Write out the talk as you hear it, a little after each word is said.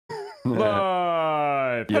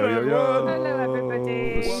Live! Yo, yo, yo. Hello,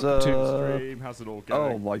 everybody. What's Welcome to the up? stream. How's it all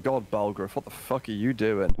going? Oh my god, Balgriff, what the fuck are you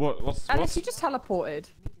doing? Alice, you just teleported.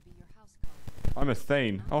 I'm a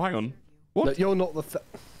Thane. Oh, hang on. What? No, you're not the.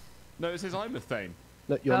 No, it says I'm a Thane.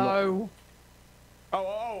 No, you're not. No.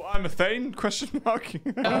 Oh, I'm a Thane? Question mark.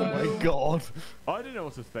 Oh my god. I don't know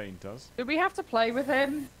what a Thane does. Do we have to play with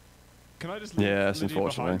him? Can I just leave Yes, Lydia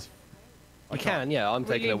unfortunately. behind? I can, yeah. I'm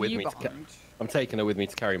taking her with me. I'm taking her with me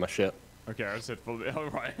to carry my shit. Okay, I said fully. Oh,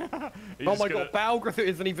 right. Oh my god, Balgriff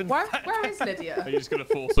isn't even. Where is Lydia? Are you just going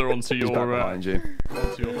to force her onto He's your, back behind you.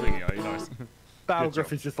 onto your thingy? Are you nice?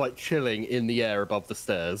 Balgriff is just like chilling in the air above the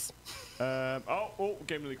stairs.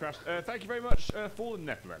 Game nearly crashed. Thank you very much, Fallen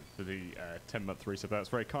Nephilim, for the 10-month resub. That's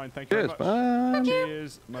very kind. Thank you Cheers, very much. man.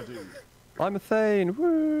 Cheers, my dude. I'm a Thane.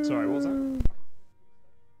 Woo. Sorry, what was that?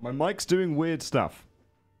 My mic's doing weird stuff.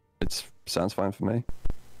 It sounds fine for me.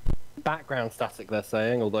 Background static, they're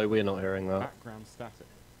saying, although we're not hearing that. Background static.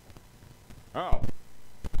 Oh.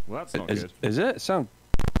 Well, that's not good. Is it? Oh,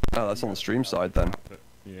 that's on the stream side then.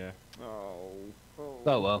 Yeah.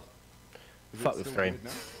 Oh well. Fuck the stream.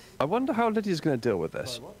 I wonder how Lydia's going to deal with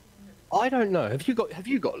this. I don't know. Have you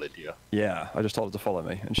got Lydia? Yeah, I just told her to follow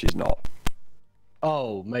me, and she's not.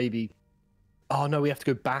 Oh, maybe. Oh no, we have to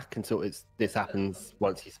go back until this happens.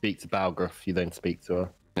 Once you speak to Balgriff, you then speak to her.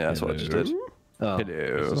 Yeah, that's what I just did. Oh. Is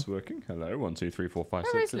Hello. this working? Hello, 1, 2, 3, 4, 5,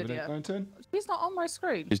 Where 6, is 7, 8, Lydia? 9, 10. She's not on my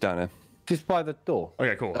screen. She's down here. Just by the door.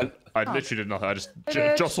 Okay, cool. I literally did nothing. I just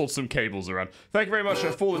Bitch. jostled some cables around. Thank you very much,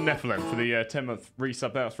 Fallen Nephilim, for the 10-month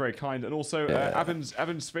resub. That was very kind. And also, Abin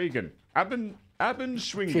Schwingen. Abin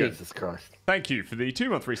Schwingen. Jesus Christ. Thank you for the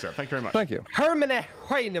 2-month resub. Thank you very much. Thank you. Hermine.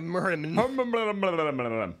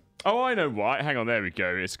 Oh, I know why. Hang on, there we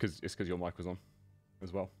go. It's because your mic was on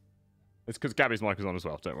as well. It's because Gabby's mic was on as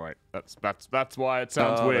well. Don't worry. That's why it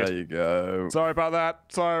sounds weird. There you go. Sorry about that.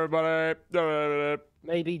 Sorry, everybody.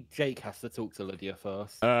 Maybe Jake has to talk to Lydia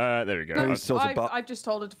first. There we go. I've just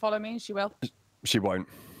told her to follow me and she will. She won't.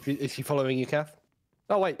 Is she following you, Kath?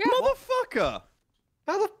 Oh wait. Yeah. Motherfucker!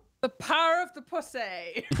 How The power of the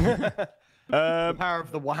pussy. the power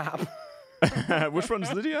of the WAP. Which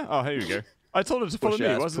one's Lydia? Oh, here we go. I told her to follow Push me.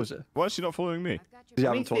 it, Why, why is she not following me? You I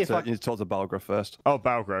haven't need to talked see to. if You need to talk to Balgriff first. Oh,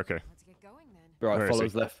 Balgra. Okay. Right, Where is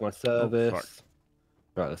follows he? left my service. fuck.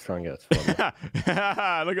 Right, let's try and get it to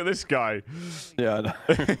follow. Look at this guy. Yeah, I know.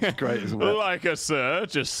 It's great, isn't it? Like a sir,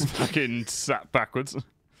 just fucking sat backwards.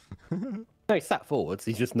 No, he sat forwards.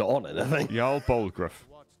 He's just not on anything. Jarl Bolgruff.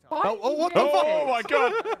 Oh, what the fuck? Oh my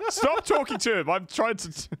god! Stop talking to him. I'm trying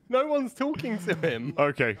to. No one's talking to him.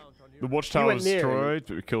 Okay. The watchtower went was near him. destroyed,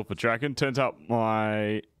 but we killed the dragon. Turns out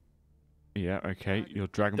my. Yeah. Okay. Your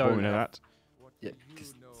Dragon Ball. We know that. Yeah,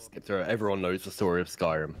 just skip through it. Everyone knows the story of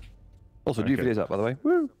Skyrim. Also, new Okay. videos up, by the way.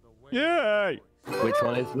 Woo! Yay! Which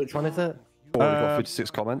one is it? Oh, we've got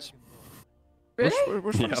 56 comments. Really?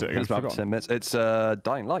 Which one is it? It's about 10 minutes. It's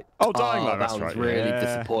Dying Light. Oh, Dying Light. that That's one's right. really yeah.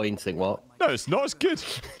 disappointing. What? No, it's not as good.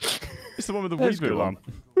 It's the one with the It's a weeboo good alarm.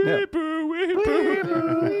 Yeah. Weeboo,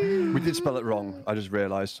 weeboo. We did spell it wrong. I just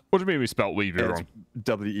realised. What do you mean we spelt weeboo It's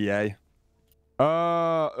wrong? WEA.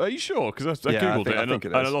 Are you sure? Because I Yeah, I googled think- it, I think it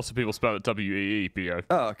and a is. lot of people spell it WEEBO.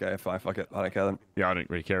 Oh, okay, fine. Fuck it. I don't care then. Yeah, I don't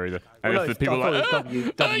really care either. And Well, if no, the people are I like, thought it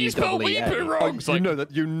was oh, you spelled WEEA. weeboo wrong. It's like,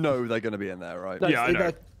 You know they're going to be in there, right? No, Yeah, I know.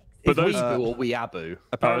 It's But those- Weeboo or Weeaboo.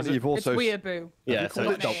 Apparently, it? you've It's also weeaboo. Yeah, called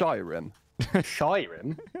so it Skyrim.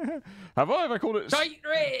 Skyrim. have I called it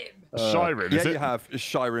Skyrim. Skyrim? Yeah, Is you it? have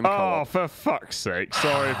Skyrim Oh, co-op. for fuck's sake!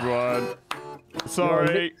 Sorry, everyone.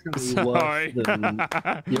 Sorry. Sorry.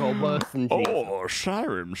 You're worse than Jesus. Oh,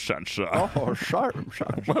 Skyrim, Sansa. Oh, Skyrim,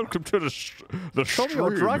 Sansa. Welcome to the Show me your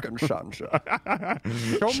stream. dragon,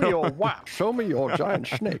 Sansa. Show me your WAP. Show me your giant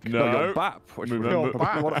snake. No. Your BAP. Which we Remember-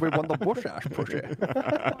 want the bush ash pussy.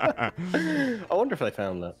 I wonder if they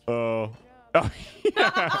found that. Oh. Oh,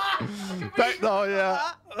 yeah. Oh,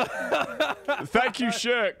 yeah. Thank you,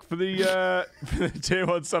 Shirk, for the tier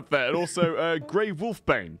 1 sub there. And also, Grey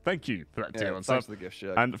Wolfbane. Thank you for that tier Yeah, 1 thanks sub. for the gift,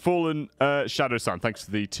 Shirk. And Fallen Shadow Sun. Thanks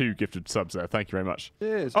for the 2 gifted subs there. Thank you very much.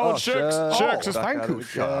 Cheers. Oh, Shirks. Shirks is back thank at you, it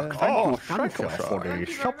Shirk. again. Oh, thank you for the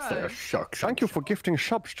shops there, Shuck. Thank you for gifting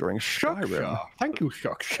subs during Skyrim. Thank you,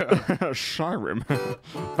 Shuck. Skyrim.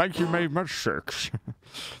 Thank you very much, Shirks.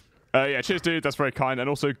 Yeah, cheers, dude. That's very kind. And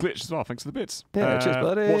also Glitch as well. Thanks for the bits. Yeah, cheers,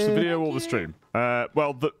 buddy. Watch the video or the stream.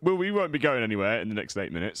 Well, we won't be going anywhere in the next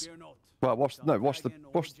 8 minutes. Well, watch the.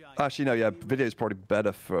 Actually, no, yeah, video's probably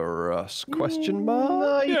better for us. Question mark?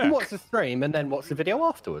 No, you Yeah. can watch the stream and then watch the video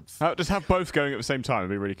afterwards. Just have both going at the same time. I'd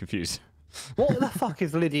be really confused. What the fuck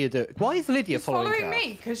is Lydia doing? Why is Lydia She's following following Cass?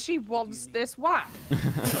 me because she wants this whap.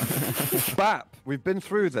 Bap, we've been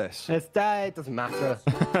through this. It's dead. It doesn't matter.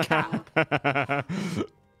 Cap.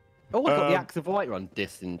 Oh, I got the Axe of White on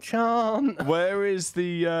disenchant. Where is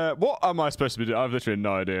the? What am I supposed to be doing? I've literally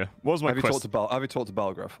no idea. What was my Have you quest? talked to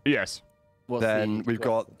Balgraf? Yes. What's Then the we've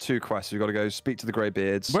quest? got 2 quests. We've got to go speak to the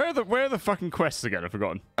Greybeards. Where are the fucking quests again? I've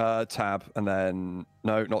forgotten. Tab, and then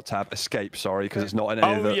no, not tab. Escape. Sorry, because it's not in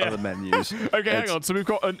any of the other menus. Okay, hang on. So we've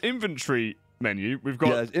got an inventory menu. We've got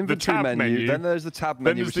Yeah, the inventory tab menu. Then there's the tab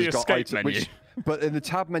menu, there's which the has got escape item, menu. but in the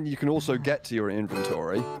tab menu you can also get to your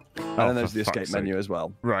inventory, and then there's for the escape fuck's menu sake. as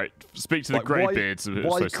well. Right. Speak to the Like, Greybeards.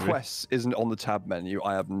 Why quests isn't on the tab menu?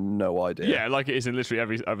 I have no idea. Yeah, like it is in literally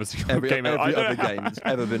every other single Every game. I other don't know game that's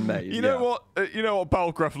ever been made. You know what? You know what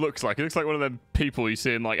Balgraf looks like? He looks like one of them people you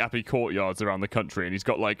see in like happy courtyards around the country, and he's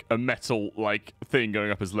got like a metal like thing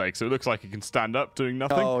going up his leg, so it looks like he can stand up doing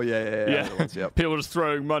nothing. Oh yeah. The ones, yep. People just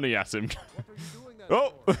throwing money at him.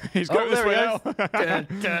 Oh, he's going this way out.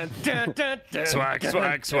 Swag.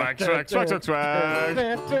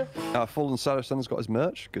 Fallen Saracen's got his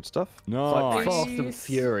merch. Good stuff. Nice. Fast and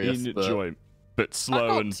Furious. Enjoy, but I slow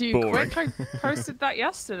got and too boring. quick. I posted that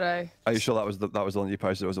yesterday. Are you sure that was the one you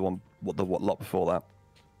posted? It was the one lot before that.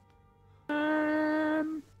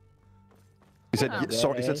 He said Oh.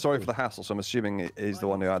 sorry. He said sorry for the hassle. So I'm assuming he's the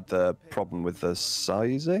one who had the problem with the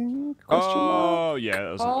sizing. Question mark? Oh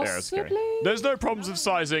yeah, that's scary. Possibly. There's no problems of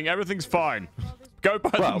sizing. Everything's fine. Go buy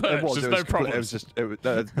Well, the merch. There's no problems. It was just. There was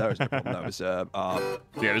no problem. That was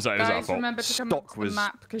Yeah, it was our Guys, fault. remember to come Stock to the was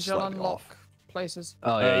map because you'll slightly unlock off. places.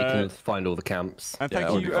 Oh yeah, you can find all the camps. And Yeah,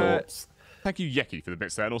 thank you, Courts. thank you, Yeki, for the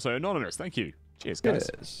bits there, and also Anonymous. Thank you. Cheers, guys.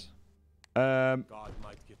 Yes. God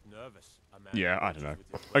might get nervous. Yeah, I don't know.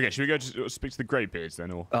 Okay, should we go to speak to the Greybeards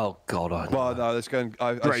then, or? Oh god, I know. Well, no. Let's go.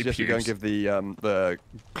 I suggest we go and Pews. give the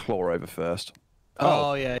claw over first.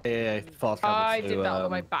 Oh yeah. Fast travel I to, did that on the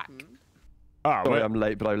way back. Ah, Sorry, wait. I'm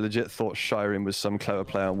late, but I legit thought Skyrim was some clever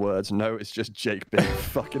play on words. No, it's just Jake being a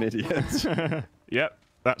fucking idiot. Yep,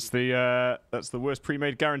 that's the worst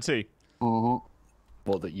pre-made guarantee. What,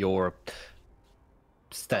 that you're a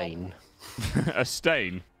stain? A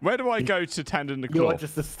stain. Where do I go to Tandon the Claw? You're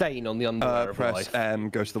just a stain on the underwear of Press life. M,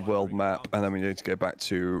 go to the world map, and then we need to go back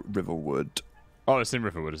to Riverwood. Oh, it's in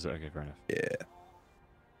Riverwood, is it? Okay, fair enough. Yeah.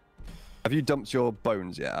 Have you dumped your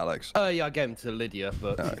bones yet, Alex? Yeah, I gave him to Lydia,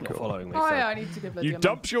 but she's not cool. following me. Oh so. yeah, I need to give Lydia You mine.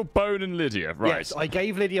 dumped your bone in Lydia, right? Yes, I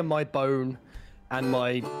gave Lydia my bone and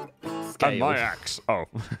my scale. And my axe. Oh.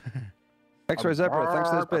 X-Ray Zebra, thanks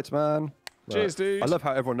for those bits, man. Cheers, dude. I love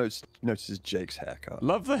how everyone notices Jake's haircut.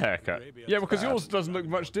 Love the haircut. Yeah, because yours doesn't look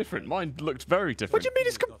much different. Mine looked very different. What do you mean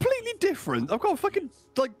it's completely different? I've got fucking,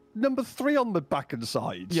 like, number 3 on the back and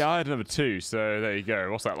sides. Yeah, I had number 2, so there you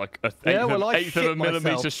go. What's that, like an Yeah, well, I eighth of a shit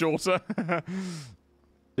millimeter myself. shorter?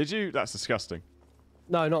 Did you? That's disgusting.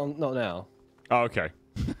 No, not now. Oh, okay.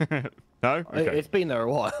 No? Okay. It's been there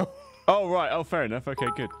a while. Oh, right. Oh, fair enough. Okay,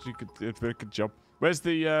 good. Good job. Where's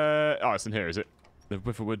the... Oh, it's in here, is it? The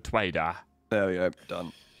Whifferwood Twader. There we go,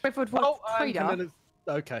 done. Clifford Trader.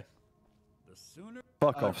 Okay.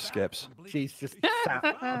 Fuck off, Skips. She's just sat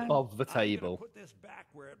above the table. Put this back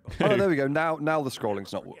where it Oh, there we go. Now the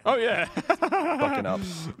scrolling's not Oh, yeah. fucking up.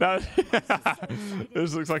 No.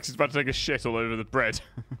 This looks like she's about to take a shit all over the bread.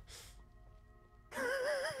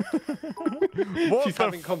 What She's the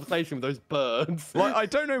having a conversation with those birds. Like, I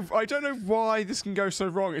don't know why this can go so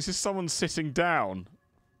wrong. It's just someone sitting down.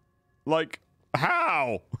 Like,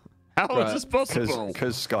 how? How is this possible?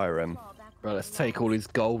 Because Skyrim. Right, let's take all his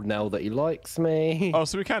gold now that he likes me. Oh,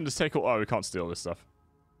 so we can just take all... Oh, we can't steal this stuff.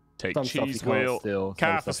 Take Some stuff you cheese can't wheel. steal,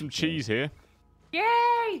 Cat for stuff some you can. cheese here.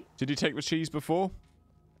 Yay! Did you take the cheese before?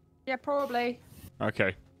 Yeah, probably.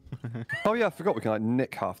 Okay. Oh yeah, I forgot we can like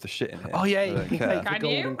nick half the shit in here. Oh yeah, I you don't can care. take the Can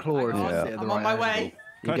golden you? claw if you Hang on, sit at the I'm on right my angle. way. You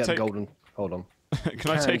Can I get the take- golden. Hold on.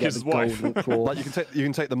 Can I take get his the wife? golden claw. Like you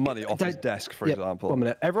can take the money off his Don't- desk, for Yep, example. 1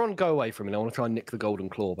 minute. Everyone go away from me. I want to try and nick the golden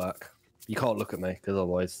claw back. You can't look at me because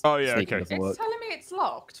otherwise. Oh, yeah, sneaking okay. doesn't It's work. telling me it's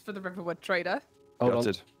locked for the Riverwood Trader. Hold on.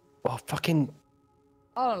 Gutted. Oh fucking!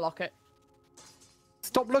 I'll unlock it.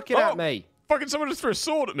 Stop looking Oh! at me. Fucking someone just threw a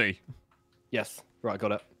sword at me. Yes. Right,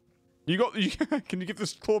 got it. You got... Can you give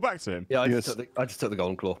this claw back to him? Yeah, I Yes. just took the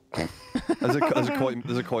golden claw. There's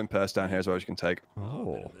a coin purse down here as well as you can take.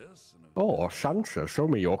 Oh. Oh, Sansa, show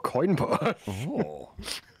me your coin purse. Oh.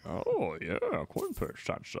 Oh, yeah. Coin purse,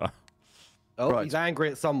 Sansa. Oh, Right. he's angry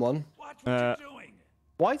at someone. Watch what you're doing.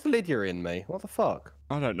 Why is Lydia in me? What the fuck?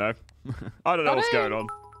 I don't know. I don't know what's going on.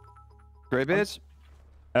 Greybeards?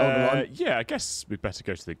 Yeah, I guess we'd better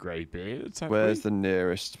go to the Greybeards. Where's the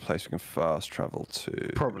nearest place we can fast travel to?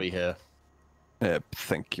 Probably here. Yeah, I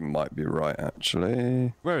think you might be right,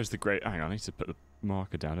 actually. Where is the great? Hang on, I need to put the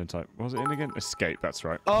marker down in type. What was it in again? Escape. That's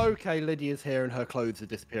right. Okay, Lydia's here and her clothes are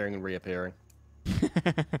disappearing and reappearing.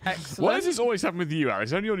 Excellent. Why does this always happen with you,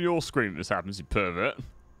 Alex? It's only on your screen this happens, you pervert.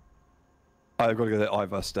 I've got to go to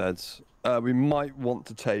Ivarstead's. We might want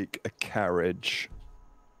to take a carriage.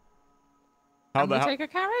 How Can we the take a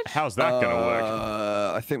carriage? How's that gonna work?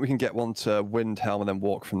 I think we can get one to Windhelm and then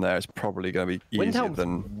walk from there. It's probably going to be easier Windhelm's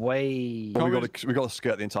than. way. Well, we got to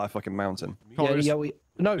skirt the entire fucking mountain. No, It'll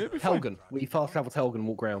be fine. Helgen. We fast travel to Helgen and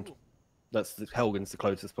walk round. Helgen's the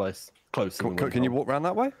closest place. Closer. than Can you Windhelm. walk around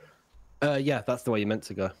that way? Yeah, that's the way you meant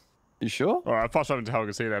to go. You sure? All right, I'll pass over to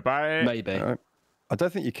Helga. See you there. Bye. Maybe. All right. I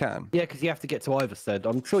don't think you can. Yeah, because you have to get to Ivarstead.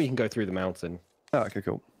 I'm sure you can go through the mountain. Oh, okay,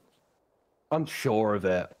 cool. I'm sure of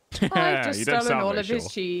it. I've just You don't stolen sound all very of his sure.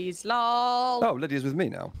 cheese. Lol. Oh, Lydia's with me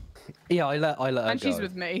now. Yeah, I let her and go. she's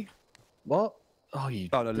with me. What? Oh, you.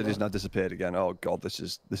 Oh no, Lydia's now disappeared again. Oh god, this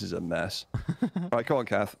is a mess. Right, come on,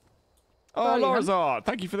 Kath. Oh, you Laura's Art.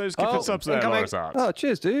 Thank you for those gifted subs there, incoming. Laura's Art. Oh,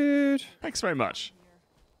 cheers, dude. Thanks very much.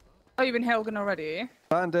 Oh, you've been Helgen already?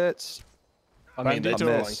 Bandits. I mean, they're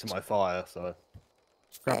Bandito. flying to my fire, so.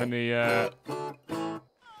 Grabbing the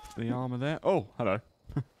armor there. Oh, hello.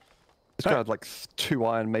 This guy had like 2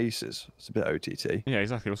 iron maces. It's a bit OTT. Yeah,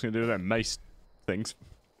 exactly. What's going to do with them? Mace things.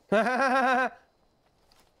 Yeah,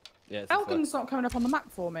 it's a Helgen's not coming up on the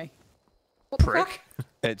map for me. What the Prick. fuck?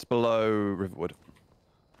 It's below Riverwood.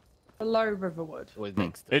 Below Riverwood. Always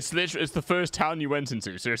next. It's literally it's the first town you went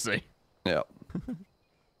into. Seriously. Yeah.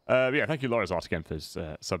 Yeah. Thank you, Laura's Art, again for his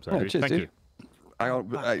subs. Yeah, cheers, Thank dude. you. Hang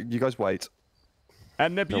on, you guys wait.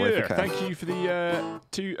 And wait for Nebula, Kath. thank you for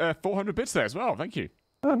the 400 bits there as well. Thank you.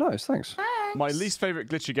 Oh, nice, thanks. My least favorite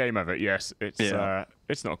glitchy game ever. Yes, it's Yeah.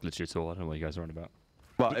 it's not glitchy at all. I don't know what you guys are on about.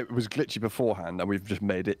 Well, it was glitchy beforehand, and we've just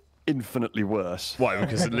made it infinitely worse. Why?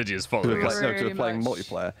 Because Lydia's following Because us. no, 'cause we're Pretty playing much.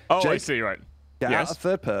 multiplayer. Oh, I Jake, see. Right. get Yes. out of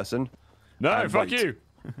third person. No, and fuck wait.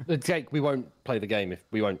 you. Jake, we won't play the game if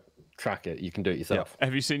we won't track it. You can do it yourself.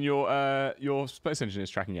 Have you seen your Space Engineers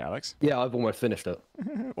tracking it, Alex? Yeah, I've almost finished it.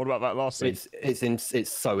 What about that last scene? It's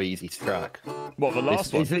so easy to track. What, the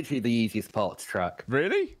last one? It's literally the easiest part to track.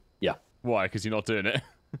 Really? Yeah. Why? Because you're not doing it.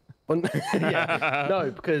 Well, yeah. No,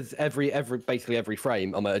 because basically every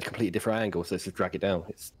frame I'm at a completely different angle, so it's just drag it down.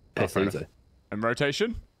 It's piss fair easy. enough. And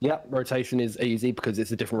rotation? Yeah, rotation is easy because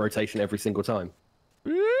it's a different rotation every single time.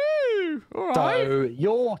 Woo! All right. So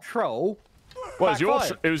your troll. Well,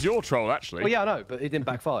 backfired. it was your troll, actually. Well, yeah, I know, but it didn't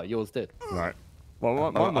backfire. Yours did. Right. Well,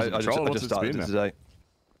 mine wasn't I the troll. just What's started been it there?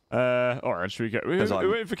 today. All right, should we go? We're 'Cause I'm-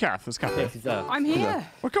 waiting for Kath. Let's Kath. Yes, he's there. I'm here.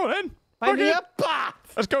 Well, go on in. I'm Fucking- here, bah!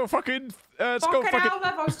 Let's go fucking... let's go Fucking fucking... hell,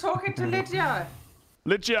 Lev, I was talking to Lydia.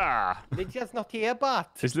 Lydia! Lydia's not here,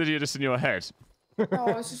 but. Is Lydia just in your head? Oh,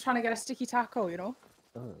 I was just trying to get a sticky taco, you know?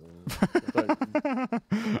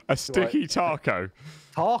 A sticky taco.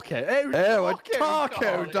 Taco. Oh, a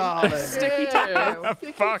taco, darling. Sticky taco.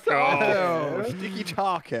 Fuck off. Oh, sticky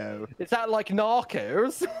taco. Is that like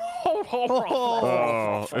Narcos?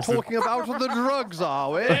 Oh, it's the- Talking about the drugs,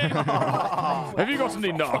 are we? Have you got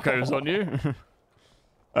any narcos on you?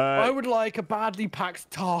 I would like a badly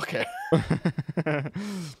packed taco.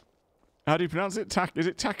 How do you pronounce it? Is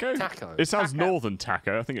it taco? Taco. It sounds northern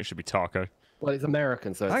taco. I think it should be taco. Well, it's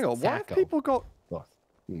American, so it's Hang on, why have taco. people got Well,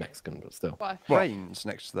 Mexican, but still. Why? brains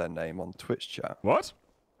next to their name on Twitch chat? What?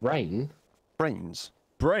 Rain? Brains.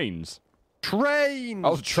 Brains. Trains!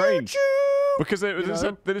 Oh, trains. Choo-choo! Because they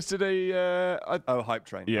listed a... Oh, hype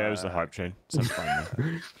train. yeah, it was the hype train. Sounds fine,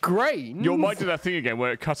 man. Grain? Your mic did that thing again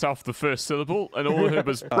where it cut off the first syllable and all I heard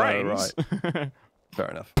was brains. right. Fair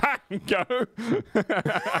enough. Pango.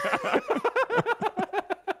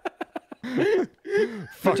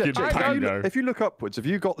 Fucking pango. If you look upwards, have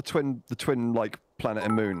you got the twin like planet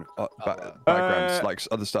and moon backgrounds like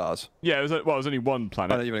other stars? Yeah, it was only one I know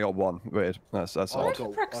planet. you've only got one. Weird. That's Where's odd. the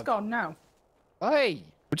prick's gone now? Hey!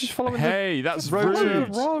 We're just following Hey, that's the road.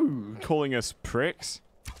 rude. Road! Calling us pricks.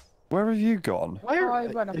 Where have you gone? Where? I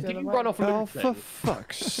went up the Did other you way. run off a Oh, loop for then?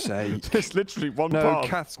 fuck's sake. There's literally one No, path.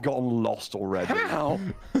 Kath's gotten lost already. How?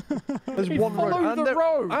 There's He one road. followed the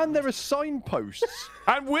road. And there are signposts.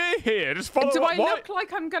 And we're here. Just follow Do I what? look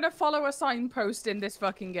like I'm gonna follow a signpost in this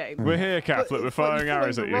fucking game? We're here, Kath. Look, we're firing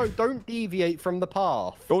arrows at you. Road. Don't deviate from the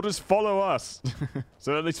path. Or just follow us.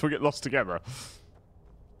 So at least we'll get lost together.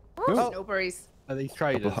 Oh, snowberries. Are these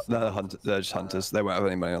traders? They're just hunters. They won't have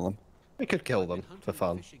any money on them. We could kill them for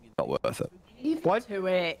fun. Not worth it. Leave Why- to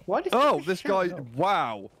it. Why did Oh, you this shout guy. out?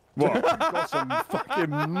 Wow. What? Got some fucking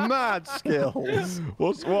mad skills.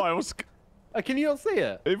 Why? Can you not see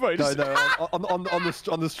it? Wait, No, just- no,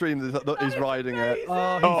 on the stream, he's riding it.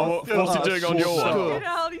 Oh, what's he doing on your one? Fucking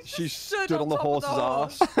hell, he's She just stood on the top of horse's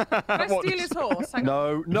horse. ass. Can I What? steal his horse? Hang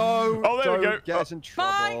on. No, Oh, there we don't go. get us in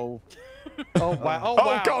trouble. Oh wow! Oh, Oh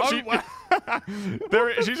wow. god, oh, she... wow. there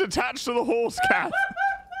it is. She's attached to the horse cap.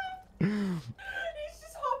 He's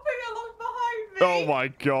just hopping along behind me. Oh my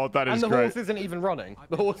god, that is And the great. horse isn't even running.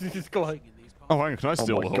 The horse is just going. Oh, hang on, can I Oh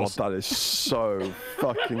steal my the god, horse? that is so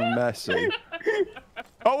fucking messy.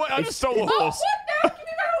 Oh wait, I just stole the Oh, horse. what? No, give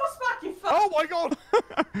me my horse back, you fuck. Oh my god!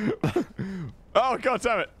 Oh god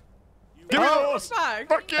damn it. Give me the horse. Back.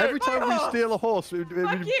 Fuck you. Every time we horse. steal a horse, we Fuck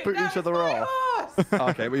boot you, no, each other it's my off. horse.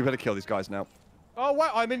 Okay, we better kill these guys now. Oh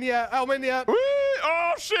wow! I'm in the air. I'm in the air. Whee!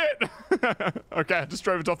 Oh shit. Okay, I just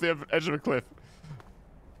drove it off the edge of a cliff.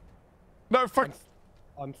 No, fuck.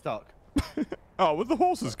 I'm stuck. Oh, well, the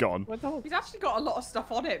horse is gone. Where's the horse? He's actually got a lot of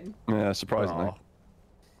stuff on him. Yeah, surprisingly. Oh.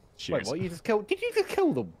 Wait, Jeez. what? You just killed? Did you just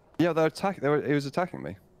kill them? Yeah, they're attacking. He was attacking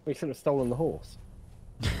me. We should have stolen the horse.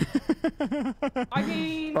 I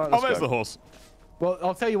mean, Right, Oh, let's there's go. the horse. Well,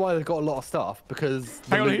 I'll tell you why they've got a lot of stuff because. the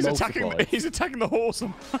Hang on, loot he's attacking. multiplies. He's attacking the horse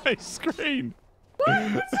on my screen. fuck!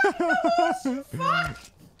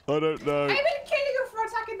 I don't know. I've been killing you for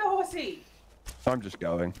attacking the horsey. I'm just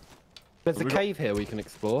going. There's a we got- cave here we can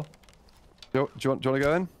explore. Do you want to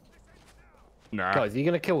go in? Nah. Guys, are you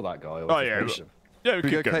gonna kill that guy? Or Oh just yeah. leave him? Yeah, we Should we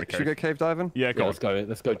could go, go in the should we cave. go cave diving? Yeah, Yeah, go on. let's go.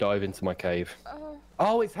 Let's go dive into my cave.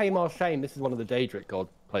 Oh, it's Hamar's Shame. This is one of the Daedric god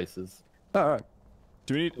places. All right.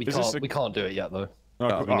 Do we need? We is this can't. a... We can't do it yet though. Oh,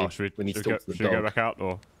 Oh, cool. we need- should we need to go, talk to the should we go dog. back out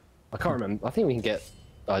or? I can't remember. I think we can get.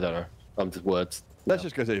 I don't know. I'm just words. Let's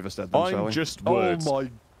just go to Everstead then, shall I'm we? just words. Oh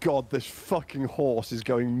my god, this fucking horse is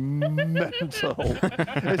going mental.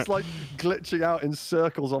 It's like glitching out in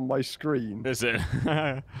circles on my screen. Is it?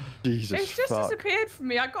 Jesus It's just fuck. disappeared from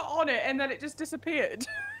me. I got on it and then it just disappeared.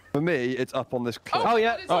 For me, it's up on this cliff. Oh,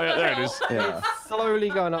 yeah. it's Oh, on yeah, the there it hill. is. Yeah. Slowly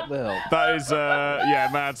going up the hill. That is, yeah,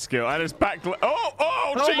 mad skill. And it's back.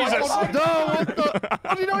 Oh, my Jesus! God. No,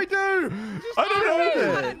 what did I do? I don't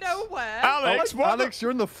know. Out of nowhere. Alex, what? Alex,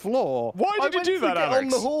 you're on the floor. Why I did you went do to that, get Alex? on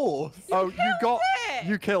the horse. Oh, you got, it.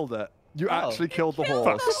 you killed it. You actually killed the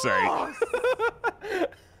horse. Fuck's sake!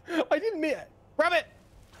 I didn't mean it. Rabbit.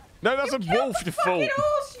 No, that's a wolf, you fool. Fucking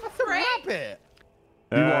horse, you That's a prick. rabbit.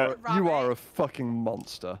 You are Rabbit. a fucking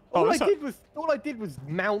monster. All I that's did was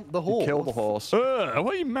mount the horse. Kill the horse. what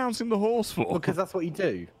are you mounting the horse for? Because that's what you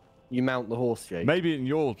do. You mount the horse, Jake. Maybe in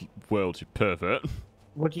your world, you pervert.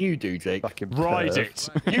 What do you do, Jake? Fucking Ride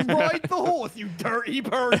perv. it You ride the horse, you dirty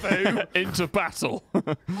pervo. into battle.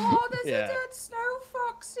 Oh, there's Yeah. a dead snow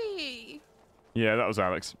foxy. Yeah, that was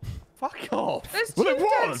Alex. Fuck off. There's Well, two it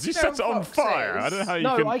dead was. You snow set it on foxes. fire. I don't know how you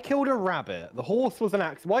No, can. I killed a rabbit. The horse was an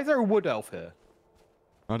axe. Why is there a wood elf here?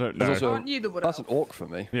 I don't know. There's also- Aren't you the wood That's an elf? orc for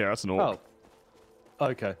me. Yeah, that's an orc. Oh.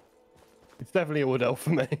 Okay. It's definitely a wood elf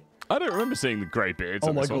for me. I don't remember seeing the grey beards. Oh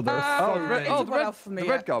in my this god, one. there are so many. it's a wood elf for me. the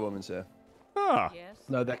red guy woman's here. Ah.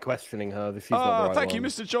 No, they're questioning her. She's not the right Thank you, one.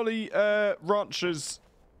 Mr. Jolly Ranchers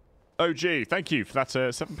OG. Thank you for that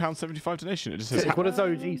 £7.75 donation. It just says, What does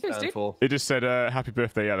OG stand dude. for? it just said happy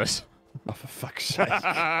birthday, Alice. Oh, for fuck's sake.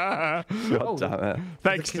 Thanks, God damn it.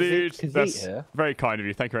 dude. Khaziit That's here? very kind of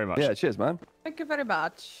you. Thank you very much. Yeah, cheers, man. Thank you very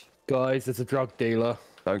much. Guys, there's a drug dealer.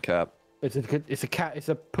 Don't care. It's a cat. It's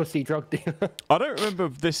a pussy drug dealer. I don't remember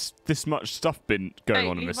this much stuff been going Hey,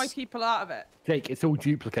 on in leave my this. people out of it. Jake, it's all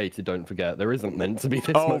duplicated. Don't forget, there isn't meant to be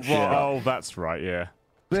this Oh, much shit. oh, that's right. Yeah.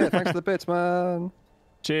 Yeah, thanks for the bits, man.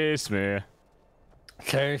 Cheers, Smear.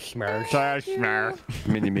 Cheers, man. Cheers, Smear.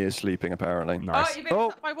 Mini-me is sleeping, apparently. Oh, Nice. you've been Oh.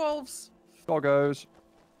 attacked by wolves. Doggos.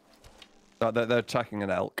 They're attacking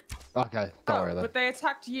an elk. Okay, don't worry Oh, then. but they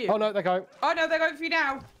attacked you. Oh no, they're going. Oh no, they're going for you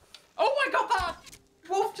now. Oh my god, that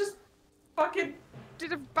wolf just fucking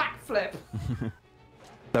did a backflip.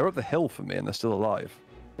 They're up the hill for me and they're still alive.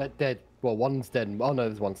 They're dead. Well, one's dead. Oh no,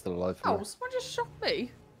 there's one still alive. For Oh, me. someone just shot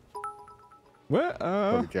me. Where?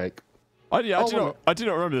 Probably Jake. I do well, not. I do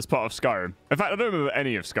not remember this part of Skyrim. In fact, I don't remember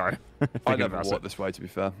any of Skyrim. I Thinking never about walked it. this way, to be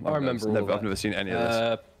fair. I remember all I've that. never seen any of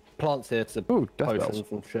this. Plants here to Ooh, death potions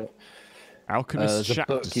bells. and shit. Alchemist There's a shack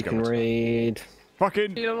book you can discovered. read.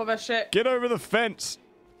 Fucking Steal all of her shit. get over the fence.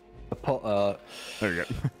 A pot. There we go.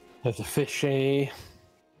 There's a fishy.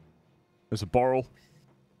 There's a borrel.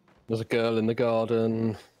 There's a girl in the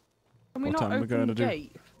garden. Can we What not am I open gonna the do?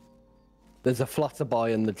 gate? There's a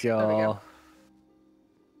flutterby in the There we jar. go.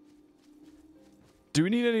 Do we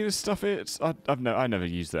need any of this stuff? I never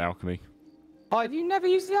used the alchemy. Have you never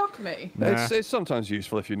used the alchemy? Nah. It's sometimes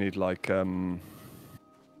useful if you need, like,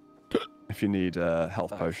 if you need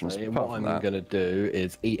health potions. Actually, Apart what from I'm that, going to do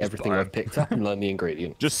is eat everything buy 'em. I've picked up and learn the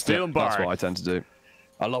ingredients. Just steal and that's buy. what I tend to do.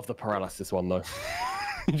 I love the paralysis one though.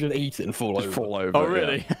 You just eat it and fall over. Fall over. Oh,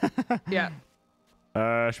 really? Yeah.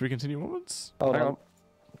 Should we continue onwards? Hold Hang on. on.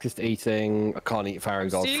 Just eating. I can't eat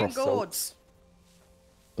Farangard's Stealing frost salts, gourds.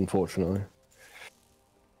 unfortunately.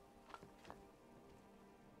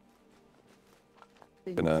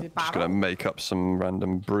 Just gonna make up some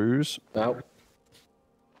random brews. Oh,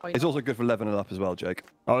 It's also good for leveling up as well, Jake.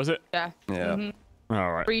 Oh, is it? Yeah. Yeah.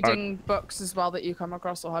 All right. Reading books as well that you come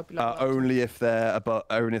across will help you level up. Only if they're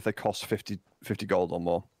only if they cost 50 gold or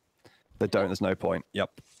more. If they don't, there's no point.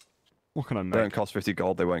 Yep. What can I If they don't make? cost 50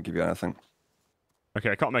 gold, they won't give you anything. Okay,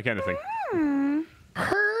 I can't make anything.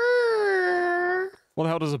 What the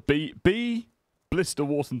hell does a bee blister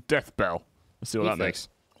wart and death bell? Let's see what that Eat it. makes.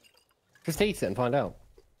 just eat it and find out.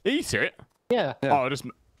 Eat it? Yeah, Yeah. Oh, just.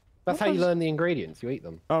 that's how you learn the ingredients. You eat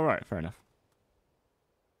them. Oh, right. Fair enough.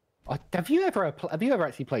 Have you ever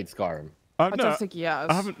actually played Skyrim? I No, don't think he has.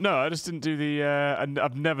 I haven't. No, I just didn't do the.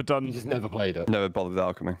 I've never You done. just never played it. Never bothered with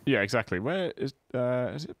alchemy. Yeah, exactly. Where is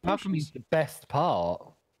it? Alchemy's the best part.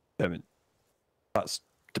 I mean, that's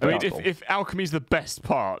I mean, debatable. if alchemy's the best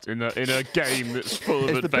part in a game that's full of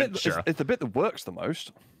it's the bit, adventure, it's the bit that works the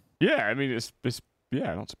most. yeah, I mean it's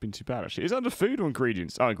yeah, not been too bad actually. Is it under food or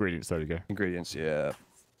ingredients? Oh, ingredients. There we go. Ingredients, yeah.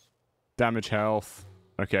 Damage, health.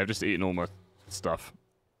 Okay, I've just eaten all my stuff.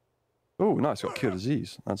 Oh, nice. Got cure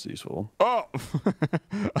disease. That's useful. Oh!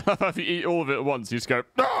 If you eat all of it at once, you just go.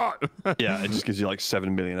 Ah! Yeah, it just gives you like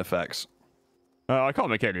 7 million effects. I can't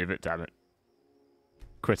make any of it. Damn it.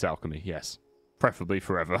 Quit alchemy. Yes, preferably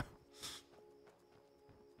forever.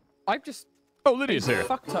 I've just Oh, Lydia's here.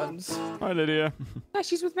 fuck tons. Hi, Lydia. Yeah,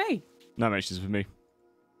 she's with me. No, mate, she's with me.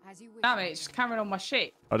 No, mate, she's carrying on my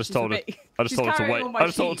shit. I just She's told her. with me. I just She's told her to carrying wait. all my I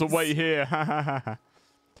just told her to cheese. wait here. Ha ha ha ha.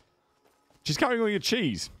 She's carrying all your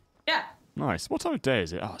cheese. Yeah. Nice. What time of day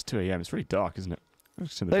is it? Oh, it's 2 a.m. It's really dark, isn't it?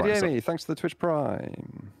 Let's turn the Lady brightness up. Amy, thanks for the Twitch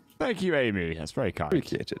Prime. Thank you, Amy. That's very kind.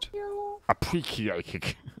 Appreciated. Appreciated.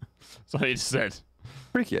 That's what he said.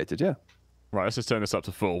 Appreciated, yeah. Right, let's just turn this up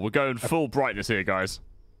to full. We're going full brightness here, guys,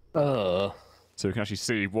 so we can actually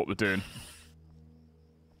see what we're doing.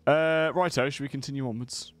 Righto, should we continue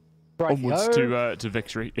onwards? Onwards to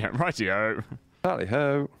victory. Yeah, rightio. Tally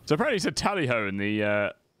ho. So apparently it said tally ho in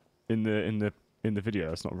the video.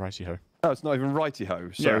 That's not righty ho. Oh, it's not even righty ho.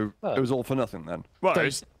 So Yeah. it was all for nothing then. Well,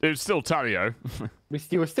 Don't- it was still tally ho.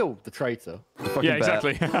 You were still the traitor. Fucking Yeah, bear.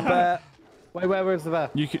 exactly. Bear Wait, where was the bear?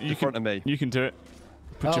 You in front of me. You can do it.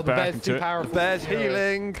 Put Oh, your the back bear's into too it. powerful. Bear's Yeah.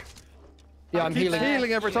 healing. Yeah, I'm Keeps healing.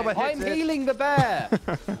 healing every time I hit I'm it. healing the bear.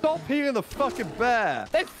 Stop healing the fucking bear.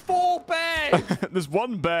 There's 4 bears. There's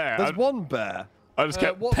one bear. There's one bear. I just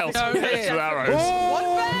kept what's pelting going it on? with arrows.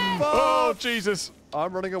 Oh, Oh, Jesus.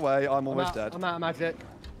 I'm running away. I'm almost dead. I'm out of magic.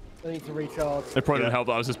 I need to recharge. It probably didn't help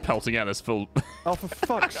that I was just pelting Alice full. Oh, for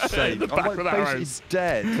fuck's sake. the back I'm with like basically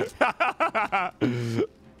arrows. dead.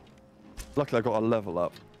 Luckily, I got a level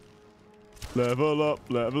up. Level up,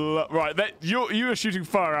 level up. Right, you were shooting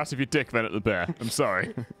fire out of your dick then at the bear. I'm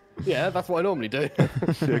sorry. Yeah, that's what I normally do.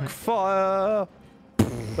 Big fire.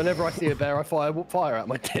 Whenever I see a bear, I fire at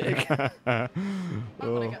my dick. I'm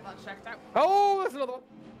gonna get that checked out. Oh, there's another one.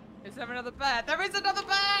 Is there another bear? There is another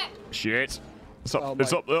bear! Shit. It's up, Oh,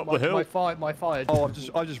 it's up the hill. My fire. Oh,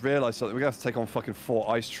 I just realised something. We're gonna have to take on fucking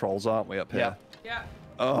 4 ice trolls, aren't we, up here? Yeah.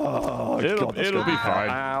 Oh, It'll- God, that's it'll gonna be fine.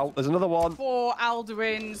 Ow, there's another one. 4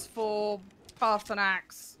 Alduins, 4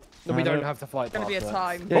 Parthenax. No, we don't have to fight. It's gonna be a past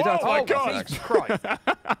time. Yeah, you don't Oh my have to God. Jesus Christ.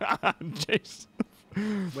 Jeez.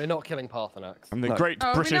 that. We're not killing Parthenax. I'm the No. great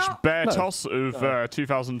Oh, British no. bear No. toss of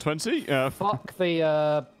 2020. Fuck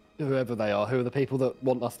the whoever they are. Who are the people that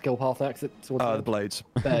want us to kill Parthenax? The blades.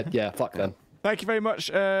 Yeah, fuck them. Thank you very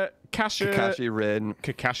much, Kakashi Rin.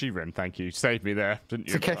 Kakashi Rin. Thank you. Saved me there, didn't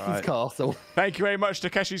you? Takeshi's Right. castle. Thank you very much,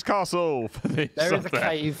 Takeshi's Castle, for this. There is up a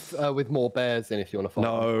cave with more bears in if you want to fight.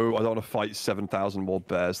 them. No, I don't want to fight 7,000 more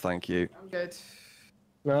bears, thank you. I'm good.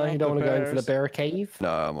 No, you don't want to go in for the bears. bear cave.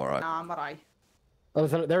 No, I'm alright. Nah, I'm alright. Oh,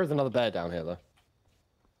 there is another bear down here though.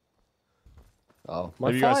 Oh, my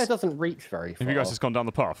Have you fire guys- doesn't reach very far. Have you guys just gone down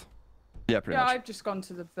the path? Yeah, pretty Yeah, much. I've just gone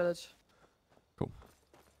to the village.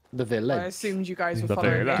 The I village. assumed you guys were The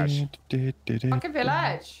following me. village. Fucking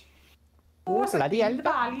village. Oh, bloody hell.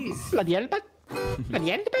 Valleys. Bloody hell, bloody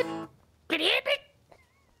hell, bloody hell.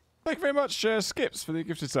 Thank you very much, Skips, for the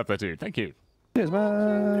gifted stuff there, dude. Thank you. Cheers,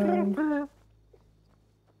 man.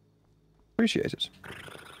 Appreciate it. Is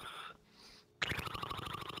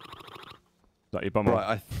that your bum?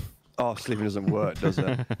 Right, sleeping doesn't work, does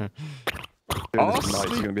it? Oh, This night's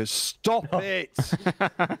sleep- gonna be Stop it!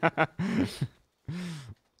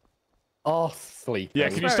 Oh, sleep. Yeah,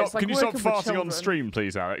 can you Bro, stop? it's like Can you stop working for farting on children. stream,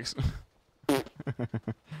 please, Alex?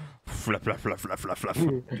 Fluff, fluff, fluff, fluff, fluff, fluff.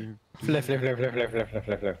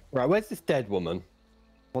 Right, where's this dead woman?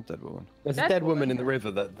 What dead woman? There's a Dead dead woman woman? in the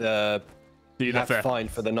river that You you left have to there. find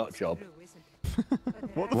for the nut job.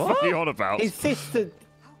 What the fuck are you on about? His sister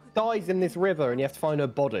dies in this river and you have to find her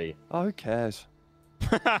body. Oh, who cares?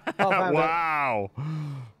 found it. Wow.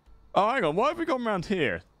 Oh, hang on. Why have we gone around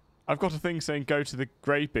here? I've got a thing saying go to the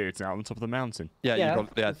Greybeards out on the top of the mountain. Yeah, Yeah. you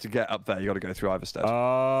got to get up there. You got to go through Iverstead.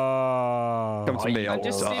 Oh. Come to me. I'm I'll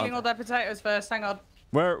Just start. stealing all their potatoes first. Hang on,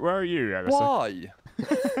 Where are you, Alistair? Why?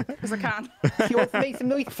 because I can. She wants to make some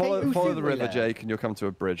noise. Follow the river, Jake, and you'll come to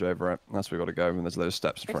a bridge over it. That's where we got to go, and there's loads of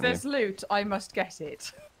steps in If front there's of you. loot, I must get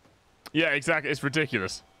it. Yeah, exactly. It's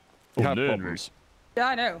ridiculous. You Oh, have no, problems. Yeah,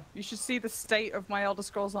 I know. You should see the state of my Elder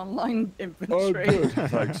Scrolls Online inventory.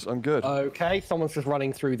 Thanks, I'm good. Okay, someone's just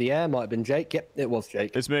running through the air. Might have been Jake. Yep, it was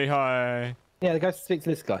Jake. It's me. Hi. Yeah, go speak to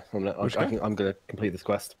this guy. I'm guy? gonna complete this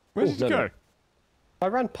quest. Where Oh, did you no, go? no. I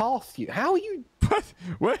ran past you. How are you What?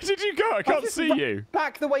 Where did you go? I can't just see you.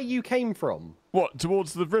 back the way you came from? What?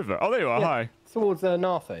 Towards the river? Oh, there you are. Yeah. Hi. Towards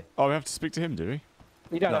Narfe. Oh, we have to speak to him, do we?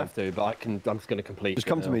 You don't No. have to, but I'm just gonna complete. Just it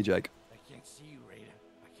come to now. me, Jake. I can't see you, Raider.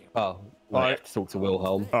 I can't. Oh, I have to talk to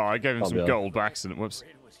Wilhelm. Oh, I gave him I'll some be on. gold by accident. Whoops.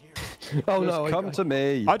 Raider was here. Oh Just no! come to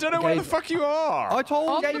me. I don't know where Okay. the fuck you are. I told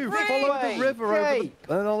On the you, bridge. follow the river over Jake.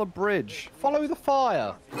 and on the bridge. Follow the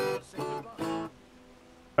fire.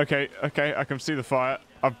 Okay, I can see the fire.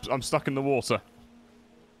 I'm stuck in the water.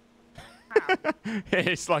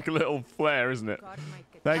 It's like a little flare, isn't it?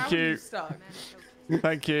 Thank How are you. stuck?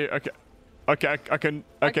 Thank you. Okay, I can.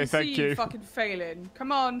 I Okay, can thank see you. fucking failing.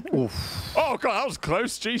 Come on. Oof. Oh god, that was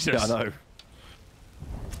close. Jesus. Yeah, I know.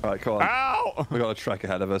 All right, come on. Ow! We got a trek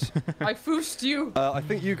ahead of us. I foosed you. I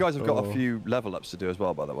think you guys have got a few level ups to do as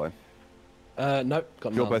well, by the way. Nope,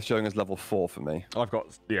 got You're none. both showing us level 4 for me. I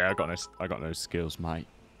got no skills, mate.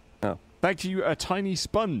 Oh. Thank you, a tiny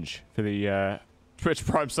sponge, for the Twitch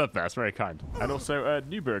Prime sub. That's very kind. And also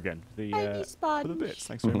Newber again for the Tiny for the bits.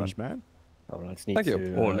 Thanks very much, man. Oh, I just need Thank you.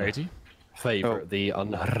 to, Or lady. Favorite the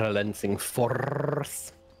unrelenting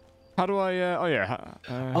force. How do I? Oh yeah.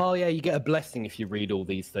 Oh yeah, you get a blessing if you read all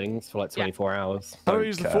these things for like 24 hours. How do I Don't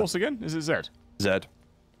use the care. force again? Is it Z? Zed.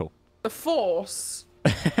 The Force.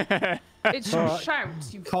 It's your shout.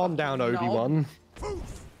 You Calm down, fucking knob. Obi-Wan.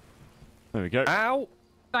 There we go. Ow!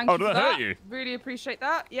 Thank Oh, you did for that hurt that. you? Really appreciate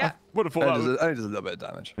that. Yeah. Would have thought that. Only Was... does a little bit of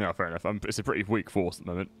damage. Yeah, fair enough. It's a pretty weak force at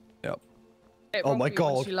the moment. Yep. It Oh won't my be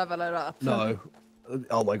once God. you level it up. No.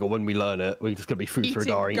 Oh my god, when we learn it, we're just gonna be Eating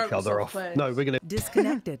food-regaring each goats other off off. things. No, we're gonna.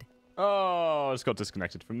 Disconnected. Oh, I just got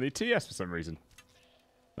disconnected from the TS for some reason.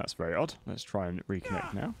 That's very odd. Let's try and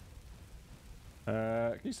reconnect now.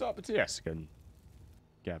 Can you start up the TS again,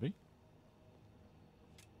 Gabby?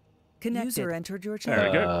 Connected. User entered your There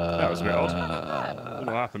channel. we go. That was a bit odd. I don't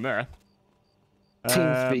know what happened there.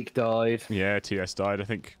 TeamSpeak died. Yeah, TS died. I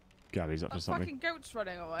think Gabby's up to That something. fucking goat's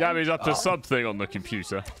running away. Gabby's up to something on the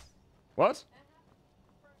computer. What?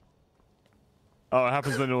 Oh, it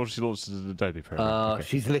happens when she launches an Adobe program. Okay.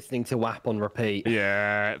 She's listening to WAP on repeat.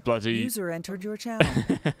 Yeah, bloody. User entered your channel.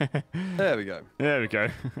 There we go. There we go.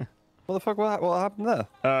 What the fuck? What happened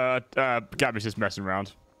there? Gabby's just messing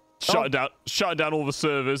around. Shutting down all the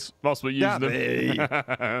servers whilst we're using Gabby!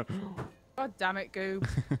 them. God damn it, Goob.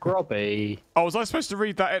 Grobby. Oh, was I supposed to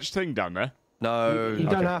read that etched thing down there? No. You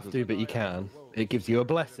don't have to, but you can. It gives you a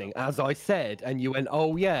blessing, as I said, and you went,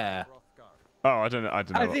 oh yeah. Oh, I don't know. I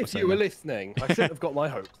don't know. As what if we're you were saying listening. I shouldn't have got my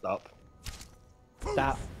hopes up.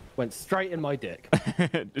 That went straight in my dick.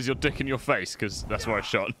 there. Is your dick in your face? Because that's where I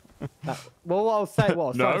shot. Well, what I was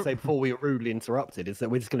trying No. to say before we were rudely interrupted is that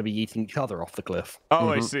we're just going to be eating each other off the cliff. Oh,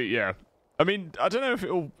 I see. Yeah. I mean, I don't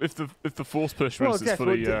know if the force push Well, was guess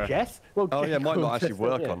fully. what? Guess. Well, Oh yeah, it might not actually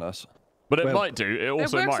work yeah. on us. But it Well, might do. It It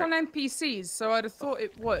also works might. on NPCs, so I'd have thought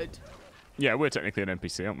it would. Yeah, we're technically an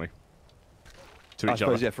NPC, aren't we? To I each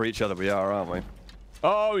suppose other. yeah, for each other we are, aren't we?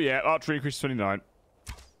 Oh yeah, archery increases 29.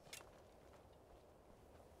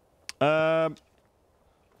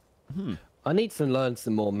 I need to learn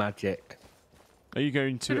some more magic. Are you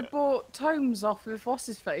going Should to? have bought tomes off with what's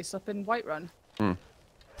his face up in Whiterun.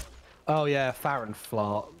 Oh yeah, Farron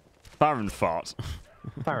Fart. Baron fart.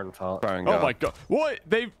 Farron Fart. Baron Oh Gar. my god! What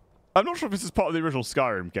they've? I'm not sure if this is part of the original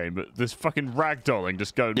Skyrim game, but this fucking ragdolling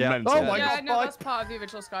just going Yeah. mental. Oh my yeah, God, no, bye. that's part of the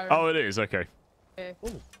original Skyrim. Oh, it is. Okay. Yeah.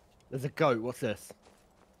 There's a goat. What's this?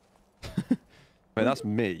 Wait, that's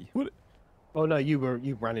me. Oh no, you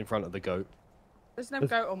ran in front of the goat. There's no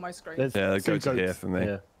goat on my screen. There's Yeah, the two goats are here goats for me.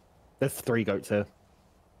 Yeah. There's 3 goats here.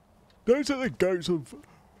 Don't take the goats on.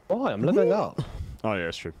 Why? I'm leveling up. Oh yeah,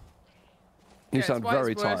 it's true. You Yeah, sound it's why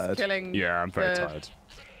very it's worth tired. Killing Yeah, I'm very the tired.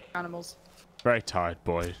 Animals. Very tired,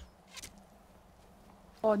 boy.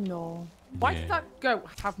 Oh no. Why did that goat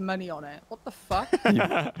have money on it? What the fuck?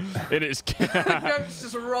 In its The goat's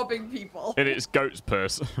just robbing people. in its goat's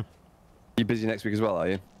purse. You busy next week as well, are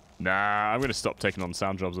you? Nah, I'm gonna stop taking on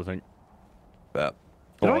sound jobs. I think. Yeah.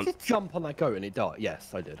 Did Or- I just jump on that goat and it died?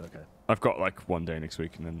 Yes, I did. Okay. I've got like 1 day next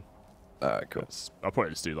week, and then Alright, cool. I'll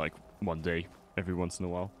probably just do like 1 day every once in a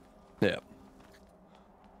while. Yeah.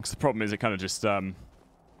 Because the problem is, it kind of just like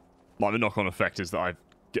the knock-on effect is that I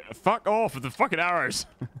get fuck off with the fucking arrows.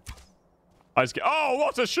 I just get, oh,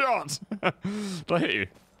 what a shot! Did I hit you?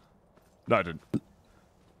 No, I didn't.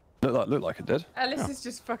 Look like it did. Ellis is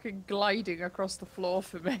just fucking gliding across the floor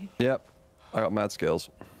for me. Yep. I got mad skills.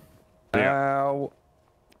 Yeah. Ow.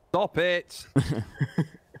 Stop it.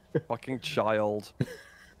 Fucking child.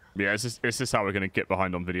 Yeah, it's just how we're gonna get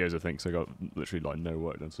behind on videos. I think so. I got literally like no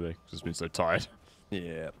work done today because I've been so tired.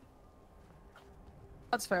 Yeah.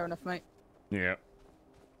 That's fair enough, mate. Yeah,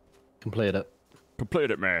 Completed it.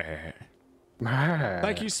 completed it, mate.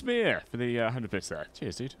 Thank you, Smear, for the 100 bits there.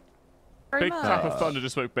 Cheers, dude. Very Big much. clap of thunder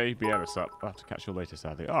just woke baby Ellis up. I'll have to catch your later,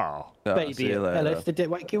 sadly. Oh, Yeah, see Baby you later. Ellis, did it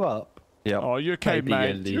wake you up? Yep. oh, you okay, Baby mate?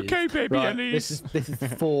 Ellis. You okay, baby Right, Ellis? this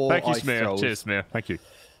is 4 Thank you, ice Smear. trolls. Cheers, Smear. Thank you.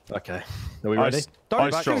 Okay. Are we ready? Ice- Don't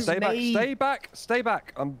ice back, trolls. stay back, Me. stay back, stay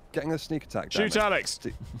back. I'm getting a sneak attack. damn Shoot, it. Alex.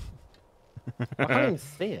 I can't even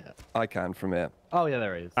see it. I can from here. Oh yeah,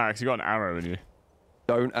 there it is. Alex, you got an arrow in you.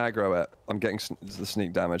 Don't aggro it. I'm getting the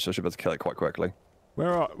sneak damage, so I should be able to kill it quite quickly.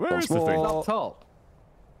 Where Once is the thing? more. Up top.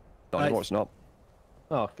 No, Nice. it's not.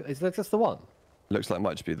 Oh, is that just the one? Looks like it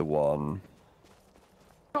might just be the one.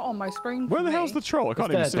 Not on my screen. Where for the me. hell's the troll? I can't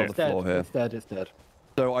even It's see dead. it. It's dead. floor here. It's dead. It's dead.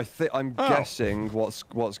 So I'm Oh. guessing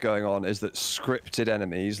what's going on is that scripted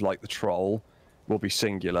enemies like the troll will be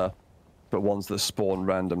singular, but ones that spawn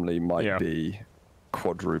randomly might Yeah. be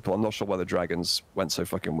quadruple. I'm not sure why the dragons went so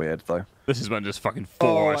fucking weird though. This is when just fucking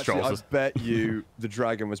 4 ice actually, trolls. I bet you the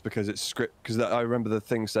dragon was because it's script. Because I remember the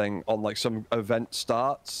thing saying on like some event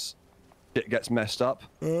starts, it gets messed up,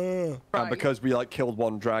 and Right. because we like killed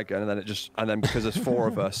one dragon and then because there's 4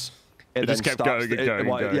 of us, It just then kept starts going and going and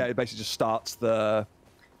going. Yeah, it basically just starts the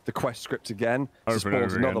quest script again, Over and spawns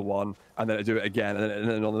over another again. one, and then it do it again, and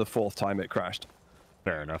then on the 4th time it crashed.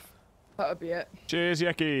 Fair enough. That would be it. Cheers,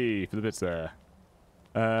 Yeki, for the bits there.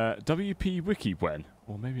 WP Wiki when?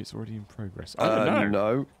 Or maybe it's already in progress. I don't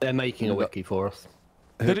know. No. They're making a wiki for us.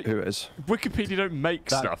 Who, Did it- who is? Wikipedia don't make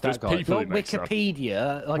stuff. There's guy. people Not who make stuff.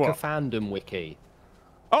 Wikipedia, like What? a fandom wiki.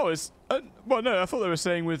 Oh, it's well, no, I thought they were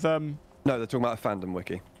saying with No, they're talking about a fandom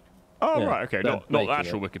wiki. Oh Yeah, right, okay, they're not the making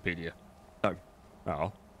actual it. Wikipedia. No.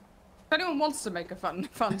 Oh. If anyone wants to make a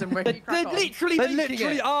fandom wiki, crack on. literally They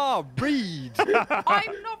literally are. Read.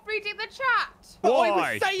 I'm not reading the chat. I Why?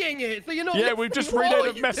 was saying it, so you're not. Yeah, we've just listening. What relayed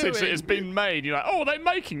are a you message that doing? has been made. You're like, oh, they're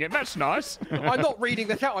making it. That's nice. I'm not reading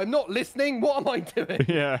the chat. I'm not listening. What am I doing?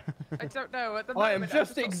 yeah. I don't know. At the I am moment,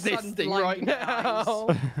 just I've got sun existing right blinding my eyes. now.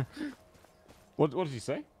 What did you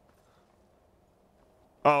say?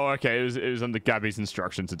 Oh, okay. It was under Gabby's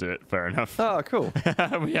instruction to do it. Fair enough. Oh, cool. we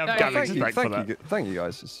have No, Gabby's Thank you, respect for that. thank you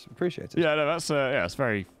guys. It's appreciated. Yeah, no, that's it's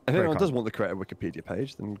very. If very anyone kind. does want to create a Wikipedia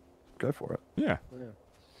page, then go for it. Yeah.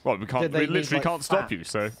 Well, we can't. Did they We need, literally like, can't stop facts? you.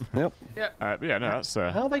 So, Yep, Yeah. yeah, no, that's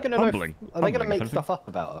How are they going to humbling. Are they going to Humbling, make if anything. stuff up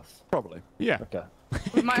about us? probably. Yeah. Okay.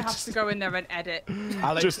 We might have to go in there and edit.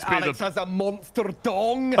 Alex, Just be Alex the- has a monster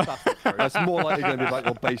dong. That's the truth. That's more likely going to be like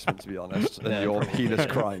your basement, to be honest, than Yeah, your probably. heinous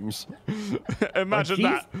crimes. Imagine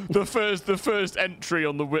Like, that. The first entry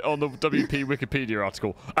on the WP Wikipedia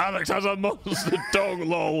article. Alex has a monster dong,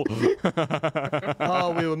 lol.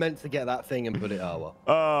 Oh, we were meant to get that thing and put it. Oh well.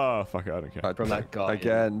 Oh, fuck it, I don't care. From that guy.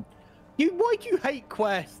 Again, Why do you hate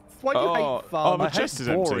quests? Why do you hate fun? oh, my I hate chest is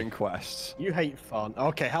boring empty. quests. You hate fun.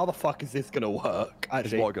 Okay, how the fuck is this gonna work? Is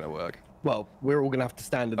Actually, what going to work? well, we're all gonna have to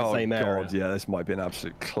stand in the Oh same god, area. yeah, this might be an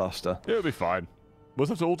absolute cluster. It'll be fine. We'll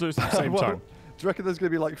have to all do it at the same Well, time. Do you reckon there's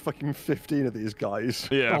going to be like fucking 15 of these guys?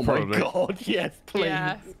 Yeah, Oh probably. my god, yes, please.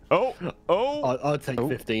 Yeah. Oh, I'll take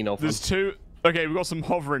 15 of them. There's 2. Okay, we've got some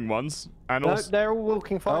hovering ones, and No, also. they're all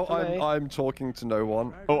walking fine Oh, for me. I'm talking to no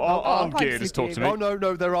one. Oh, arm thanks, gear just talk to me. Oh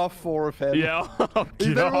no, there are 4 of him. Yeah. Oh,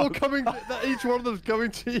 They're all God. coming. Each one of them's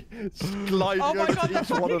going to gliding Oh my over god, to they're each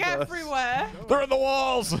one fucking of us. everywhere. They're in the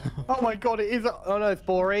walls. Oh my god, it is. Oh no, it's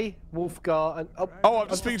Bori, Wolfgar, and Oh, I'm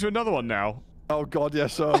just speaking to another one now. Oh god,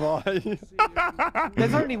 yes, so am I.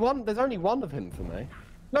 There's only one. There's only one of him for me.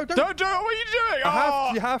 No, don't. Don't do it. What are you doing?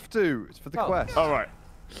 Oh. You have to. It's for the Oh. quest. All right.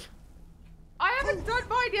 I haven't done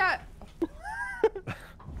mine yet.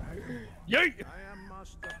 Yeet.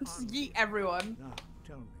 Just yeet everyone.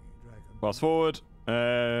 Fast forward. Who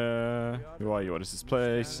are you? What is this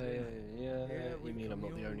place? Yeah, you mean I'm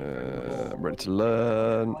not the only I'm ready to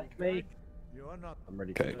learn. like me? I'm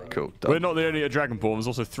ready to Okay, go. cool. We're Done. not the only Dragonborn. There's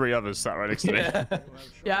also 3 others sat right next to me.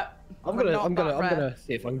 Yeah. I'm we're gonna not I'm that gonna I'm rare. gonna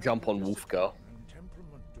see if I can jump on Wolfgar.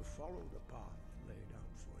 Temperament to follow the path laid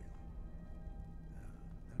out for you.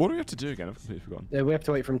 What do we have to do again? I've completely forgotten. Yeah, we have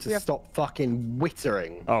to wait for him to We have- stop fucking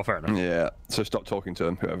wittering. Oh, fair enough. Yeah. So stop talking to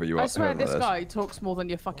him, whoever you are. I swear whoever this that is. guy talks more than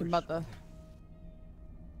your fucking mother.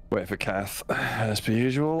 Wait for Kath, as per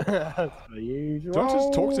usual. As per usual. Do I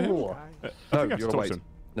just talk to him? I No, think I have you to gotta talk wait. to him.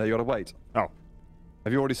 No, you gotta wait. Oh,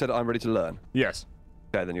 Have you already said I'm ready to learn? yes.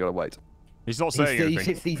 Okay, then you gotta wait. He's not saying He's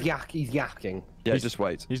anything. yakking. Yeah, He's- just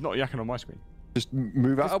wait. He's not yakking on my screen. Just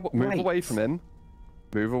move out, move wait. away from him.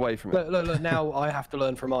 Move away from him. Look, now I have to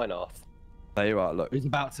learn from Einarth. There you are. Look. He's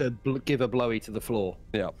about to give a blowy to the floor.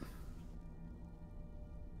 Yeah.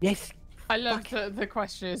 Yes. I love the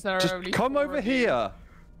question is there are Just only come 4 over of you. here.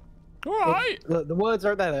 All right. Look, the words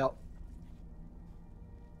are there. They are.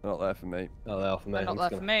 Not there for me. Oh, they are for me. They're not I'm there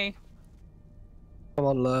just for gonna- me. Come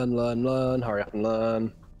on, learn. Hurry up and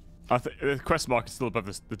learn. I think the quest mark is still above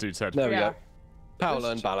the dude's head. There we Yeah. go. Power,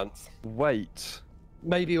 learn, balance. Wait.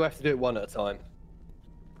 Maybe you have to do it one at a time.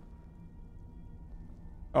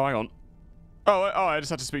 Oh, hang on. Oh, I just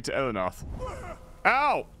had to speak to Elenath.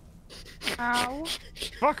 Ow! Ow.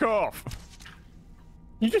 Fuck off!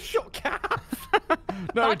 You just shot Cat.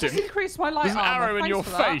 No, I That just didn't. increased my light There's an armor. arrow in Thanks your for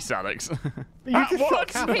that. face, Alex. You just shot what?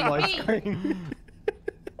 Cat on my Me. screen.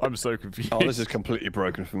 I'm so confused. Oh, this is completely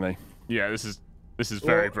broken for me. Yeah, this is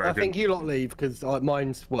very Well, broken. I think you lot leave because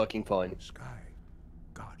mine's working fine. Sky,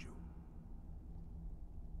 guard you.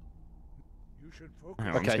 You should focus. Hang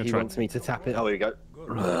on, I'm just Okay, gonna he try- wants me to tap it. Oh, here we go.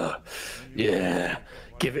 Yeah,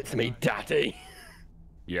 give it to me, daddy.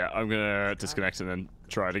 Yeah, I'm gonna disconnect and then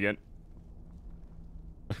try it again.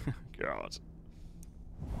 God.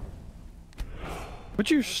 Would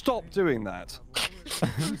you stop doing that?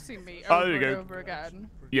 Boosting me Oh, over there you and go. over again.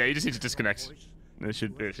 Yeah, you just need to disconnect. It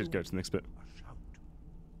should go to the next bit. A shout.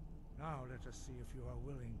 Now let us see if you are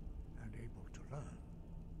willing and able to learn.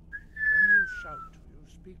 When you shout, you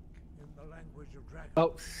speak in the language of dragons.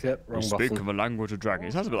 Oh shit, You wrong speak button. of a language of dragon.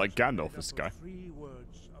 It sounds a bit like Gandalf, this guy. 3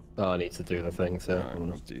 words of Oh, I need to do the thing. So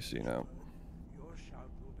Alright, DC now. your shout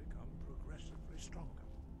will become progressively stronger.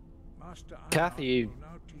 Master Kathy, Einarth you- will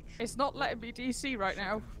now teach you It's not letting me DC right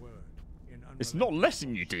now. the word in It's not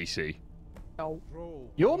letting you DC. No.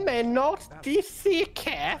 Roll. you may not DC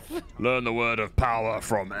Kath. Learn the word of power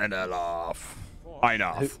from Enelaf.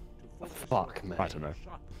 Einarth. Fuck me. I don't know.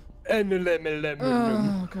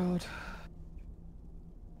 Oh god.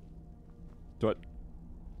 Do I...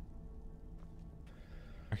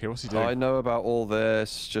 Okay, what's he doing? I know about all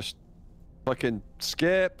this. Just fucking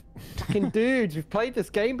skip. Fucking dude, you've played this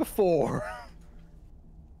game before.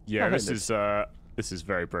 Yeah, I this heard is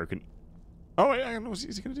very broken. Oh wait, hang on, is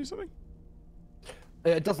he gonna do something?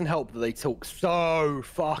 It doesn't help that they talk so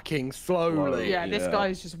fucking slowly. Yeah, this Yeah.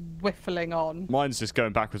 guy's just whiffling on. Mine's just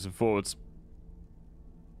going backwards and forwards.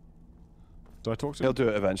 Do I talk to He'll him? do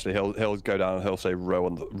it eventually. He'll go down and he'll say row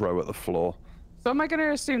on the row at the floor. So am I going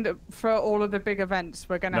to assume that for all of the big events,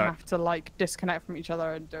 we're going to No. have to like disconnect from each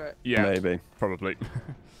other and do it? Yeah, Maybe. probably.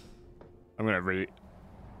 I'm gonna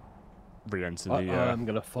re-enter the I'm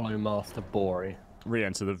gonna follow Master Bori.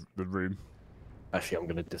 re-enter the room. Actually, I'm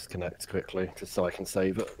gonna disconnect quickly just so I can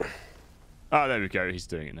save it. Oh, there we go. He's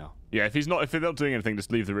doing it now. Yeah, if they're not doing anything,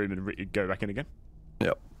 just leave the room and go back in again.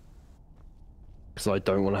 Yep. Because I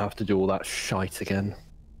don't want to have to do all that shite again.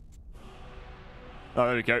 Oh,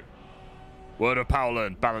 there we go. Word of power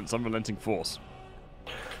learned. Balance, unrelenting force.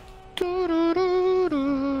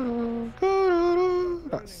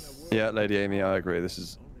 That's... Yeah, Lady Amy, I agree. This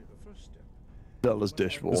is Zelda's It's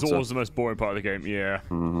dishwater. always the most boring part of the game. Yeah.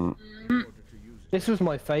 This was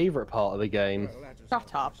my favourite part of the game.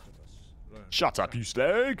 Shut up. Shut up, you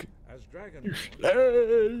slag. As dragon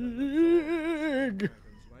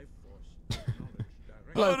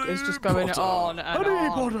Bloke is just going on and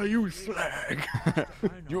on. you slag.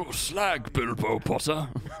 You slag, Bilbo Potter.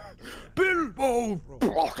 Bilbo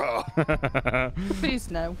Potter.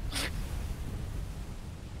 Please no.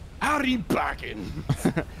 Harry Baggins!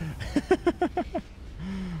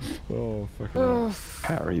 Oh, fucking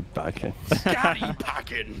Harry Baggins. Daddy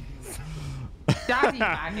Baggins! Daddy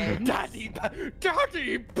bagging.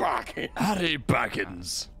 Daddy Baggins! Harry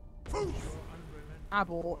Baggins.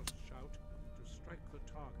 Abort. shout to strike the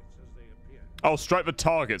targets as they appear. Oh, strike the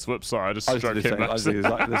targets. Whoops, sorry. I just I was struck going to say, him. I was thinking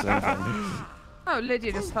exactly the same thing. Oh,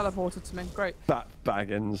 Lydia just teleported to me. Great. That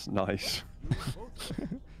Baggins, nice.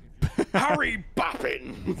 Harry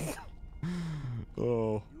Baggins!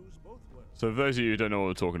 Oh. So for those of you who don't know what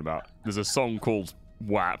we're talking about, there's a song called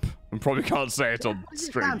WAP. I probably can't say it on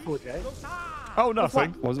stream. Oh,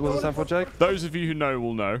 nothing. What does it stand for, Jake? Those of you who know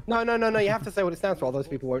will know. No. You have to say what it stands for. Otherwise,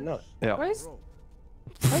 people won't know. Yeah. Where's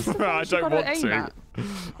the I thing you don't gotta want aim to. at?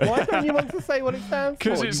 Why don't you want to say what it stands for?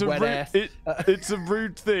 Because it's you a wet rude, ass? it's a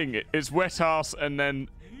rude thing. It's wet ass and then...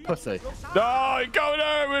 Pussy. No, go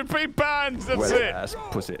no, we're being banned. That's Wet it. ass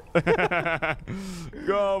pussy.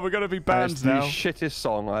 Oh, we're gonna be And banned it's the now. shittest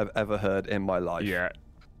song I've ever heard in my life. Yeah,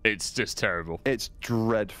 it's just terrible. It's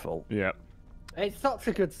dreadful. Yeah. It's such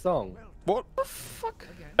a good song. What? The fuck?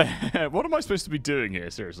 What am I supposed to be doing here?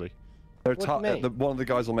 Seriously. They're What do you mean? one of the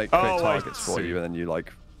guys will make Oh, create I targets for see. you, and then you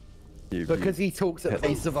like. Because he talks at the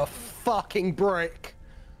pace of a fucking brick.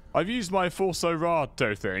 I've used my Forso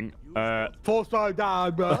Rado thing. Force no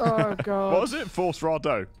down, bro. Oh god. What was it? Force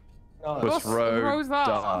Rado. What's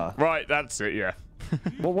that? Right, that's it. Yeah.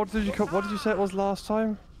 What did you say it was last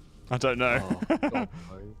time? I don't know.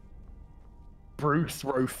 Bruce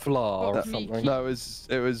Roflar or Fuck me. something. No,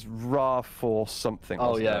 it was Ra Force something. Oh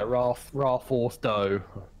wasn't yeah, it? Raw Force Doe.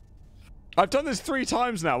 I've done this 3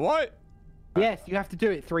 times now. What? Yes, you have to do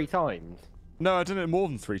it 3 times. No, I done it more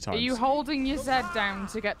than 3 times. Are you holding your Z down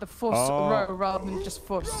to get the fuss Oh. row rather than just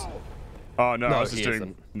fuss? Oh no, No, I was just he doing.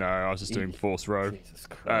 isn't. No, I was just doing Force Row. Jesus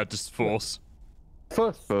Christ. Just Force.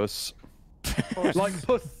 Puss. Puss. Like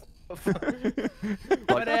puss.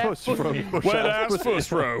 Like Puss from Push Wet Out. ass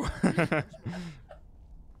Force Row.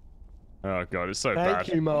 Oh god, it's so Thank bad.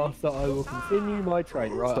 you, Master. I will continue my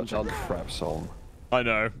train. Right, I'm Such a done. crap song. I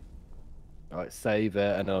know. Right, save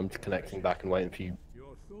it, and I'm connecting back and waiting for you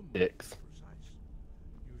Your thumb dicks. is precise.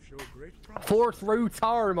 You show great promise. Force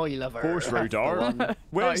Rotar, my lover. Force Rodar.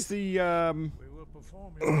 Where's the We will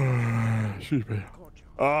perform in Excuse me.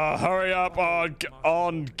 hurry up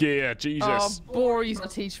on gear, Oh, Jesus. Bory's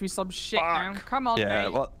gonna teach me some shit now. Fuck. Come on, Yeah,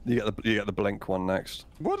 mate. well, you get the blink one next.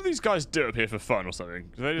 What do these guys do up here for fun or something?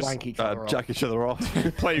 Do they just Wank each other Jack each other off.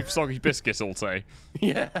 play soggy biscuits all day?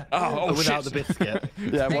 Yeah. Oh, without shit. the biscuit.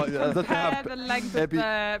 Yeah, well, They that'd compare be- the length it'd of be-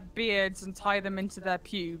 their beards and tie them into their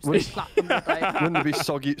pubes Wouldn't- and slap them all day. Wouldn't it be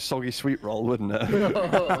soggy sweet roll, wouldn't it?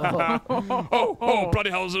 Oh,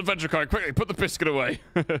 bloody hell, there's an adventure card. Quickly, put the biscuit away.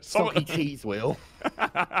 Soggy cheese wheel.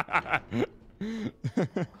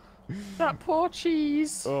 That poor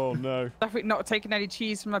cheese. Oh, no. Definitely not taking any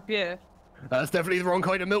cheese from my beer. That's definitely the wrong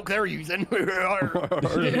kind of milk they're using.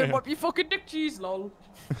 It might be fucking dick cheese, lol.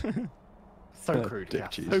 So crude, dick yeah.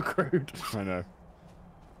 cheese. So crude. I know.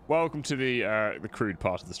 Welcome to the crude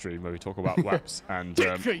part of the stream where we talk about WAPs and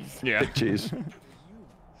Dick cheese. yeah. Cheese.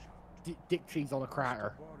 Dick cheese on a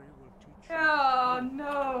cracker. body will teach you. Oh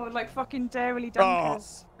no, like fucking Dairily Oh.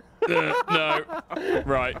 Dunkers. No.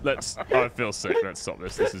 Right, I feel sick. Let's stop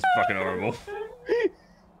this. This is fucking horrible.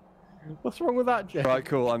 What's wrong with that, Jay? Right,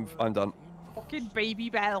 cool. I'm done. Fucking Baby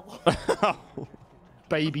Bell.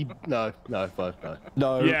 Baby. No, fine, no.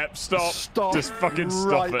 No. Yeah, stop. Stop. Just fucking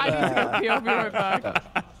stop right it. I need to go pee, I'll be right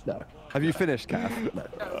back. No. Have you finished, Kath?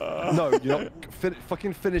 No. No, you're not.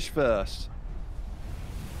 Fucking finish first.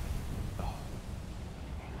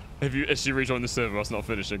 Has she rejoined the server? That's not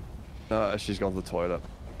finishing. No, she's gone to the toilet.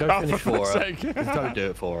 Go Oh, finish for for fuck's her. sake. Just don't do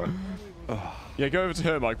it for her. Yeah, go over to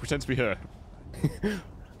her, Mike. Pretend to be her.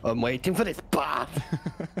 I'm waiting for this bat.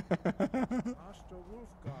 Master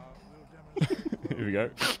Wolfgar will demonstrate Here we go.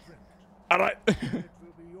 All right. it will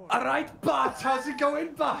be your Alright, bat, how's it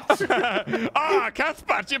going, bat? Kath,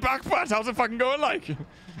 Bat, you're back, Bat. How's it fucking going, like?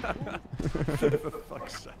 For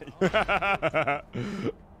fuck's sake. stand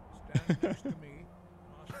next to me.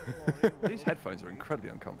 Master Bory will These headphones are incredibly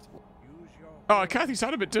uncomfortable. use your Oh, Kath, you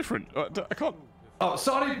sound a bit different. I can't. Oh,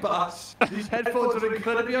 sorry, Bats. These headphones are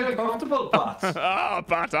incredibly uncomfortable, Bats.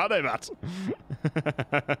 Bat, are they, Bat?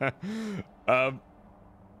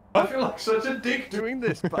 I feel like such a dick doing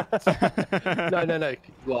this, Bats. No,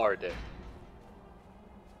 you are a dick.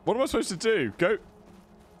 What am I supposed to do? Go.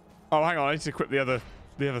 Oh, hang on. I need to equip the other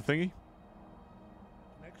thingy.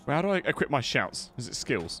 Well, how do I equip my shouts? Is it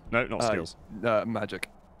skills? No, not skills. Magic.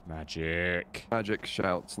 Magic. Magic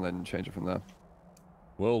shouts and then change it from there.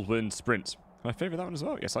 Whirlwind sprint. Can I favour that one as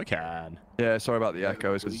well? Yes, I can. Yeah, sorry about the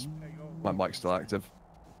echoes because my mic's still active.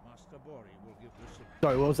 Master Bory will give the signal.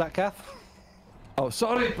 Sorry, what was that, Kath? Oh,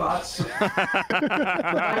 sorry, Bats.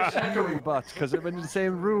 I'm echoing, Bats, because I'm in the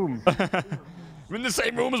same room. I'm in the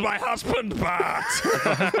same room as my husband, Bat.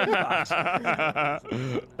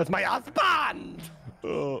 That's my husband!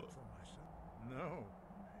 Oh. No.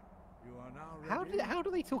 You are now ready. How do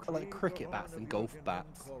they talk about like cricket bats and golf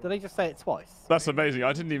bats? Do they just say it twice? That's amazing.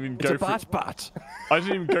 I didn't even It's go a through. bat. I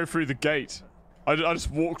didn't even go through the gate. I just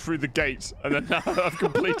walked through the gate, and then now I've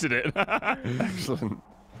completed it. Excellent.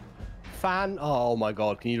 Fan? Oh my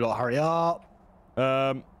god, can you lot hurry up?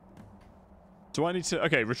 Do I need to...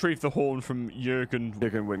 Okay, retrieve the horn from Jurgen.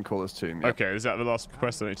 Jurgen Windcaller's tomb. Yeah. Okay, is that the last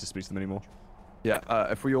quest? I don't need to speak to them anymore. Yeah.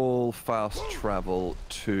 If we all fast travel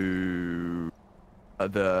to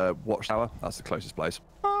the watchtower, that's the closest place.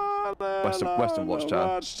 Western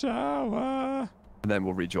Watchtower. And then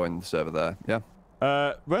we'll rejoin the server there.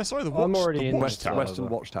 Yeah. Where? Sorry, the I'm already in Watchtower. Western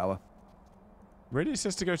Watchtower. Really? It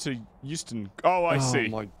says to go to Euston. Oh, I see.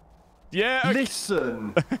 My... Yeah. Okay.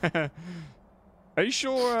 Listen. Are you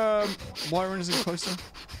sure Wyron isn't closer?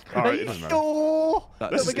 All right, it doesn't matter. Sure.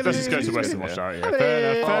 Let's just go to Western Watchtower. Yeah.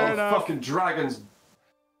 Fair enough. Fair enough. Fucking dragons.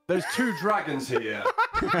 There's 2 dragons here.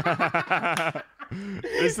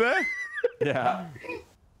 Is there? Yeah.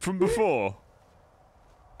 From before?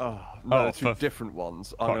 Oh, no, Oh, 2 different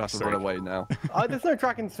ones. I'm gonna have to fuck's run sake. away now. There's no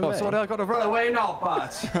dragons for me. Sorry, I've got to run away now,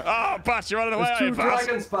 Bat. Oh, Bat, you're running away. There's 2 are you, Bat?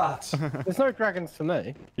 dragons, Bat. There's no dragons for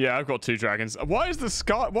me. Yeah, I've got 2 dragons. Why is the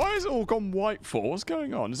sky... Why is it all gone white for? What's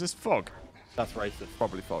going on? Is this fog? That's racist.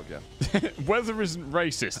 Probably fog, yeah. Weather isn't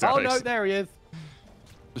racist, Oh Alex. no, there he is.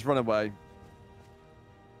 Just run away.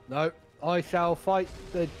 No, I shall fight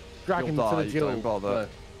the dragon You'll to die, the duel. don't bother. No.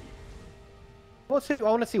 What's it? I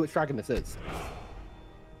want to see which dragon this is.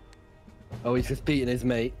 Oh, he's just beating his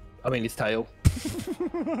mate. I mean, his tail.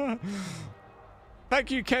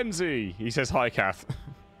 Thank you, Kenzie. He says hi, Kath.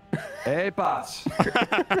 Hey, Bat.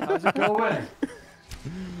 How's it going?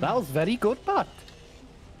 That was very good, bud.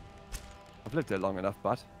 I've lived here long enough,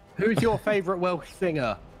 Bat. Who's your favourite Welsh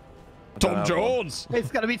singer? Tom know. Jones.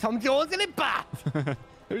 It's gonna be Tom Jones, isn't it, Bat?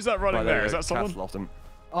 Who's that running there? Is that someone? Kath lost him.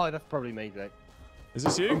 Oh, that's probably me, Jake. Is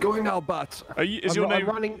this I'm you? going now, Bat. Are you is I'm,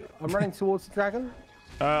 your name... I'm running towards the dragon.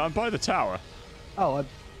 I'm by the tower. Oh,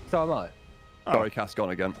 so am I. Oh. Sorry, Kath's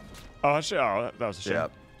gone again. Oh, actually, that was a shame. Yeah,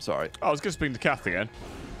 sorry. Oh, I was going to speak to Kath again.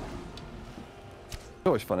 It's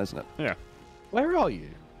always fun, isn't it? Yeah. Where are you?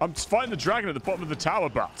 I'm fighting the dragon at the bottom of the tower,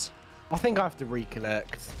 Bat. I think I have to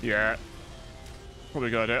reconnect. Yeah. Probably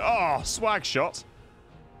a good idea. Oh, swag shot.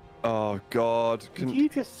 Oh, God. Did you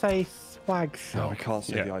just say swag No, I shot? can't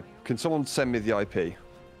see Yeah. the IP. Can someone send me the IP?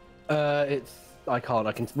 I can't.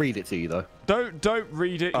 I can read it to you though. Don't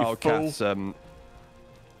read it, you Oh, fool.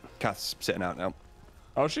 Kath's sitting out now.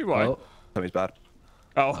 Oh, she why? Oh. Something's bad.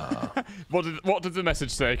 Oh. what did the message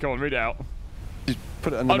say? Come on, read it out. Just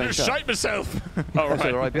put it in the I'll main just chat. shite myself. All I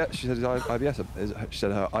said her right. IBS. She said her IBS. She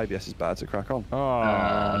said her IBS is bad, so crack on.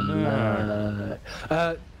 Oh, no.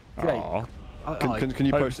 Great. Aw. Can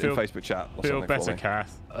you Hope post it in feel- Facebook chat or Feel something better, for me?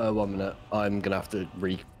 Kath. 1 minute. I'm gonna have to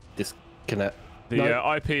disconnect. The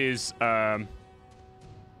No. IP is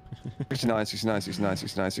 69, 69, 69,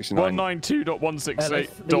 69, 69.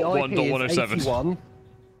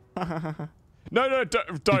 192.168.1.107. No, don't.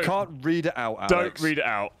 You can't read it out, Don't Alex. read it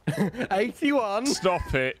out. 81.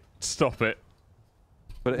 Stop it. Stop it.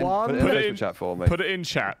 Put it in, One. put it in Put it Facebook in- chat for me. Put it in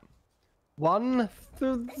chat. 1.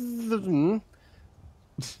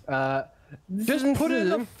 Just put it in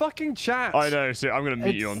the fucking chat. I know. See, I'm going to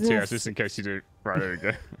mute you on It's TS this- just in case you do. Right, there we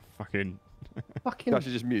go. Fucking. Fucking. I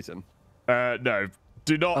should just mute him. No.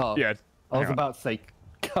 Do not. Oh, Yeah. I was hang on. about to say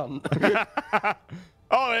cunt.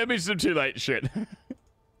 Oh, it means I'm too late. Shit.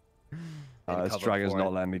 This cover dragon's for not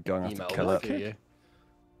it. letting me go. I have to Email kill that it. to you.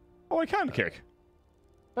 Oh, I can kick.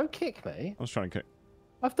 Don't kick me. I was trying to kick.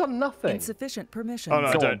 I've done nothing. Insufficient permission. Oh, no.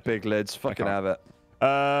 I Go on, don't. big lids. Fucking can't. have it.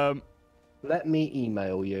 Let me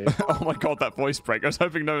email you. Oh my god, that voice break. I was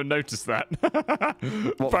hoping no one noticed that.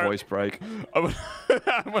 What Fair- voice break? When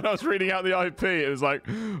I was reading out the IP, it was like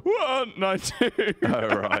 192.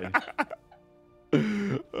 Oh, right.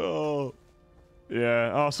 Oh.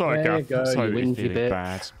 Yeah. Oh, sorry, There you Kath. go, Sorry you that you're whingy feeling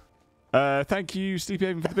bitch. bad. Thank you, Sleepy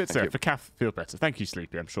Haven, for the bits there. you. For Kath, feel better. Thank you,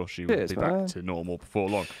 Sleepy. I'm sure she will Cheers, be back man. to normal before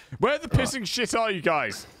long. Where the pissing shit are you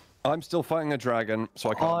guys? I'm still fighting a dragon,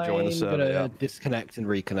 so I can't join the I'm server gonna yet. disconnect and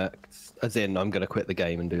reconnect. As in, I'm gonna quit the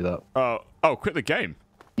game and do that. Oh, quit the game.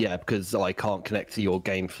 Yeah, because I can't connect to your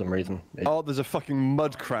game for some reason. Oh, there's a fucking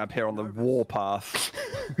mud crab here on the warpath.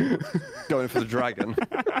 Going for the dragon.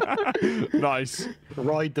 Nice.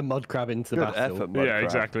 Ride the mud crab into Good battle. effort, mud Yeah, crab.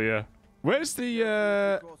 exactly, yeah. Where's the,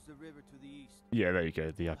 Across the river to the east. Yeah, there you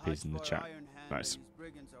go. The IP's in the chat. Nice.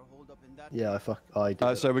 Yeah, I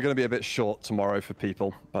did. So we're going to be a bit short tomorrow for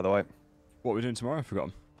people, by the way. What are we doing tomorrow? I've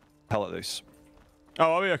forgotten. Pellet loose.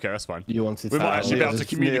 Oh, I mean, okay, that's fine. You wanted We to might actually be able to Niels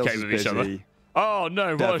communicate is with each other. busy. Oh, no,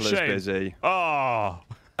 what a Devil is shame. busy. Oh.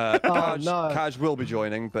 Kaj, no. Kaj will be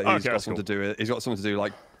joining, but Okay, he's got that's something to do. He's got something to do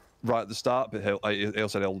like right at the start, but he'll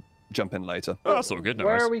said he'll jump in later. Oh, that's all good, no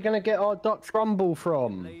Where worries. are we gonna get our Dutch grumble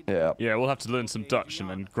from? Yeah. Yeah, we'll have to learn some Dutch and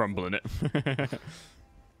then grumble in it.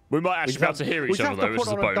 We might actually be able to hear each other, though, which is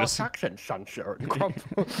a bonus. Dutch accent, sunshine.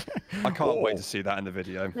 Grumble. I can't wait to see that in the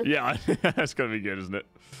video. Yeah, that's going to be good, isn't it?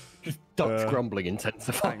 Just Dutch grumbling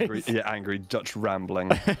intensifies. Angry Dutch rambling.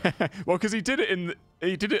 Well, because he did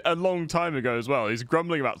it a long time ago as well. He's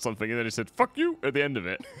grumbling about something, and then he said "fuck you" at the end of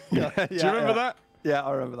it. Do you remember that? Yeah,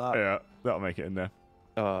 I remember that. Yeah, that'll make it in there.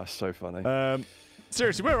 Oh, so funny.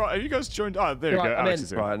 Seriously, where are you guys joined? Oh, there you Right, go. I'm Alex in.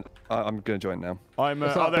 is in. Right, I'm going to join now. I'm.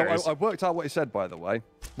 What's Oh, up? there it is. I worked out what he said, by the way.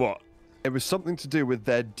 What? It was something to do with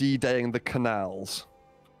their D-daying the canals.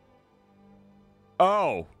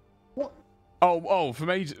 Oh. What? Oh,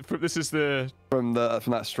 this is the. From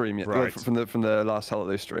that stream, yeah. Right. From the last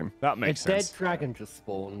Holiday stream. That A makes dead sense. dragon just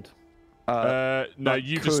spawned. No, that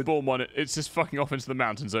you just could- spawn one. It's just fucking off into the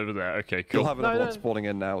mountains over there. Okay, cool. You'll have another No, one no. spawning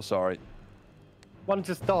in now. Sorry. One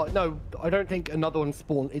just died. No, I don't think another one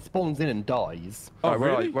spawns. It spawns in and dies. Oh,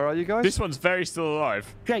 Alright, really? Where are you guys? This one's very still alive.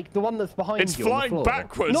 Jake, the one that's behind It's you. on the flying floor.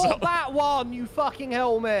 backwards. Not that one, you fucking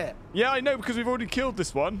helmet. Yeah, I know because we've already killed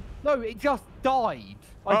this one. No, it just died.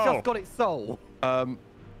 I Oh. just got its soul.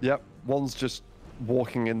 Yep. One's just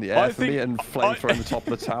walking in the air for me and flamethrowing the top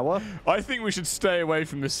of the tower. I think we should stay away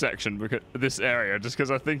from this section, because this area, just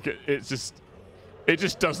because I think it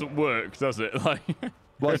just doesn't work, does it? Like.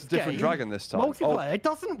 Well, it's a different Okay. dragon this time. Multiplayer, it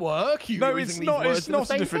doesn't work. You No, using it's these not. words It's in the not a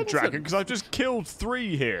same different dragon sentence. because I've just killed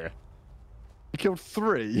 3 here. You killed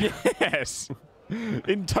 3. Yes.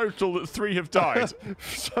 In total, 3 have died.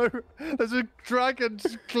 So there's a dragon,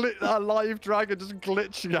 a live dragon, just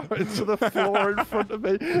glitching out into the floor in front of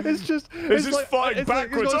me. It's just flying it's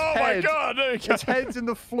backwards. its Oh my head. god! There you go. Its head's in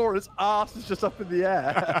the floor. Its ass is just up in the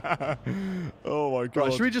air. Oh my god.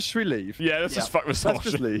 Right, should we leave? Yeah, let's just fuck this Let's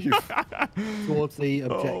just leave. Towards the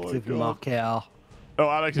objective God. marker. Oh,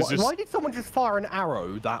 Alex is just. Why did someone just fire an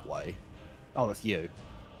arrow that way? Oh, that's you.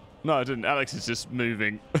 No, I didn't. Alex is just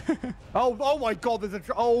moving. Oh my god, there's a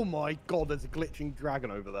glitching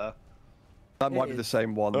dragon over there. That might be the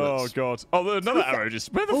same one. Oh That's... god. Oh, there's another arrow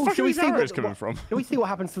just. Where the fuck shall are we these see arrows coming from? Can we see what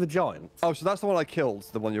happens to the giants? Oh, so that's the one I killed.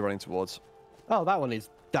 The one you're running towards. Oh,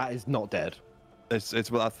 that is not dead. That's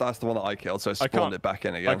the one that I killed. So I I can't- spawned it back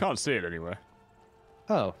in again. I can't see it anywhere.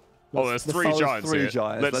 Oh. Oh, there's 3 there's giants 3 here.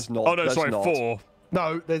 giants. Let's not- Oh no, let's sorry, not. 4.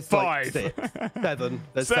 No, there's 5. like 6, 7.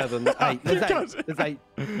 There's Se- 7, 8. There's 8. can't- There's 8.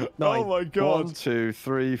 9. Oh my god. 1, 2,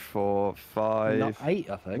 3, 4, 5. No, 8,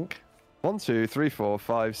 I think. 1, 2, 3, 4,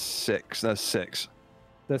 5, 6. There's 6.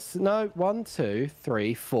 There's 1, 2,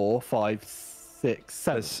 3, 4, 5, 6,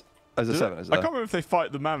 7. There's a 7, is I there? can't remember if they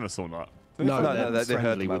fight the mammoths or not. No, No, they're they hurt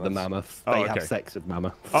friendly the with the mammoths. mammoths. Oh, They have okay. sex with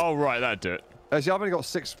mammoths. Oh right, that'd do it. See, I've only got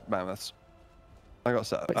 6 mammoths. I got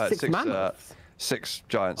 7. Wait, 6 mammoths? 6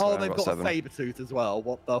 giants. Oh, I've they've got 7. a saber tooth as well.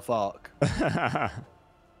 What the fuck?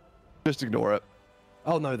 Just ignore it.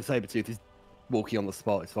 Oh no, the saber tooth is walking on the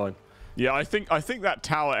spot. It's fine. Yeah, I think that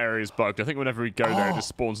tower area is bugged. I think whenever we go there, it just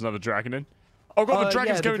spawns another dragon in. Oh god, the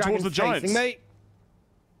dragon's going towards the giants. Chasing me.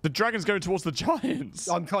 The dragon's going towards the giants.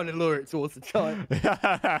 I'm trying to lure it towards the giant.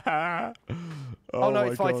 Oh, no, my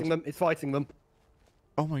it's fighting God. them. It's fighting them.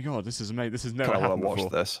 Oh my god, this is amazing. This has never I want happened to watch before.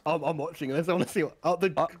 this. I'm watching this. I want to see what. Oh,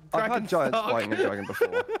 the I've had dragon's giants stuck. fighting a dragon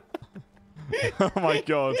before. Oh my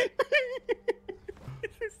god.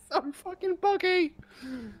 This is so fucking buggy.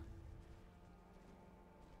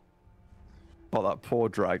 Oh, that poor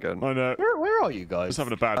dragon. I know. Where are you guys? Just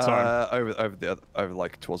having a bad time. Over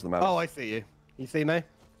like towards the mountain. Oh, I see you. You see me?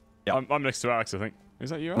 I'm next to Alex, I think. Is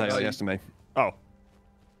that you, No, Alex? you're next to me. Oh. I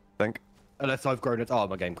think. Unless I've grown it. Oh,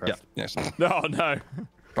 my game Yeah. crashed. Yes. No, no.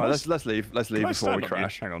 Right. Let's leave. Let's leave Can I before stand we on you?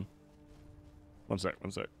 crash. Hang on. One sec.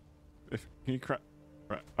 Can you crash?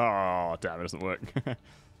 Right. Oh, damn, it doesn't work.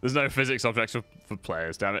 There's no physics objects for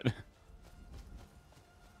players, damn it.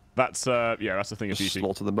 That's, yeah, that's the thing of Just beauty.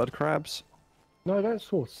 slaughter the mud crabs. No, don't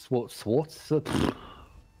swat.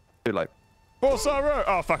 Too late. Borsaro!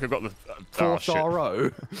 Oh, fuck, I've got the... oh, shit.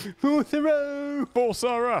 Four-star-row.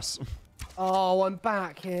 Borsar us! Oh, I'm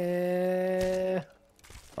back here.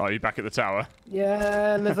 Oh, you back at the tower?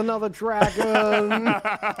 Yeah, and there's another dragon.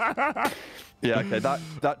 Yeah. Okay.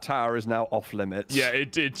 That tower is now off limits. Yeah,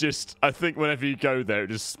 it just... I think whenever you go there, it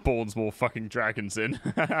just spawns more fucking dragons in.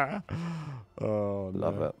 Oh, no.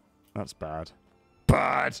 Love it. That's bad.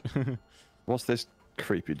 Bad! What's this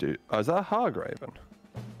creepy dude? Oh, is that a Hargraven?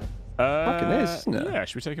 Fucking Fucking is, isn't it? Yeah,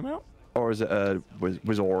 should we take him out? Or is it a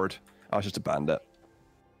wizard? Oh, it's just a bandit.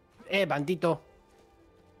 Bandito.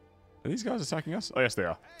 Are these guys attacking us? Oh, yes, they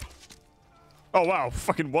are. Oh, wow.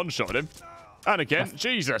 Fucking one-shot him. And again.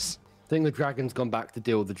 Jesus. I think the dragon's gone back to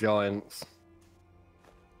deal with the giants.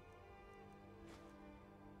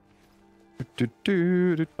 I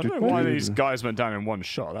don't know why these guys went down in one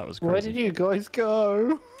shot. That was crazy. Where did you guys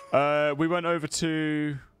go? We went over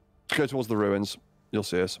to... Go towards the ruins. You'll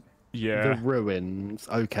see us. Yeah. The ruins.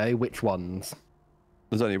 Okay, which ones?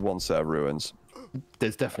 There's only one set of ruins.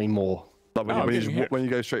 There's definitely more. Like when, Oh, you, when, I'm you getting just, hit. when you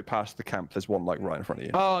go straight past the camp, there's one like right in front of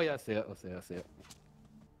you. Oh yeah, I see it. I see it. I see it.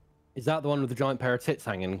 Is that the one with the giant pair of tits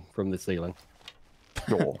hanging from the ceiling?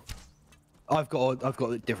 Sure. I've got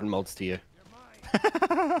different mods to you.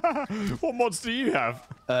 What mods do you have?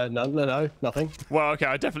 No, nothing. Well, okay,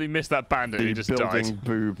 I definitely missed that bandit who The just building died.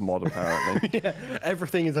 boob mod, apparently. Yeah,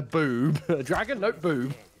 everything is a boob. A dragon, no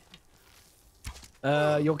boob.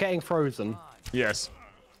 You're getting frozen. Yes,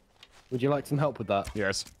 Would you like some help with that?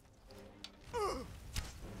 yes.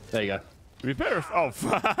 There you go. It'd be better if... Oh,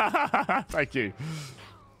 thank you.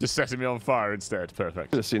 Just setting me on fire instead. Perfect.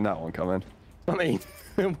 Should have seen that one coming. I mean,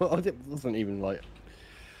 well, it wasn't even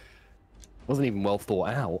well thought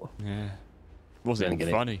out. Yeah. Wasn't Didn't even get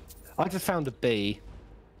it. funny. I just found a bee.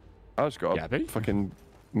 I just got Gabby? fucking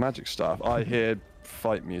magic stuff. I hear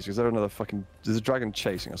fight music. Is there another fucking... There's a dragon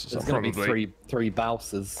chasing us or There's something? going to be Probably. three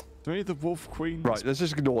bouses. Do we need the Wolf Queen? Right, let's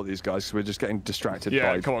just ignore these guys because we're just getting distracted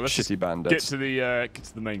Yeah, by come on, let's shitty get bandits. to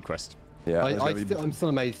the main quest. Yeah, there's gonna be- I'm still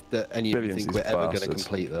amazed that any of you billions think of we're these ever going to bastards.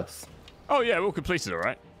 complete this. Oh yeah, we'll complete it, all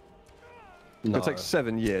right. No. It'll take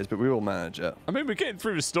 7 years, but we will manage it. I mean, we're getting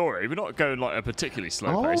through the story. We're not going like a particularly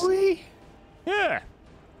slow Are pace. we? Yeah.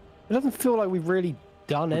 It doesn't feel like we've really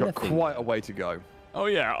done We've got anything. quite a way to go. Oh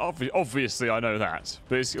yeah. Obviously, I know that,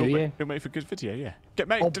 but it'll Do make, you? it'll make for a good video. Yeah.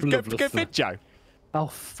 Get Obviously. video. Oh,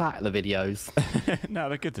 fuck the videos. No,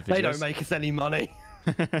 they're good. The videos. They don't make us any money.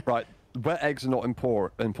 Right, wet eggs are not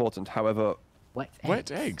important. However,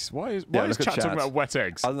 Wet eggs. Why is Yeah, look chat at talking chat. about wet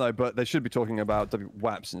eggs? I don't know, but they should be talking about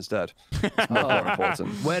WAPs instead. It's not more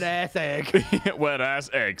important. Wet ass egg. Wet ass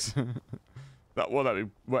eggs. That be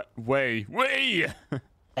wet way.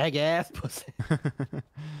 Egg ass pussy.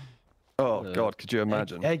 Oh God, could you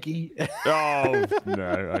imagine? Eggy. Oh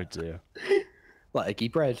no, oh dear. Like eggy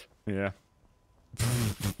bread. Yeah.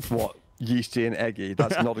 What? Yeasty and eggy.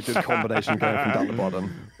 That's not a good combination going from down the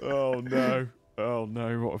bottom. Oh no. Oh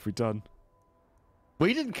no. What have we done?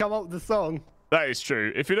 We didn't come up with the song. That is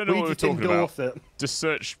true. If you don't know We what we're just talking about, endorse it. just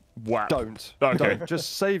search WAP. Don't. Okay. Don't.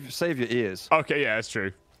 Just save your ears. Okay, yeah, that's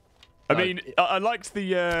true. I No, mean, I liked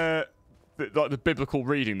the biblical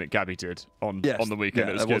reading that Gabby did on Yes. the weekend. Yeah,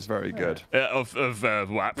 it was that good. was very good. Of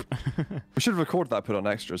WAP. We should have recorded that, put on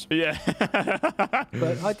extras. Yeah.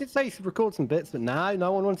 But I did say you should record some bits, but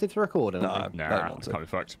no one wanted to record anything. No, Nah, no I nonsense. can't be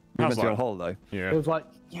fucked. We were How's meant to be on that? holiday. Yeah. It was like,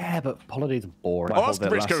 yeah, but holidays are boring. Oh, that's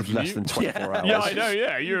Holiday rich going lasted from less you. than 24 hours. Yeah, I know.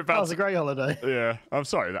 Yeah, you were That about. was a great holiday. Yeah, I'm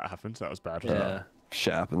sorry that happened. That was bad. Yeah.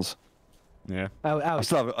 Shit happens. Yeah. How I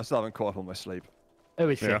still haven't caught up on my sleep. who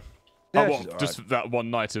is she? Yeah. Yeah, Oh, she's what? alright. Just that one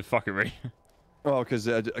night of fuckery. Oh, because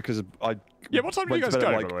I. Yeah. What time did you went guys to bed go,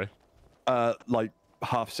 at, by the way? like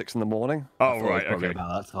 6:30 in the morning. Oh, Thought it was right. probably Okay.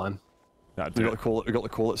 about that time. That'd We do got it. the call. We got the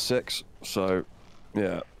call at 6. So,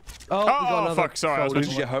 yeah. Oh, we got Oh, another fuck, sorry, I was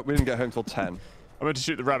troll. We didn't get home till 10. I meant to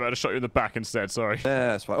shoot the rabbit. I just shot you in the back instead. Sorry. Yeah,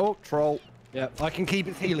 that's fine. Oh, troll. Yeah, I can keep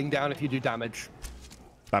its healing down if you do damage.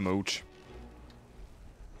 Damage.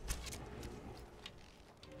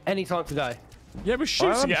 Anytime today. Yeah, we're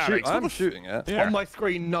shooting it, Alex. I What am the shooting it. Yeah. On my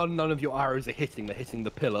screen, none of your arrows are hitting. They're hitting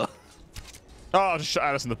the pillar. Oh, I just shot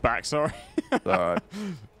Alice in the back. Sorry. Alright.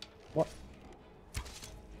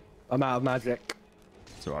 I'm out of magic.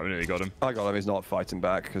 It's alright. We nearly got him. I got him. He's not fighting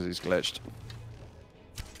back because he's glitched.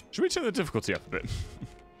 Should we turn the difficulty up a bit?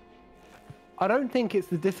 I don't think it's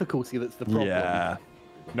the difficulty that's the problem. Yeah.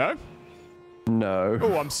 No. No.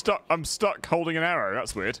 Oh, I'm stuck. I'm stuck holding an arrow.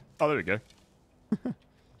 That's weird. Oh, there we go.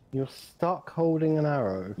 You're stuck holding an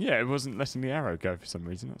arrow. Yeah, it wasn't letting the arrow go for some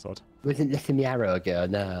reason. That's odd. Wasn't letting the arrow go.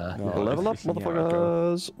 Nah. No. Level up, it's in the arrow.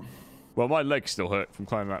 motherfuckers. Well, my legs still hurt from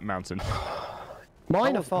climbing that mountain. Mine How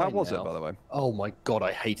are was, fine how was now. it, by the way? Oh my god,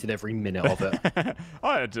 I hated every minute of it.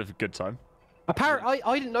 I had a good time. Apparently,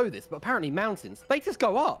 I didn't know this, but apparently mountains, they just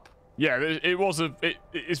go up. Yeah, it was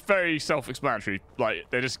it's very self-explanatory. Like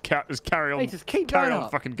they just carry on. They just keep carry going on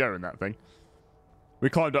up. fucking going that thing. We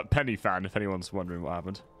climbed up Penny Fan. If anyone's wondering what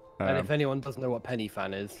happened. And if anyone doesn't know what penny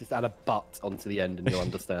fan is, just add a butt onto the end and you'll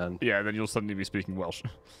understand. Yeah, then you'll suddenly be speaking Welsh.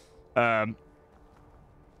 And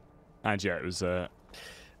yeah, it was It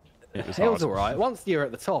hard. was alright. Once you're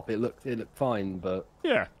at the top, it looked fine, but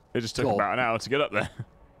Yeah, it just took God. about an hour to get up there.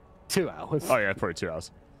 2 hours. Oh yeah, probably 2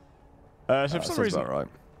 hours. So for some Sounds reason, about right.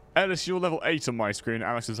 Ellis, you're level 8 on my screen.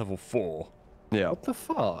 Alex is level 4. Yeah. What the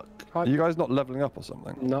fuck? Are you guys not leveling up or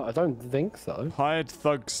something? No, I don't think so. Hired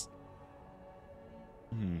thugs.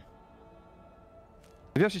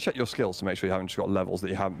 Have you actually checked your skills to make sure you haven't just got levels that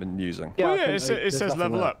you haven't been using? Yeah, I yeah, think it there's says nothing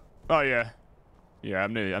level there. up. Oh yeah, yeah.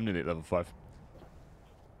 I'm nearly at level 5.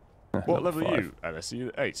 What level are you, Ellis? Are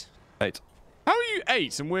you 8? 8. How are you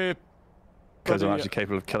 8 and we're? Because I'm bloody- actually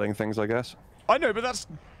capable of killing things, I guess. I know, but that's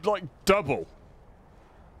like double.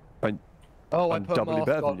 Oh, I I'm put a doubly mask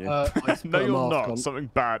better on. than you. I put No, a you're mask not. on. Something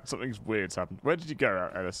bad, something's weird's happened. Where did you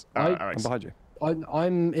go, Alice? I'm Alex? behind you.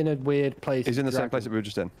 I'm in a weird place. He's in the same Dragon. place that we were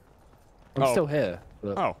just in. I'm Oh. still here,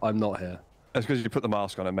 but Oh. I'm not here. It's because you put the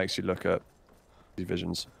mask on, it makes you look at these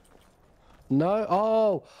visions. No.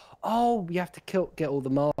 Oh, you have to get all the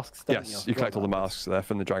masks. Don't Yes, I you forgot collect all the about masks there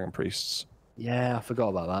from the dragon priests. this. Yeah, I forgot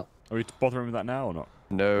about that. Are we bothering with that now or not?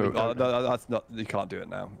 No, don't no, that's not. You can't do it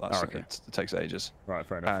now. That's, Oh, okay. it takes ages, Right,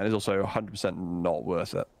 fair enough. and it's also 100% not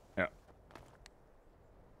worth it. Yeah.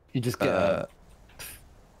 You just get I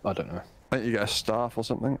don't know. I think you get a staff or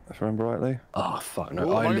something, if I remember rightly. Oh, fuck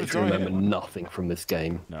no. Oh, I I'm literally gonna die remember here. nothing from this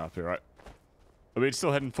game. No, I'll be right. Are we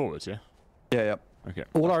still heading forwards? Yeah. Yeah. Okay.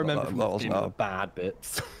 All I That's remember not- from that this wasn't game that. are bad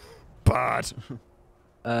bits. Bad.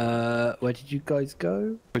 Where did you guys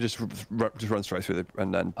go? We just run straight through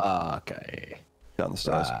and then Okay. down the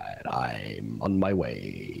stairs. Right, I'm on my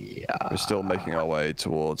way. We're still making our way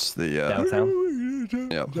towards the Downtown.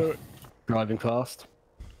 yeah, Driving fast.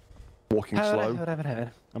 walking slow.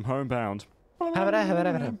 I'm homebound. And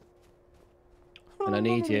I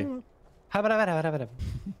need you.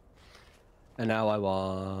 And now I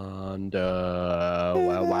wonder.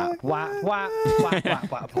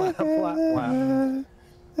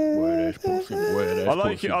 I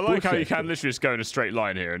like how you can literally just go in a straight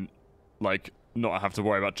line here and like not have to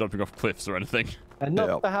worry about jumping off cliffs or anything. And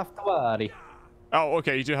not to have to worry. Oh,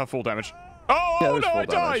 okay, you do have full damage. Oh, Yeah, oh there's no, full I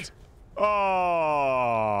died! damage.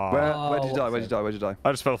 Oh. Where did you die? Where did you die? Where did you die?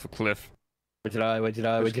 I just fell off a cliff. Where'd you die? Where'd you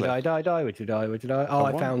die? Where'd you die? Where'd you die? Where'd you die? Oh,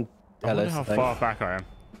 I found I wonder Ellis. how I think. far back I am.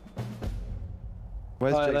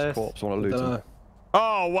 Where's Hi, Jake's Ellis. corpse? I want to loot him. Dunno.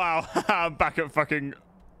 Oh, wow. I'm back at fucking...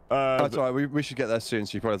 That's alright, we should get there soon,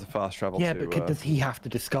 so you probably have to fast travel Yeah, to... but does he have to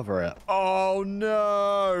discover it? Oh,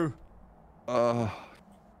 no.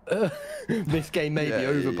 This game may be Yeah.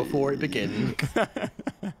 over before it begins.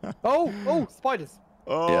 Oh, spiders.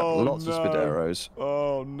 Oh, Yeah, lots no. of Spaderos.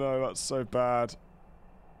 Oh, no, that's so bad.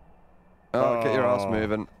 Oh, get your ass Oh.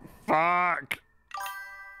 moving. Fuck.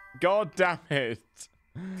 God damn it.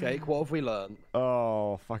 Jake, what have we learned?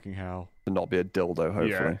 Oh, fucking hell. To not be a dildo, hopefully.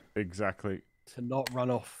 Yeah, exactly. To not run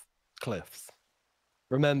off cliffs.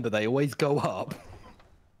 Remember, they always go up.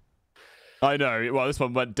 I know. Well, this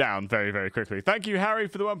one went down very, very quickly. Thank you, Harry,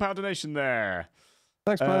 for the £1 donation there.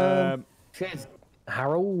 Thanks, man. Cheers,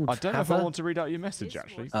 Harold. I don't know if I want to read out your message,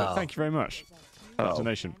 actually, but Oh. thank you very much for that Oh.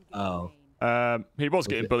 donation. Oh. He was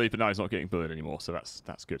getting bullied, but now he's not getting bullied anymore, so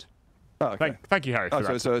that's good. Oh, okay. Thank you, Harry, for Oh,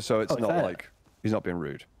 that. so it's not fair. like he's not being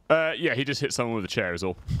rude. Yeah, he just hit someone with a chair is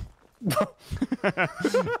all.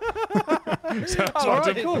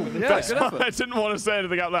 Alright, cool. Yeah, That's good why effort. I didn't want to say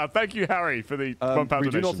anything out loud. Thank you, Harry, for the £1 We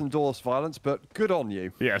do not donation. endorse violence, but good on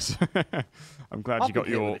you. Yes. I'm glad I've you got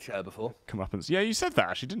been hit your with a chair before. comeuppance. Yeah, you said that,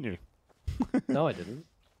 actually, didn't you? No, I didn't.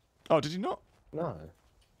 Oh, did you not? No.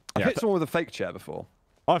 I've Yeah, hit someone with a fake chair before.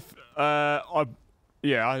 I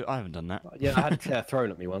haven't done that. Yeah, I had a chair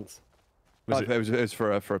thrown at me once. Was it was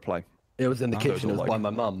for a play. It was in the Oh, kitchen. It was like- by my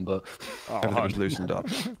mum, but Everything was loosened up.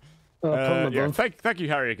 yeah, thank you,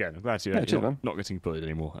 Harry, again. I'm glad you're cheers, man. not getting bullied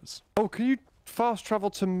anymore. That's Oh, can you fast travel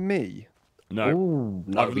to me? no. Ooh,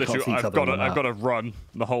 no, I've we can't see each I've other on the got map. to run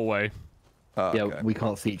the whole way. Oh, Yeah, okay. we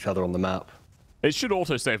can't see each other on the map. It should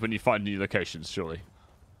auto save when you find new locations, surely,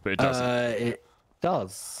 but it doesn't. It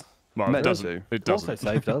does. Well, meant it doesn't. to. It doesn't. Also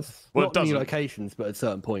save does. Well, it Not new doesn't. locations, but at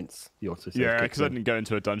certain points, the auto save. Yeah, kicks because I in. didn't go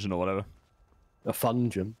into a dungeon or whatever. A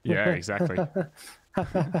fungeon. Yeah, exactly.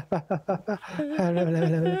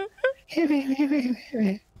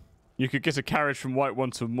 You could get a carriage from White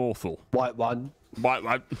One to Morthal. White one. White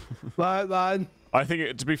One. White one. I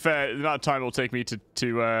think, to be fair, the amount of time it'll take me to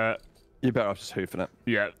You're better off just hoofing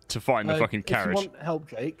it. to find the fucking carriage. If you want help,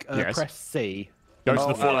 Jake, Yes. press C. Go to the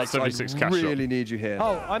Alex, Fallout 76 I cash really shop. need you here.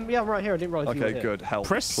 Oh, I'm right here. I didn't realize you were okay, here. good. Help,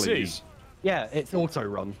 Press C. please. Yeah, it's auto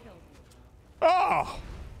run. Oh,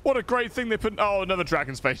 what a great thing they put. Oh, another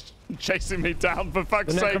dragon space chasing me down, for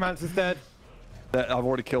fuck's The sake. necromancer's dead. I've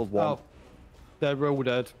already killed one. Oh, they're all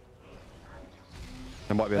dead.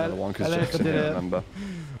 There might be another one because Alexa Jack's in did here, it. remember.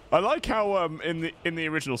 I like how in the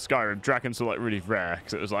original Skyrim, dragons were like really rare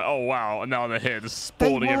because it was like, oh wow, and now they're here, just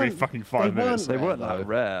spawning every weren't- fucking they 5 minutes. They Rare, weren't though. that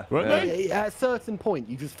rare. Weren't yeah. they? At a certain point,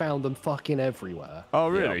 you just found them fucking everywhere, Oh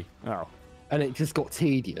really? Oh. and it just got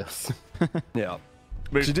tedious. Yeah.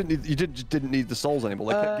 Move. 'Cause you just didn't need the souls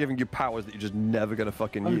anymore. They kept giving you powers that you're just never gonna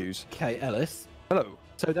fucking use. Okay, Ellis. Hello.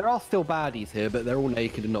 So there are still baddies here, but they're all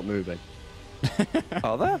naked and not moving.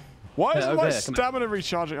 Are there? Why Yeah, isn't over my there, come on. stamina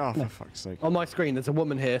recharging? Oh, for fuck's sake. On my screen, there's a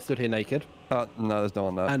woman here stood here naked, No, there's no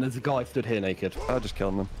one there. and there's a guy stood here naked. I'll just kill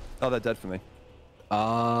them. Oh, they're dead for me.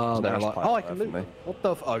 Ah, There's they're an like, arrow oh, I pipe can there loot for me. them. What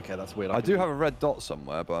the okay, that's weird. I do have a red dot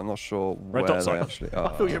somewhere, but I'm not sure Red where dot they sign. actually I are.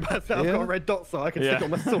 thought you were about to say I've got a Yeah? red dot so I can stick it on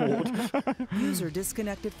my sword. User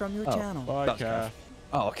disconnected from your channel. Like,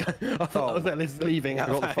 Oh, okay. I thought that was Ellis leaving I out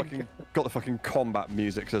got the of fucking combat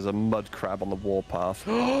music. There's a mud crab on the warpath.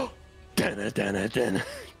 I've got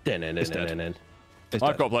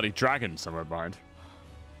a bloody dragon somewhere behind.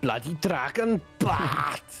 Bloody dragon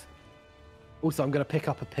bat! Also, I'm going to pick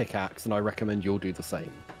up a pickaxe, and I recommend you'll do the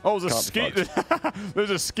same. Oh, there's a Can't be ski.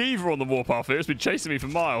 There's a skeever on the warpath here. It's been chasing me for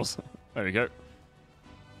miles. There we go.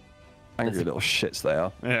 Angry little shits they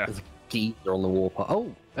are. Yeah. There's a geezer on the warpath.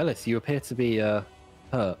 Oh, Ellis, you appear to be hurt.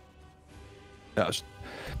 Yeah, I was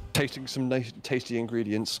tasting some nice, tasty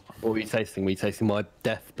ingredients. What were you tasting? Were you tasting my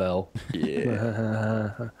death bell?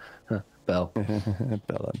 Yeah. Bell.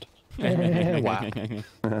 Belland.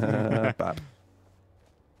 Wow. Bad.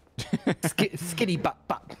 Skitty bat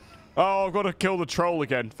bat. Oh, I've got to kill the troll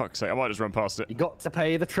again. Fuck's sake, I might just run past it. You got to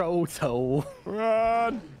pay the troll toll.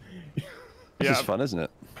 Run! This is fun, isn't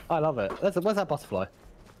it? I love it. Where's that butterfly?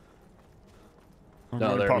 I'm No,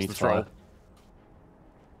 running they're past immune the to troll. fire.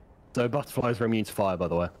 So butterflies are immune to fire, by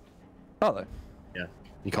the way. Are they? Yeah.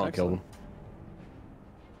 You can't kill them.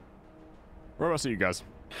 Whereabouts are you guys?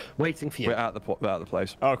 Waiting for you. We're out the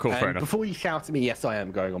place. Oh, cool, fair And enough. before you shout at me, yes, I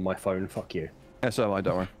am going on my phone. Fuck you. Yeah, so am I,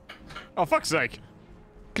 don't worry. Oh, fuck's sake.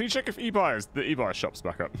 Can you check if the eBuyers shop's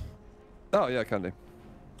back up? Oh, yeah, can do.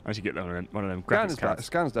 I should get one of them Scan graphics is, cards.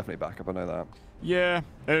 Scan's definitely back up, I know that. Yeah.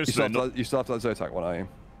 It was You still, not- have to, you still have that Zotac one, are you?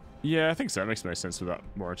 Yeah, I think so. It makes the most sense with that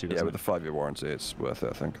warranty, Yeah, doesn't with it? the 5-year warranty, it's worth it,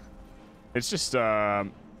 I think. It's just, well,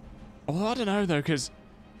 I don't know, though, because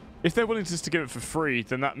if they're willing just to give it for free,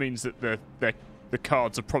 then that means that the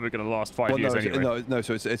cards are probably going to last 5 years anyway. No,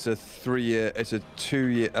 so it's a 3-year, it's a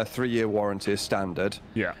 3-year warranty as standard.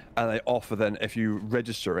 Yeah. And they offer then, if you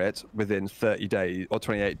register it within 30 days or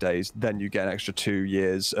 28 days, then you get an extra 2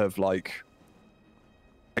 years of, like,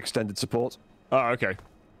 extended support. Oh, okay.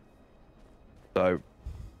 So,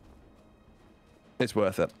 it's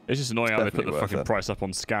worth it. It's just annoying how they put the definitely worth fucking it. price up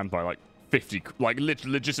on Scan by like 50, like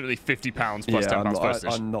legitimately £50 plus Yeah, £10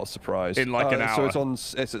 postage. I'm not surprised. In like an So hour.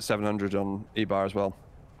 it's at 700 on eBay as well.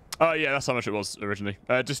 Oh yeah, that's how much it was originally.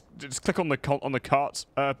 Just click on the cart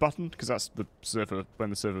button because that's the server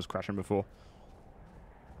when the server was crashing before.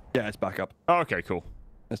 Yeah, it's back up. Oh, okay, cool.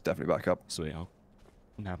 It's definitely back up. Sweet. I'll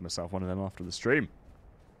nab myself one of them after the stream.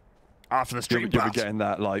 After the stream, You'll be blast. getting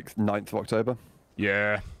that like 9th of October.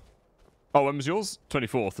 Yeah. Oh, when was yours?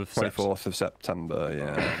 24th of September. 24th of September, yeah,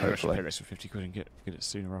 Maybe I should pay hopefully. an extra 50 quid and get it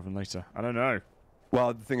sooner rather than later. I don't know.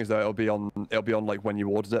 Well, the thing is though, it'll be on like when you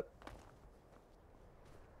ordered it.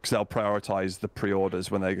 Because they'll prioritize the pre-orders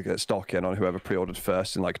when they get stock in on whoever pre-ordered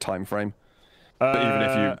first in like time frame. But even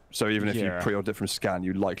if you yeah. pre-ordered it from Scan,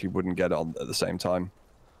 you likely wouldn't get it on at the same time.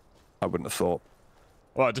 I wouldn't have thought.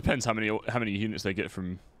 Well, it depends how many units they get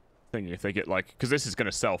from thingy. If they get like, because this is going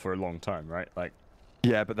to sell for a long time, right? Like.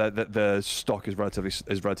 Yeah, but the stock is relatively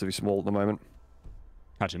small at the moment.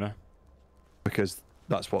 How do you know? Because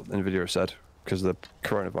that's what Nvidia have said. Because of the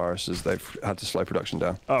coronavirus, they've had to slow production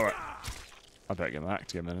down. All right. I better get my act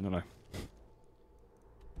together then, don't I?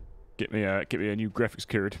 Get me a new graphics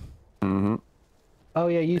card. Mm-hmm. Oh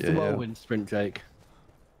yeah, use the Yeah. whirlwind sprint, Jake.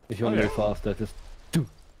 If you want to yeah. go faster, just do.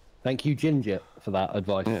 Thank you, Ginger, for that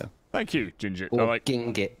advice. Yeah. Thank you, Ginger. Or I like.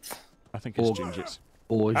 Gingit. I think it's or- Gingit.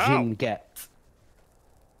 Or Ow! Ginget.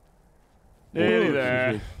 Nearly Or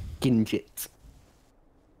there. Gingit.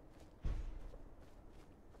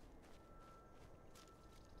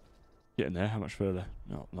 Getting there. How much further?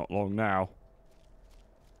 Not long now.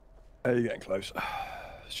 You're getting close.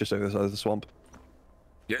 It's just over the side of the swamp.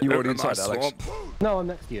 Get You over already my inside, Alex? swamp. No, I'm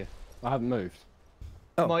next to you. I haven't moved.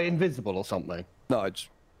 Oh. Am I invisible or something? No, I just...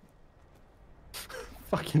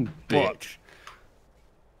 Fucking What? bitch.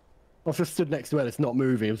 I was just stood next to Ellis, not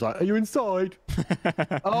moving. I was like, are you inside?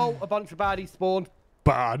 Oh, a bunch of baddies spawned.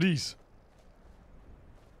 Bodies.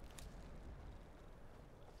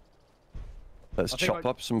 Let's I think chop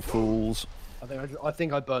up some fools. I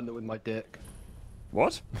think I burned it with my dick.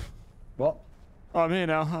 What? What? I'm here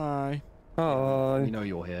now. Hi. Hi. You know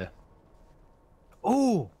you're here.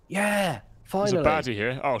 Oh, yeah. There's Finally. a baddie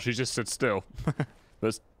here. Oh, she just stood still.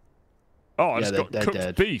 There's... Oh, I just got they're cooked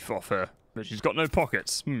dead. beef off her, but she's got no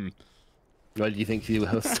pockets. Why do you think she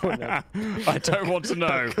was storing that? I don't want to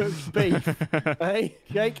know. Cooked beef. Hey,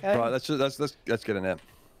 Jake. Hey. Right, let's get in it.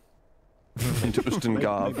 Into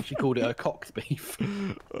Garb. Maybe she called it a cock's beef.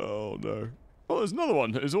 Oh no. Oh, there's another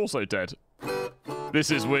one who's also dead. This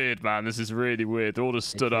is weird, man. This is really weird. They're all just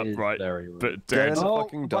stood It is upright, very weird. but Get dead. in the Oh,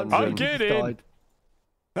 fucking bunch dungeon. I'm of getting. died.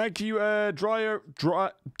 Thank you,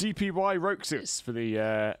 DPY Roxas for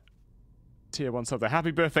the tier 1 sub there.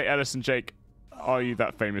 Happy birthday, Ellis and Jake. Are you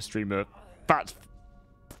that famous streamer? Fat,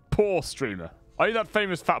 poor streamer. Are you that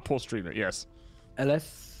famous fat, poor streamer? Yes.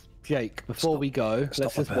 Ellis, Jake, before we go,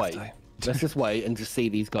 let's just wait. Let's just wait and just see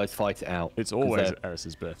these guys fight it out. It's always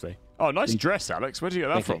Ellis's birthday. Oh, nice dress, Alex. Where did you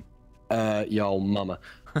get that from? Yo, mama.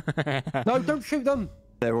 No, don't shoot them.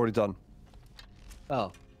 They're already done.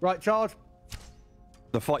 Oh, right, charge.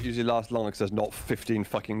 The fight usually lasts longer because there's not 15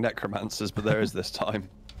 fucking necromancers, but there is this time.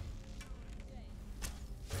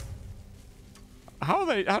 How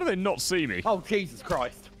do they not see me? Oh, Jesus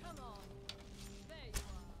Christ.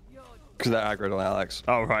 Because they're aggroed on Alex.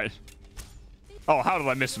 Oh, right. Oh, how did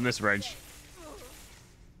I miss from this range?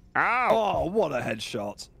 Ow! Oh, what a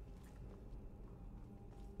headshot.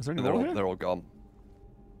 Is there any more here? They're all gone.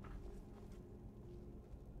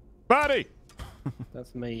 Buddy!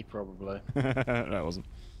 That's me, probably. No, it wasn't.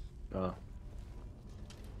 Oh.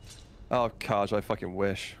 Oh, Kaj, I fucking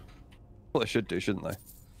wish. Well, they should do, shouldn't they?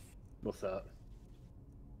 What's that?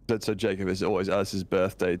 So Jacob, is always Alice's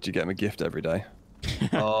birthday. Do you get him a gift every day?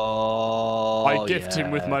 Oh, I gift him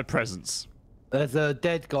with my presents. There's a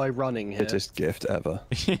dead guy running here. Greatest gift ever.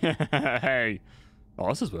 Hey. Oh,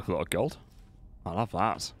 this is worth a lot of gold. I love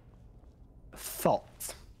that.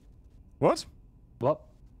 Thoughts. What? What?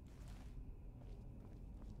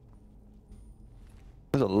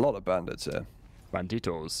 There's a lot of bandits here.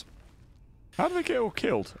 Banditos. How do they get all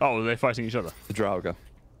killed? Oh, are they fighting each other? The Draugr.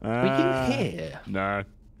 Were you here? No.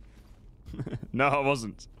 No, I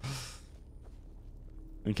wasn't.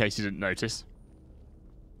 In case you didn't notice.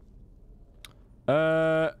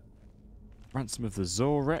 Ransom of the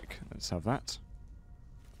Zorek. Let's have that.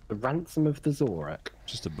 The Ransom of the Zorek.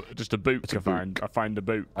 Just a boot. I find a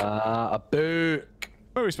boot. A boot.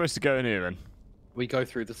 Where are we supposed to go in here then? We go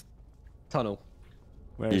through this tunnel.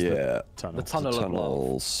 Where's the tunnel? The tunnel of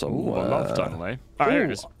love. somewhere. Ooh, a love tunnel, eh? Oh, here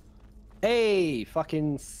it is. Hey,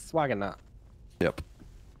 fucking swagging that. Yep.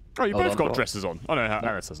 Oh, you Hold both on. got dresses on. Oh no,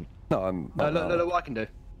 Alice doesn't. No, I'm. No, look what I can do.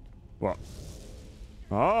 What?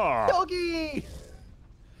 Oh. Doggy!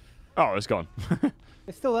 Oh, it's gone.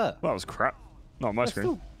 It's still there. That was crap. Not on my It's screen.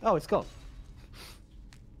 still... Oh, it's gone.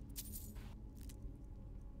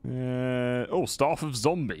 Oh, Staff of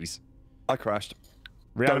Zombies. I crashed.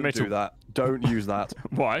 Reanimator. Don't do that. Don't use that.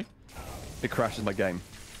 Why? It crashes my game.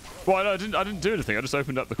 Well, no, I didn't do anything. I just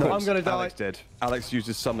opened up the No, corpse. I'm gonna die. Alex did. Alex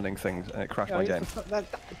uses summoning things and it crashed my game.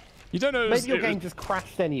 You don't know. Maybe your game just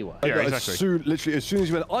crashed anyway. Yeah, As exactly. literally, as soon as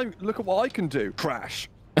you went, look at what I can do. Crash.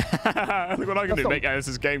 Look what I can do. That's Make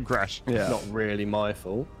Alice's game crash. Yeah. Not really my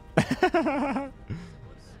fault.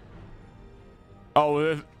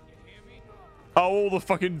 Oh, all the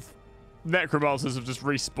fucking necromancers have just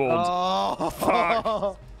respawned. Oh,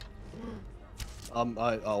 Fuck.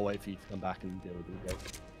 I'll wait for you to come back and deal with it.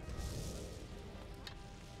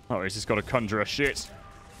 Oh, he's just got to conjure a shit.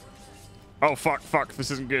 Oh, fuck,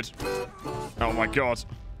 this isn't good. Oh my god.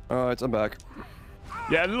 Alright, I'm back.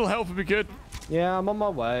 Yeah, a little help would be good. Yeah, I'm on my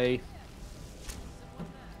way.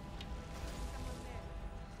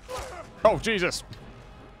 Oh, Jesus.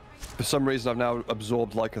 For some reason, I've now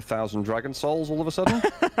absorbed like 1,000 dragon souls all of a sudden.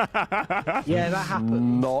 Yeah, that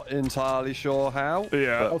happened. Not entirely sure how.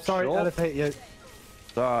 Yeah. Oh, sorry, sure. Ellis hit you. It's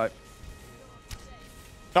alright.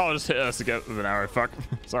 Oh, I'll just hit us again with an arrow. Fuck.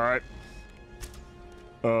 It's alright.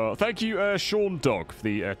 Thank you, Sean Dog, for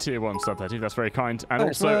the tier 1 sub 30. That's very kind. And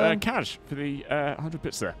Thanks, also, man. Cash for the 100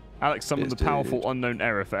 bits there. Alex summoned Yes, the powerful dude. unknown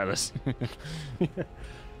error for Ellis. Can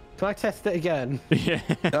I test it again? Yeah.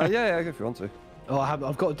 Yeah, if you want to. Oh,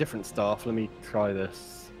 I've got a different staff. Let me try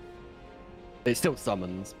this. It still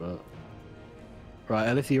summons, but... Right,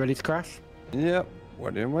 Ellis, are you ready to crash? Yep.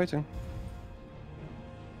 Ready and waiting.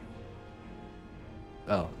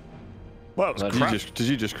 Oh. Well, that was crap. Did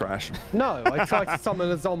you just crash? No, I tried to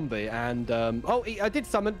summon a zombie, and... I did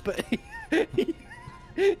summon, but he's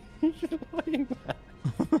lying there.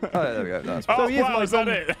 Oh, yeah, there we go. That's Oh, he is wow, my is that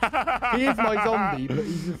zombie. it? He is my zombie, but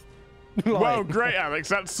he's just lying. Wow, great, Alex.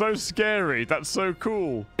 That's so scary. That's so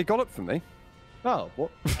cool. It got up for me. Oh,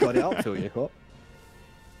 what? Got it up to you, what?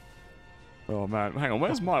 Oh, man. Hang on.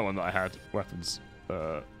 Where's my one that I had? Weapons.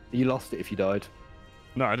 You lost it if you died.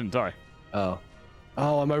 No, I didn't die. Oh.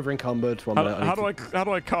 Oh, I'm over encumbered. How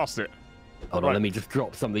do I cast it? Hold on, let me just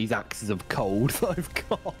drop some of these axes of cold that I've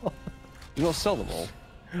got. You not sell them all?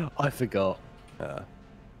 I forgot.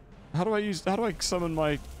 How do I summon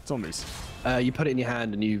my zombies? You put it in your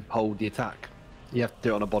hand and you hold the attack. You have to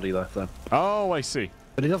do it on a body though, so. Oh, I see.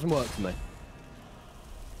 But it doesn't work for me.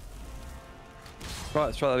 Right,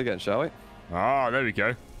 let's try that again, shall we? Ah, there we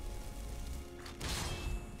go.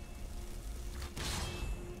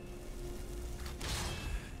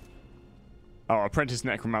 Oh, Apprentice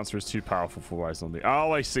Necromancer is too powerful for Rise on the...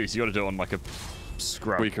 Oh, I see. So you got to do it on like a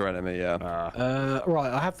scrub. Weaker enemy, yeah. Right,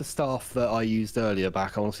 I have the staff that I used earlier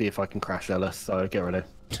back. I want to see if I can crash Ellis, so get ready.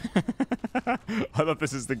 I love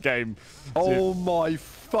this is the game. Oh my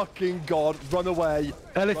fucking god! Run away!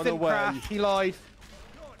 Ellis Run didn't away! crash. He lied.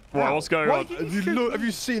 Wow, what's going on? Have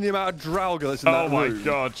you seen the amount of Draugr that's in Oh that my room?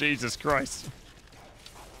 god, Jesus Christ.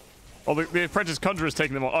 Oh, the Apprentice Conjurer's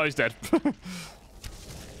taking them on. Oh, he's dead.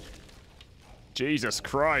 Jesus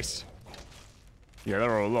Christ. Yeah, there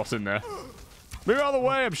are a lot in there. Move out of the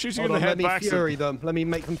way, I'm shooting in the head back. Let me fury them. Let me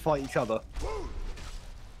make them fight each other.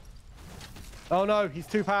 Oh no, he's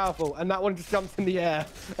too powerful, and that one just jumps in the air,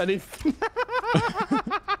 and he's...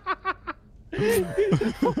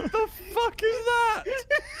 What the fuck is that?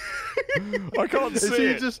 I can't see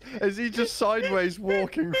it. Is he just sideways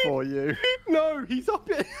walking for you? No, he's up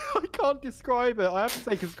it. I can't describe it. I have to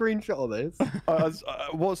take a screenshot of this.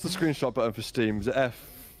 What's the screenshot button for Steam? Is it F?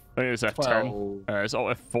 I think it's F10. It's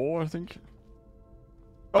all F4, I think.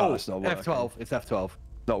 Oh, it's not working. F12. It's F12.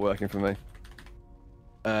 Not working for me.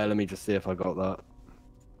 Let me just see if I got that.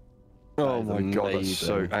 Oh That is my god, that's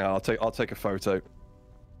so... amazing. Hang on, I'll take a photo.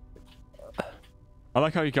 I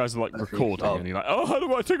like how you guys are like recording and you're like, oh, how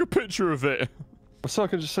do I take a picture of it? So I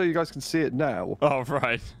can just so you guys can see it now. Oh,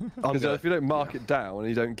 right. Because if you don't mark it down and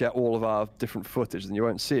you don't get all of our different footage, then you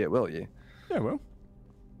won't see it, will you? Yeah, well.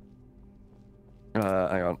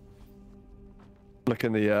 Hang on. Look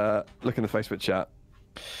in the Facebook chat.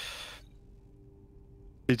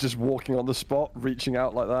 He's just walking on the spot, reaching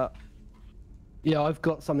out like that. Yeah, I've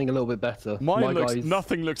got something a little bit better.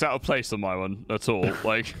 Nothing looks out of place on my one at all.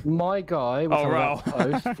 Like my guy, oh, wow.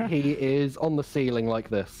 post, he is on the ceiling like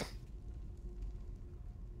this.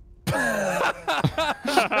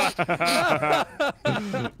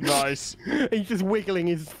 Nice. He's just wiggling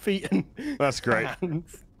his feet and that's great.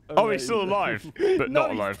 hands. Oh, he's still alive, but no,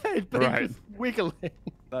 not alive. He's dead, but right. he's just wiggling.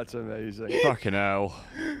 That's amazing. Fucking hell.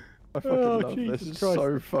 I fucking love this. Jesus It's Christ.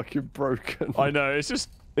 so fucking broken. I know. It's just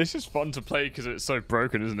fun to play because it's so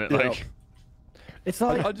broken, isn't it? Yeah. Like, It's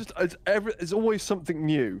like it's always something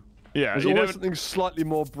new. yeah, There's you always never, something slightly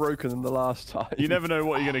more broken than the last time. you never know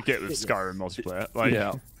what you're gonna get with Skyrim multiplayer. Like,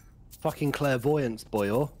 Yeah. fucking clairvoyance,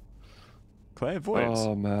 boy. clairvoyance.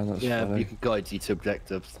 Oh man, that's Yeah, funny. you can guide you to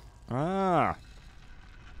objectives. Ah.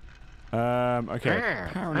 Okay.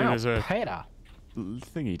 Apparently there's a Peter.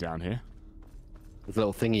 thingy down here. There's a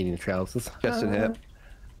little thingy in your trousers. Just in here.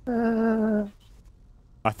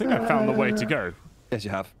 I think I found the way to go. Yes,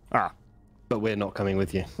 you have. Ah. But we're not coming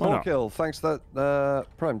with you. Why One not? kill. Thanks to that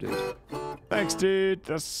Prime dude. Thanks, dude.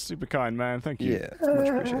 That's super kind, man. Thank you. Yeah, much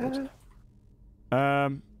appreciated.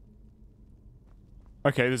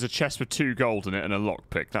 Okay, there's a chest with 2 gold in it and a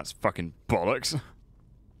lockpick. That's fucking bollocks.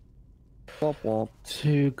 Womp womp.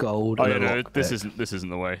 2 gold. Oh and yeah, a no, lockpick. this isn't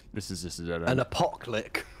the way. This is just a dead end. And a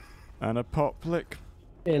pocklick And a poplick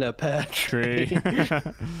in a pear tree. tree.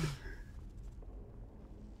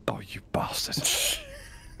 Oh, you bastard.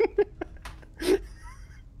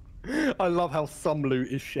 I love how some loot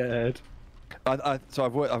is shared. I think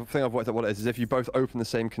I've worked out what it is if you both open the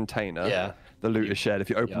same container, Yeah. the loot is shared. If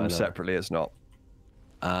you open Yeah, I them know. separately, it's not.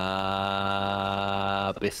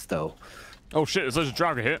 Bisto. Oh shit, there's loads of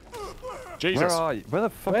Draugr here. Jesus. Where are you? Where the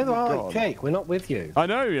fuck Where have you are gone? you, Jake? We're not with you. I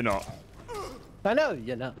know you're not. I know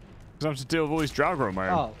you're not. Because I have to deal with all these Draugr on my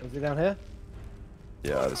own. Oh, is it down here?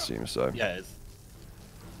 Yeah, I assume so. Yeah, it is.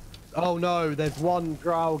 Oh no, there's one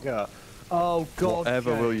Draugr. Oh god.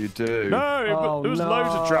 Whatever Jake. will you do? No, Oh, there was loads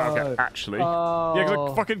of Draugr, no. actually. Yeah, because I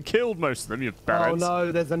Oh. fucking killed most of them, you Oh barons.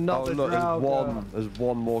 no, there's Oh another look, Draugr. there's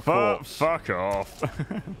one more corpse. Fuck off.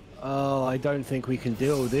 Oh, I don't think we can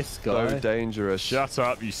deal with this guy. So dangerous. Shut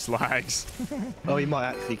up, you slags. Oh, he might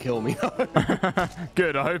actually kill me.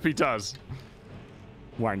 Good, I hope he does.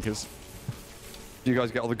 Wankers. Do you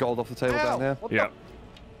guys get all the gold off the table down here? What Yeah.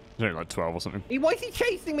 There's only like 12 or something. Why is he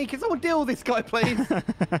chasing me? Can someone deal with this guy, please?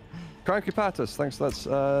 Cranky Patus, thanks. That's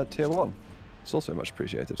tier 1. It's also much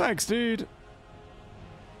appreciated. Thanks, dude.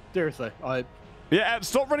 Seriously, Yeah,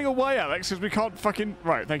 stop running away, Alex, because we can't fucking...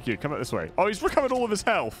 Right, thank you. Come out this way. Oh, he's recovered all of his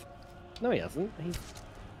health. No, he hasn't.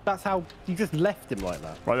 That's how you just left him like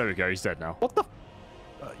that. Right, there we go. He's dead now. What the?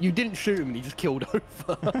 You didn't shoot him and he just killed over.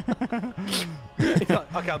 He's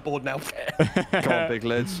like, okay, I'm bored now. Come on, big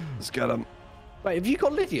lids. Let's get them. Wait, have you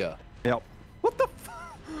got Lydia? Yep. What the?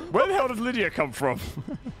 Where the hell did Lydia come from?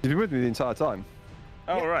 You've been with me the entire time.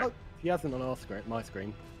 Oh, Yeah, right. oh, he hasn't on our screen, my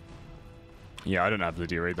screen. Yeah, I don't have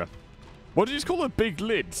Lydia either. What did you just call her? Big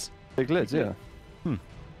lids? Big lids, yeah.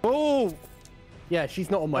 Oh! Yeah, she's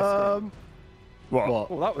not on my screen. What?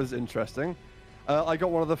 What? Well, that was interesting. I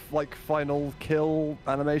got one of the like final kill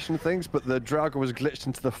animation things, but the Draugr was glitched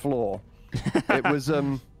into the floor. It was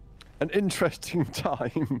an interesting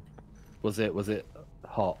time. Was it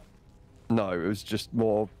hot? No, it was just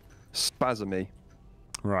more spasmy.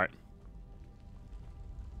 Right.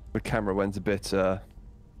 The camera went a bit A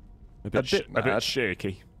bit mad.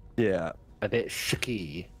 shaky. Yeah. A bit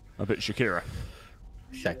shaky. A bit Shakira.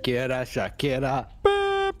 Shakira, Shakira.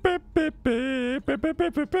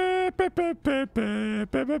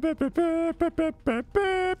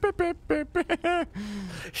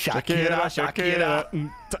 Shakira, Shakira.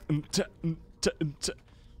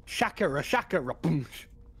 Shakira, Shakira. Boom.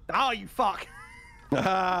 Oh, you fuck.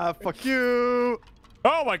 Ah, fuck you!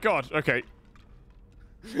 Oh my god, okay.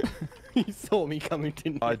 You saw me coming,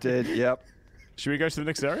 didn't you? I did, yep. Should we go to the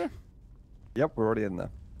next area? Yep, we're already in there.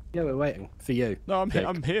 Yeah, we're waiting for you. No, I'm here. Jake.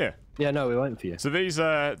 I'm here. Yeah, no, we're waiting for you. So these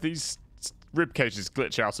rib cages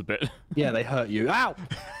glitch out a bit. Yeah, they hurt you. Ow!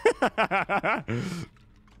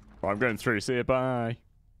 Well, I'm going through. See you. Bye.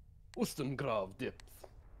 Ustengrav dips.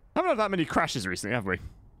 Haven't had that many crashes recently, have we?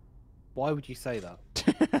 Why would you say that?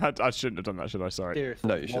 I shouldn't have done that, should I? Sorry. Seriously,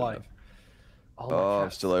 No, you shouldn't why? have. my Oh,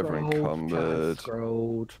 cat's still over scrolled, encumbered. cat's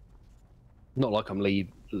scrolled. Not like I'm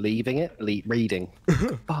leaving it, reading.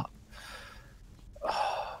 But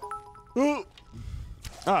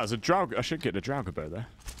There's a Draugr. I should get a Draugr bow there.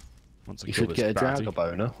 Once I you kill should this get a baddie. Draugr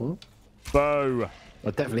boner. Huh? Bow.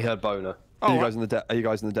 I definitely heard boner. Are you guys in the Are you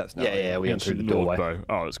guys in the depths now? Yeah, we went through the Ancient Lord doorway.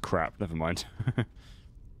 bow. Oh, it's crap. Never mind.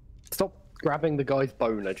 Stop grabbing the guy's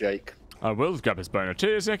boner, Jake. I will grab his boner.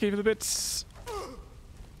 Cheers, Eki, for the bits.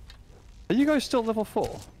 Are you guys still level 4?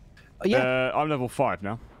 Oh, yeah, I'm level 5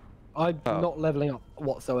 now. I'm not leveling up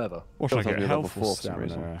whatsoever. What should I Feels like get? you're level Health or 4 for some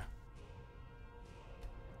reason. stamina?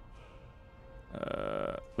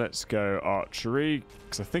 Let's go archery,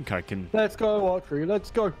 because I think I can... Let's go, archery.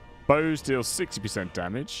 Let's go. Bows deal 60%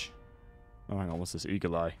 damage. Oh, hang on. What's this?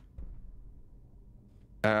 Eagle Eye.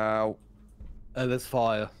 Ow. There's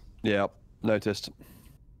fire. Yep, noticed.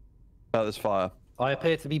 Oh, there's fire. I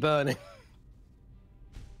appear to be burning.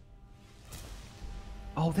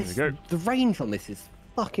 Oh, this There we go. the range on this is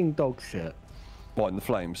fucking dog shit. What, in the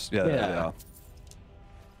flames? Yeah, there they Yeah. are.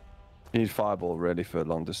 You need fireball, really, for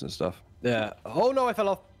long distance stuff. Yeah. Oh no, I fell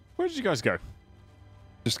off. Where did you guys go?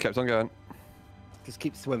 Just kept on going. Just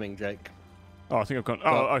keep swimming, Jake. Oh, I think I've gone...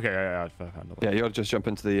 Oh, okay. Yeah, I found it. Yeah, you gotta just jump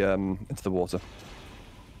into the water.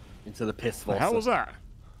 Into the piss The hell was that?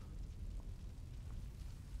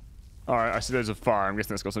 Alright, I see there's a fire. I'm guessing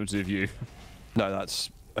that's got something to do with you. No, that's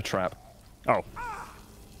a trap. Oh.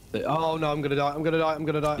 Oh no, I'm gonna die. I'm gonna die. I'm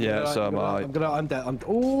gonna die. I'm Yeah, gonna die, so I'm am gonna die, I. I'm gonna. I'm dead.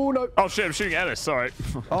 Oh no. Oh shit, I'm shooting at Ellis. Sorry.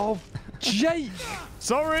 Oh, Jake!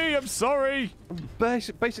 Sorry, I'm sorry.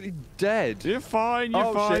 Basically dead. You're fine, you're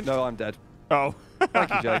Oh fine. shit, no, I'm dead. Oh.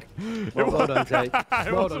 Thank you, Jake. Well done, Jake. Well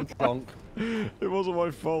done, wasn't- Plonk. It wasn't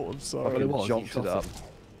my fault, I'm Well, sorry. it was. Jumped He shot it up. him.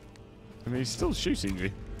 I mean, he's still shooting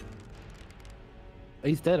me.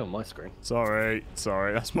 He's dead on my screen. Sorry,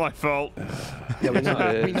 that's my fault. Yeah, we know.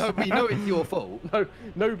 It we is. know it's your fault. No,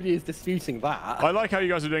 nobody is disputing that. I like how you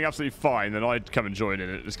guys are doing absolutely fine, then I'd come and join in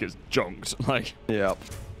and it just gets jonked. Like, Yep.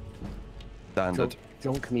 Standard.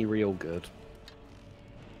 Jonk me real good.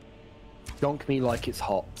 Jonk me like it's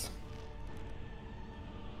hot.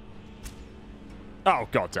 oh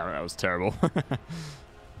god damn it, that was terrible.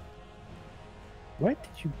 Where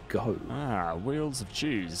did you go? Wheels of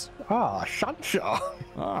cheese. Ah,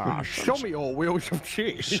 Shansha. Show me your wheels of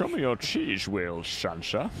cheese. Show me your cheese wheels,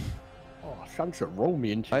 Shansha. Oh, Shansha, roll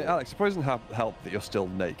me into. Hey, Alex, it doesn't help that you're still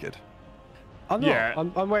naked. I'm not. Yeah.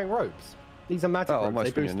 I'm wearing robes. These are magic Oh, robes. my They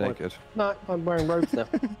screen, you're boost my- naked. No, I'm wearing robes now.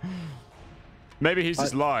 Maybe he's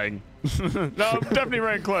just lying. No, I'm definitely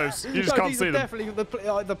wearing clothes. You just No, can't these see are them.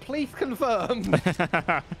 definitely the police confirm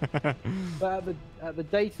that at the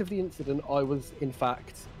date of the incident, I was in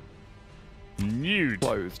fact Nude.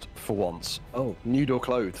 Clothed for once. nude or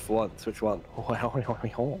clothed for once. Which one?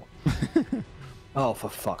 Oh, for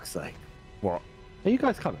fuck's sake! What? Are you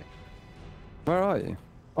guys coming? Where are you?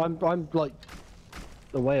 I'm like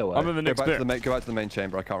the way away. I'm in the Go next back, bit. go back to the main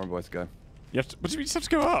chamber. I can't remember where to go. You have to, what do you just have to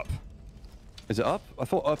go up? Is it up? I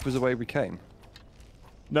thought up was the way we came.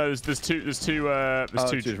 No, there's two two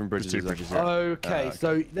different bridges, There's two is bridges. there? Yeah. Okay, okay.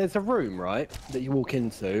 so there's a room, right, that you walk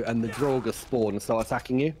into, and the Draugr spawn and start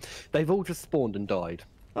attacking you. They've all just spawned and died.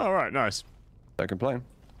 All right, nice. Don't complain.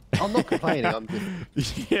 I'm not complaining. I'm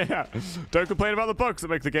just. Yeah. Don't complain about the bugs that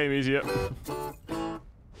make the game easier.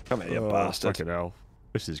 Come here, you Oh, bastard. fucking hell.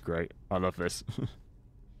 This is great. I love this.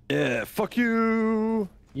 Yeah, fuck you.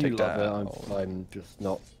 You Take love that. it. I'm just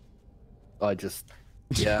not. I just.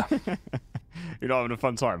 Yeah. You're not having a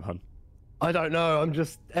fun time, hun. I don't know. I'm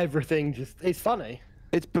just everything. It's funny,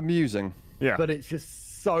 It's bemusing. Yeah. but it's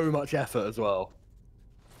just so much effort as well.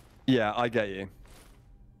 Yeah, I get you.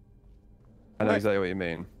 I know Right. exactly what you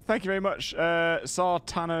mean. Thank you very much,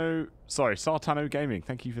 Sartano. Sorry, Sartano Gaming.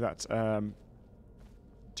 Thank you for that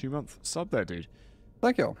 2-month sub there, dude.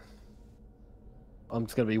 Thank you. I'm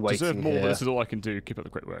just gonna be Deserve waiting more, here. but this is all I can do. Keep up the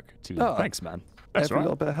great work. Oh. Thanks, man. That's Every right.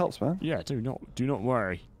 little bit helps, man. Yeah, do not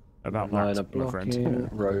worry about Line that, of my friend. blocking,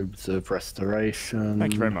 robes of restoration.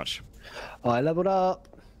 Thank you very much. I leveled up.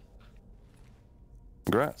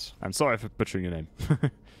 Congrats. I'm sorry for butchering your name.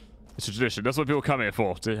 It's a tradition. That's what people come here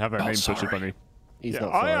for, to have their name butchered by me. He's Yeah,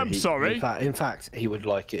 not I sorry. am sorry. In fact, he would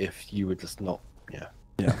like it if you were just not. Yeah.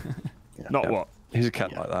 Yeah. Not what? He's a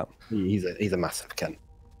cat like that. He's a massive Ken.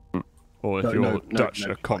 Or if No, you're no, Dutch,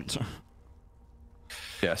 no, a cunt.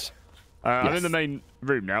 Yes. I'm in Yes. the main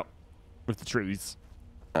room now, with the trees.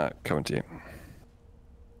 Coming to you.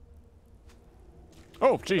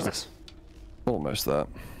 Oh, Jesus. Almost there.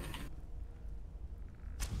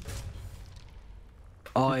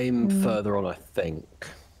 I'm further on, I think.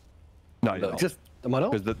 No, you're Look, not. just am I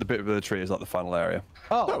not? Because the bit of the tree is like the final area.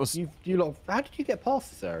 Oh, That was- you lot. How did you get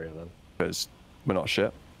past this area then? Because we're not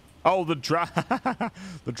shit. Oh, the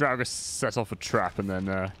the dragon set off a trap and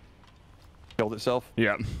then, Killed itself.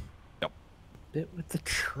 yeah. Bit with the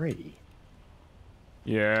tree.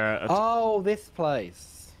 Yeah, Oh, this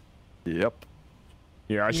place. Yep.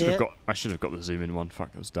 yeah. I should have Yeah. got. I should have got the zoom in one.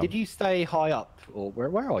 Fuck, that was dumb. Did you stay high up, or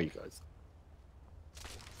where are you guys?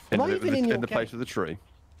 In Am I the, even in your in the place cave? of the tree.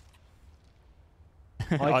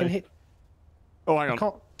 I can hit. Oh, hang I on.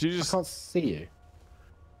 can't. Do you I just? can't see you.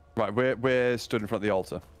 Right, we're stood in front of the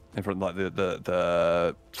altar. In front of like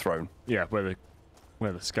the throne. Yeah, where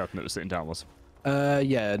the skeleton that was sitting down was.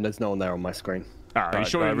 Yeah, and there's no one there on my screen. Ah, are you Right,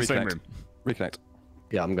 sure you're in the same reconnect. room? Reconnect.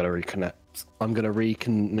 Yeah, I'm gonna reconnect. I'm gonna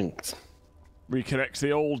reconnect. Reconnect the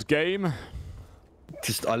old game.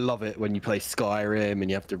 Just, I love it when you play Skyrim and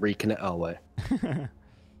you have to reconnect. Oh wait.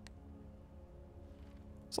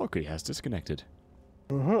 Sulky has disconnected.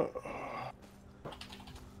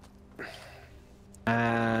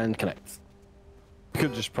 And connect. You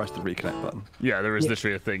could just press the reconnect button. Yeah, there is Yeah.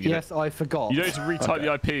 literally a thing. Yes, I forgot. You don't need to retype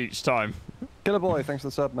the IP each time. Killer boy, thanks for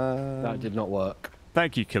the sub, man. That did not work.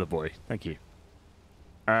 Thank you, Killer Boy. Thank you.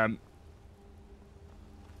 Are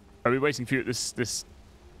we waiting for you at this?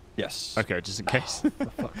 Yes. Okay, just in case. For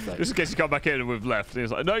fuck's sake. Just in case you come back in and we've left. And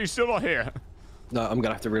it's like, no, you're still not here. No, I'm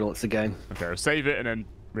gonna have to relaunch the game. Okay, I'll save it and then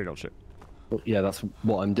relaunch it. Well, yeah, that's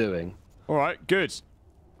what I'm doing. All right, good.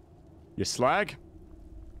 You slag.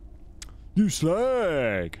 You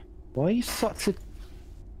slag. Why are you such a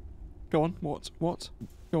Go on. What?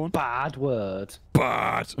 Go on. bad word?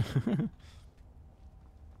 Bad.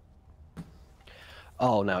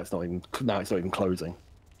 Oh, now it's not even closing.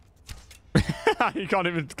 You can't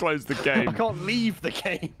even close the I game. can't leave the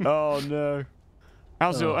game. Oh no.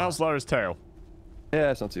 How's Lyra's tail? Yeah,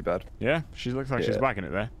 it's not too bad. Yeah, she looks like she's Yeah. wagging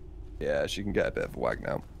it there. Yeah, she can get a bit of a wag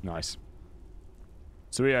now. Nice.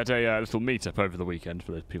 So we had a little meet-up over the weekend,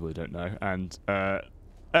 for the people who don't know, and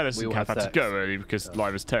Ellis We and all Kath had had to sex. go early because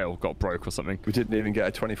Lyra's tail got broke or something. We didn't even get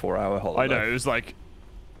a 24-hour holiday. I know, it was like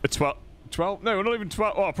a 12... No, not even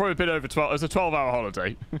 12... Oh, probably a bit over 12. It was a 12-hour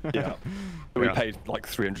holiday. Yeah. That we Yeah. paid like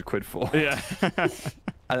 300 quid for. Yeah.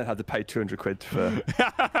 And then had to pay 200 quid for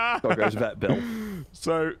Doggo's vet bill.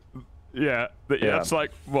 So, yeah, Yeah. that's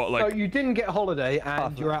like, what, So like... you didn't get a holiday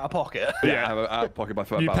and you're out of pocket. Yeah. I have out of pocket by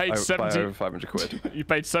You paid by 70 over 500 quid. You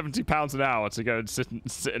paid £70 an hour to go and sit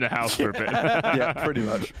in a house for a bit. Yeah, pretty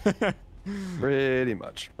much. Pretty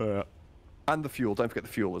much. Uh, And the fuel. Don't forget the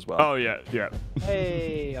fuel as well. oh, yeah, yeah.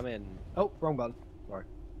 Hey, I'm in. Oh, wrong button. Sorry.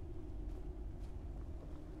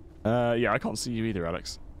 Yeah, I can't see you either,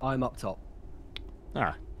 Alex. I'm up top.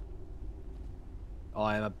 Ah.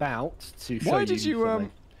 I am about to show Why did you,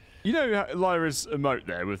 something. You know Lyra's emote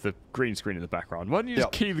there with the green screen in the background? Why don't you just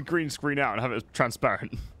Yep. key the green screen out and have it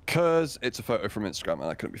transparent? Because it's a photo from Instagram and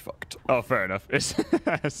I couldn't be fucked. Oh, fair enough. It's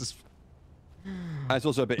just... And it's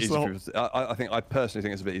also a bit It's easy the for people to, I personally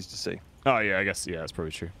think it's a bit easy to see. Oh, yeah, I guess, yeah, that's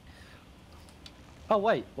probably true. Oh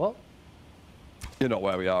wait, what? You're not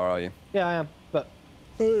where we are you? Yeah, I am. But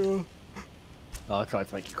oh, I tried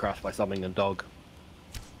to make you crash by summoning a dog.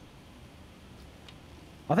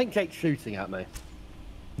 I think Jake's shooting at me,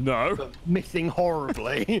 No. but missing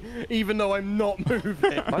horribly, even though I'm not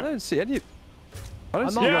moving. I don't see any. I don't I'm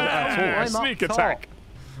see not- you at all. Yeah, I'm up sneak top. attack.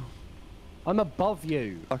 I'm above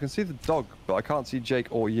you. I can see the dog, but I can't see Jake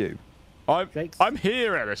or you. Jake's- I'm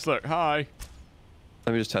here, Ellis. Look, hi.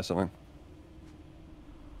 Let me just test something.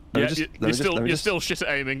 Yeah, Let me you're just- still shit at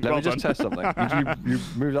aiming. Let Well me just done. test something. You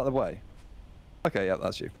moved out of the way. Okay, yeah,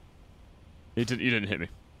 that's you. You didn't hit me.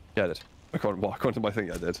 Yeah, I did. According to my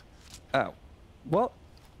thing, I did. Ow. What?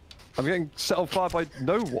 I'm getting set on fire by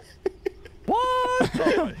no what? What?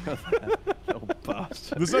 Oh, little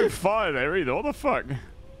bastard. There's no fire there either. What the fuck?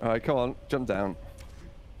 Alright, come on. Jump down.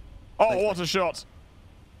 Oh, what a shot.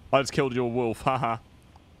 I just killed your wolf. Haha.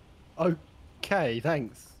 Okay,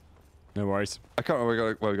 thanks. No worries. I can't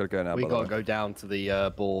remember where we gotta go now. We by the gotta way. go down to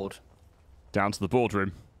the board. Down to the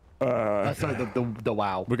boardroom. Sorry, the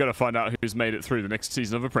WoW. We're going to find out who's made it through the next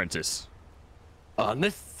season of Apprentice. On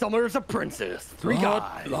this summer's apprentice, three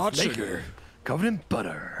guys naked, covered in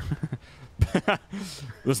butter.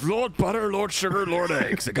 There's Lord Butter, Lord Sugar, Lord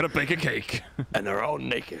Eggs. They're going to bake a cake. And they're all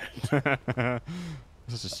naked. That's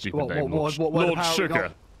a stupid name. what, Lord how we Sugar.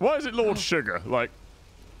 got- Why is it Lord Sugar? Like,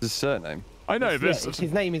 His surname. I know Yeah, this.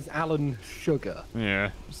 his name is Alan Sugar.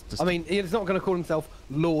 Yeah. It's just, I mean, he's not going to call himself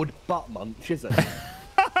Lord Butt Munch, is it?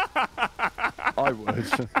 I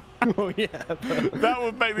would. Oh yeah. that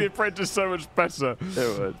would make the Apprentice so much better.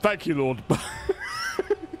 It would. Thank you, Lord.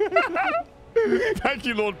 Thank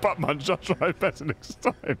you, Lord Buttmunch. I'll try better next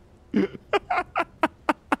time.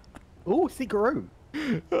 Oh, secret room.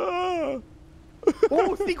 Ah.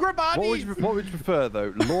 Oh, secret bodies. What would you prefer,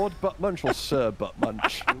 though? Lord Buttmunch or Sir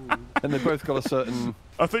Buttmunch? And they both got a certain...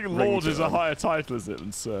 I think Ring Lord to is a them. higher title, is it,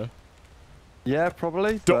 than Sir? Yeah,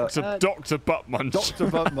 probably. Doctor Buttmunch. Dr.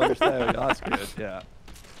 Buttmunch, there we go. That's good, yeah.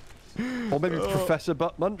 Or maybe Professor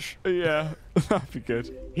Buttmunch. Yeah, that'd be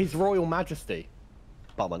good. His Royal Majesty.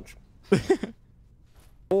 Butt Munch.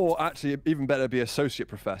 Or actually, even better, be Associate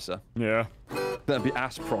Professor. Yeah. Then be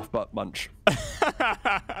Ass Prof Buttmunch.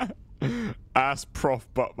 Ass Prof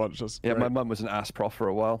Buttmunch. That's Yeah, great. my mum was an Ass Prof for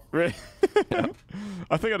a while. Really?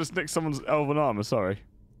 I think I just nicked someone's elven armor. Sorry.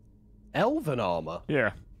 Elven armor.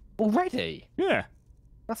 Yeah. Already? Yeah.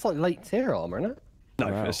 That's like late tier armor, isn't it? No,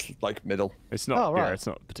 Wow. it's like middle. It's not. Oh, Yeah, right. it's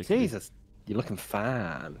not particularly. Jesus, you're looking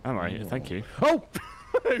fine. Am I? Yeah, thank you. Oh!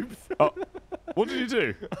 Oops. Oh, what did you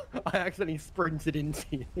do? I accidentally sprinted into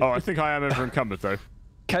you. Oh, I think I am over encumbered though.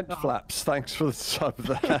 Kent Flaps, thanks for the sub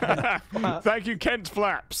there. Thank you, Kent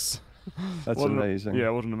Flaps. That's What amazing. Yeah,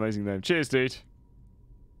 what an amazing name. Cheers, dude.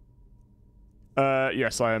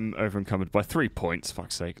 Yes, I am over encumbered by 3 points.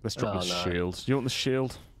 Fuck's sake. Let's drop Oh, the no. shield. Do you want the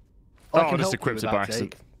shield? I Oh, I can just help you equipped with it that, by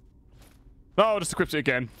accident. Jake. Oh, I just equipped it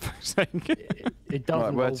again. Fuck's sake. It doesn't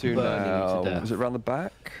Right, where involve to burning you now? to death. Is it round the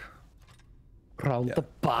back? Round Yeah, the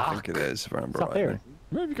back. I think it is, if I remember It's up here. rightly.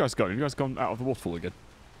 Where have you guys gone? Have you guys gone out of the waterfall again?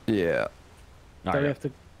 Yeah. Oh, Don't we yeah. have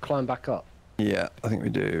to climb back up? Yeah, I think we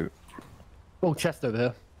do. Oh, chest over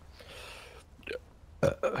here.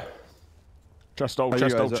 Chest old, Oh,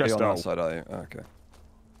 chest you old, guys are chest on that old. side, are you? Okay.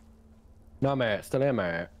 No, mate. Still here,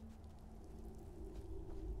 mate.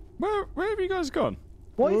 Where have you guys gone?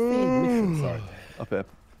 What is the mission site? Up here.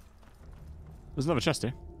 There's another chest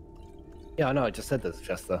here. Yeah, I know. I just said there's a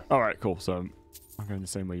chest there. Alright, cool. So I'm going the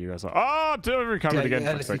same way you guys are. Oh, delivery camera again.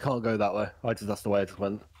 Yeah, fuck's you sake. can't go that way. That's the way I just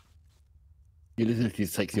went. You literally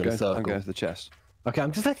just takes you in a I'm circle. going to the chest. Okay,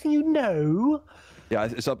 I'm just letting you know. Yeah,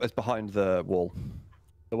 it's up. It's behind the wall.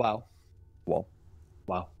 The wow. Wall.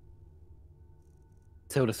 Wow.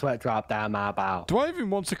 Till the sweat dropped down my bow. Do I even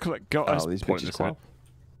want to collect gold? That's these pointless, bitches isn't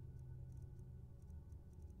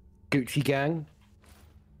it? Gucci gang.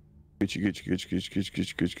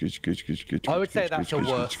 I would say that's a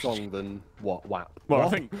worse song than what? Wow. Well, What? I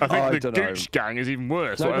think I the dunno. Gooch Gang is even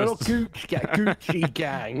worse. No, What no, else? not Gucci gang. Gucci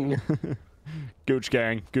gang. Gooch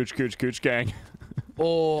Gang. Gooch Gang.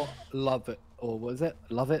 Or Love It. Or what is it?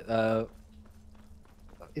 Love It?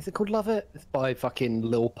 Is it called Love It? It's by fucking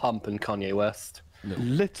Lil Pump and Kanye West.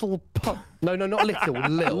 Little pump. No, not Little.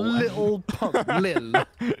 Lil. Little pump. Lil.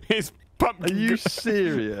 His pump. Are you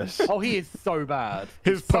serious? Oh, he is so bad.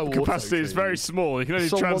 His He's so pump capacity is auto-tuned. very small. He can only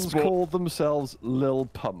Someone's transport. called themselves Lil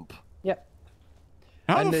Pump. Yep.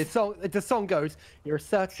 How And the the song goes, "You're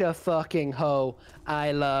such a fucking hoe.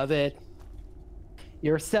 I love it.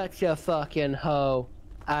 You're such a fucking hoe.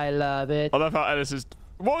 I love it." I love how Ellis is.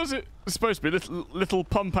 What is it supposed to be? Little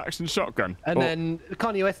pump action shotgun. And Or- then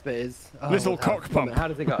Kanye West bit is Little cock pump. How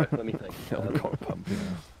does it go? Let me think. Little cock pump. Yeah.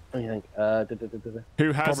 Let me think.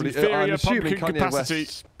 who has Probably. inferior I'm assuming pumpkin Kanye capacity?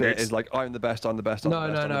 West's bit is like, I'm the best. I'm the best. I'm No,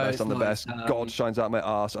 the best. no, I'm the no, best. I'm the it's best. like, God shines out my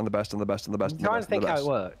ass. I'm the best. I'm the best. I'm the best. I'm the best. I'm trying to think how it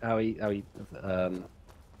works. worked.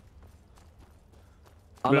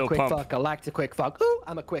 I'm Lil a quick Pump. fuck. I like to quick fuck. Ooh,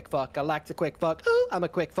 I'm a quick fuck. I like to quick fuck. Ooh, I'm a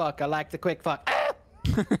quick fuck. I like to quick fuck. Ah!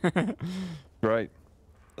 Great.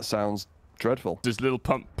 That sounds dreadful. Does little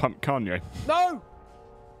pump Kanye? No.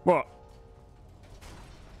 What?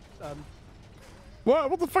 Um,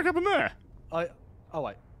 What the fuck happened there? Oh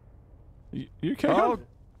wait. You okay? Oh,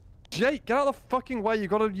 Jake, get out of the fucking way. You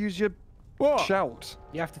got to use your What? Shout.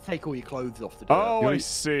 You have to take all your clothes off to do it. Oh, I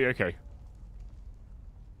see. Okay.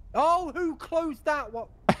 Oh, who closed that? What?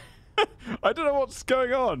 I don't know what's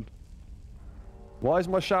going on. Why is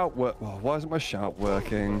my shout work? Oh, why isn't my shout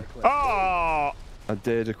working? Ah! I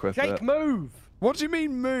did equip Jake, it. move! What do you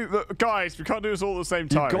mean move? Look, guys, we can't do this all at the same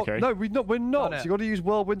time, okay? No, we're not. no. You got to use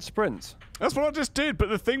whirlwind sprint. That's what I just did, but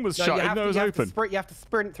the thing was No, shut, you even have though to- it was you have to open. sprint, you have to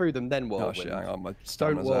sprint through them, then whirlwind. Oh shit! Hang on, my Don't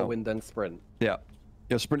stamina's whirlwind, then sprint. out. Yeah.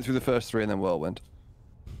 Yeah, sprint through the first 3 and then whirlwind.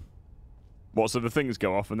 What, so the things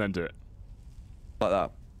go off and then do it? Like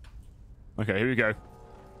that. Okay, here we go.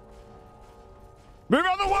 Move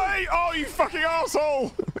out of the way! Oh, you fucking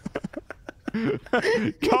asshole!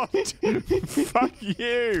 God, fuck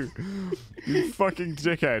you! You fucking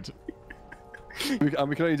dickhead. And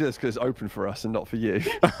we can only do this because it's open for us and not for you.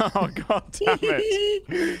 Oh, god damn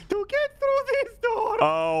it. To get through this door!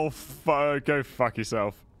 Oh, go fuck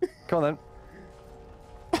yourself. Come on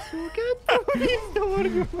To get through this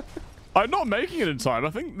door! I'm not making it in time. I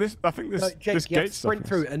think this No, Jake, this you have gate to sprint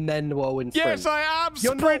through and then whirlwind sprint. Yes, I am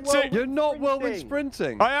You're not sprinting. whirlwind- then. You're not whirlwind Sprinting.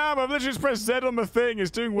 sprinting. I am. I've literally just pressed Z on the thing.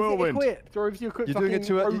 It's doing whirlwind. Equipped, or if you equip You're doing it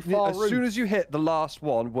to fucking as far route. soon as you hit the last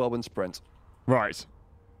one, whirlwind sprint. Right.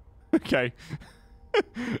 Okay.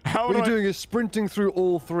 How What do you're I... doing is sprinting through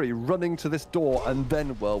all 3, running to this door, and then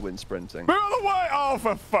whirlwind sprinting. Move out of the way! Oh,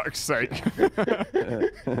 for fuck's sake.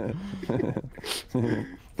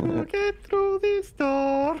 To get through this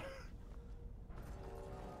door.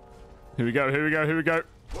 Here we go, here we go, here we go.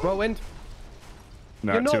 Whirlwind.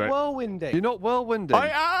 No, You're too not late. whirlwinding. You're not whirlwinding.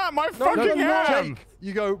 I am! I fucking you're not. am!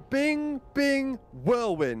 You go bing, bing,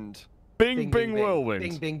 whirlwind. Bing, bing, whirlwind.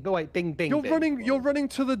 Bing, bing, wait, bing, bing, You're bing. running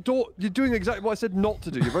to the door. You're doing exactly what I said not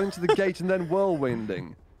to do. You're running to the gate and then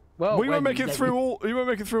whirlwinding. Well, We won't when make it you- through all. You won't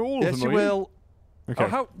make it through all of Yes, them. you will. Okay.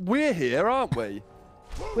 Oh, we're here, aren't we?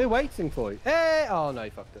 We're waiting for you. Hey! Oh no,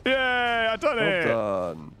 you fucked it. Yay! I done Well it.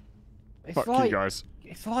 done. It's Fuck like, you guys.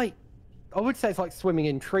 It's like, I would say it's like swimming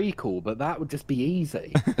in treacle, but that would just be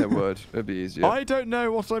easy. It would. It'd be easier. I don't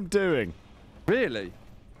know what I'm doing. Really?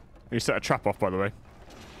 You set a trap off, by the way.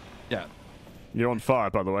 Yeah. You're on fire,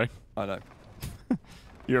 by the way. I know.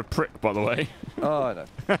 You're a prick, by the way. Oh, I know.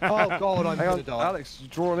 Oh god, I'm Hang gonna on, die. Alex, you're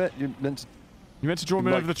drawing it. You meant to... You meant to draw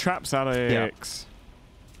me Like- over the traps, Alex.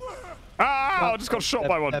 Ah! I just got shot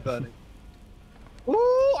by one. They're burning.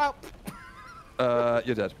 Ooh! Ow.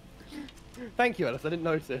 You're dead. Thank you, Alice. I didn't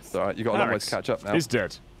notice. It's alright, you got a long way Alex to catch up now. He's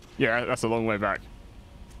dead. Yeah, that's a long way back.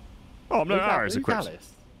 Oh, no Who's arrows Who's equipped.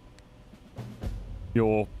 Alice?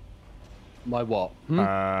 Your My what?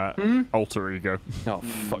 alter ego. Oh,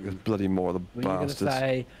 fuck, there's bloody more of the Were you gonna bastards.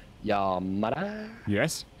 say Yamada?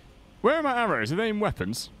 Yes. Where are my arrows? Are they in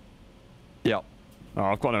weapons? Yeah. Oh,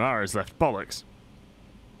 I've got no arrows left. Bollocks.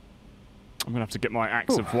 I'm gonna have to get my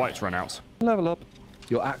axe of white run out. Level up.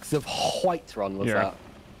 Your axe of white run was Yeah. that?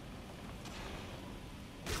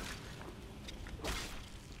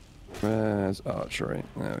 Where's archery?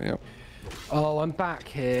 There we go. Oh, I'm back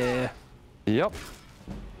here. Yep.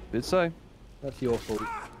 Did say. That's your fault.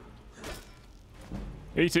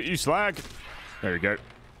 Eat it, you slag. There we go.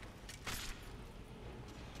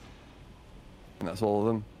 And that's all of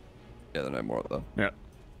them. Yeah, there are no more of them. Yeah.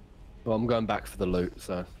 Well, I'm going back for the loot,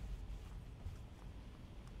 so.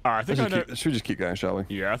 I think I know. Should we just keep going, shall we?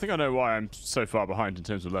 Yeah, I think I know why I'm so far behind in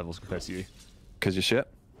terms of levels compared to you. Because you're shit.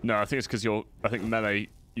 No, I think it's because you're. I think melee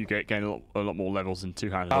you gain a lot more levels in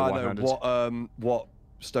two-handed or Ah, no. one-handed. What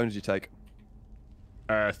stones do you take?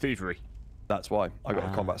 Thievery. That's why. I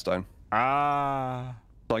got a combat stone. Ah.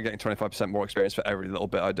 So I'm getting 25% more experience for every little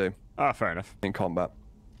bit I do Ah, fair enough. in combat.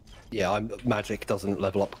 Yeah, magic doesn't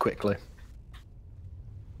level up quickly.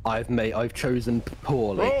 I've chosen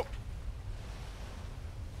poorly. Oh,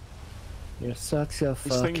 You're such a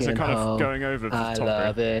these fucking things are kind hoe. of going over the I top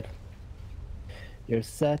love it. You're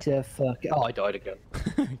such a fucking. Oh, I died again.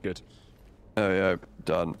 here. Good. There we go.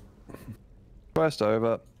 Done. Quest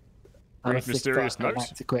over. I'm a Brief sick mysterious fuck, I note.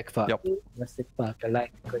 like to quick fuck. Yep. I'm a sick fuck. I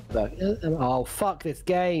like to quick fuck. Oh, fuck this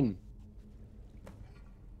game.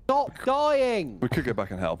 Stop dying. We could go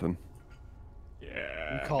back and help him.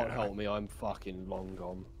 Yeah. You can't help me. I'm fucking long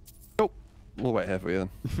gone. Oh, we'll wait here for you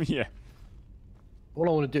then. Yeah. All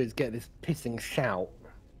I want to do is get this pissing shout.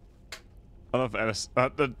 I love Ellis.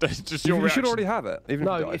 Just You your should reaction. already have it. Even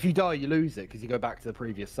No, if you if you die, you lose it because you go back to the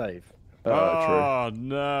previous save. True. Oh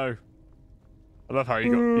no! I love how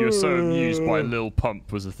you were so amused by Lil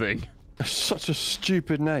Pump was a thing. Such a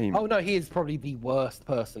stupid name. Oh no, he is probably the worst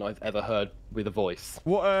person I've ever heard with a voice.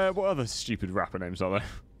 What other stupid rapper names are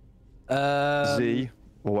there? Z,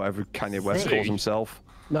 or whatever Kanye West Z? calls himself.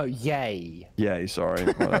 No, Yay. Yay, sorry.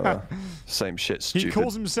 Whatever. Same shit, stupid. He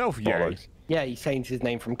calls himself Yay. bollocks. Yeah, he changed his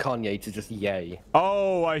name from Kanye to just Ye.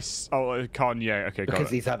 Oh, Kanye. Okay, got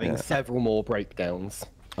Because it. he's having several more breakdowns.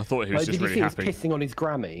 I thought he was just really happy. Did you see he was pissing on his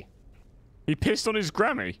Grammy? He pissed on his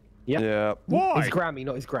Grammy? Yep. Yeah. Why? His Grammy,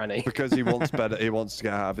 not his granny. Because he wants better. He wants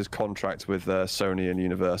to have his contract with Sony and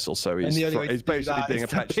Universal, so he's basically being a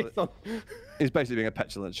petulant. He's basically being a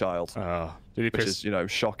petulant child. Oh, did he which piss?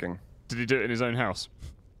 is, shocking. Did he do it in his own house?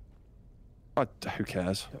 Who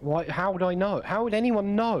cares? Why? How would I know? How would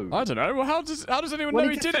anyone know? I don't know. Well, how does anyone know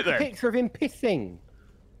he did it then? then? A picture of him pissing.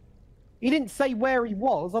 He didn't say where he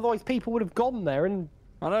was, otherwise people would have gone there and.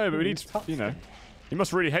 I know, but we need to, he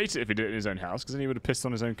must really hate it if he did it in his own house, because then he would have pissed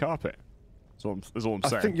on his own carpet. That's all I'm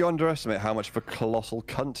saying. I think you underestimate how much of a colossal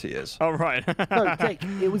cunt he is. Oh, right. No, Jake,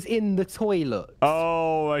 it was in the toilet.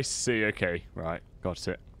 Oh, I see. Okay, right. Got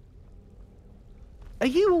it. Are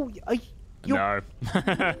you... No.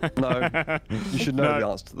 No. You should know the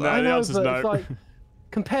answer to that. No, I the know, answer's but no. it's like,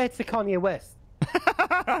 compared to Kanye West,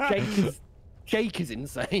 Jake is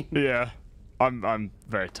insane. Yeah. I'm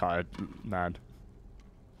very tired, man.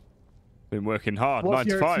 Been working hard, What's 9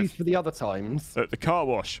 to your 5. excuse for the other times? At the car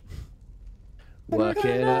wash.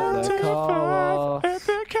 Working at the car wash. At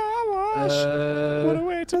the car wash. What a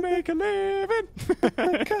way to make a living. At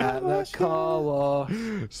the car wash.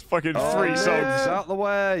 It's fucking 3 songs. Out the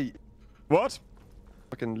way. What?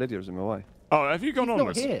 Fucking Lydia's in my way. Oh, have you gone He's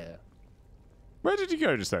onwards? not here. Where did you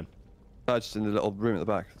go just then? Just in the little room at the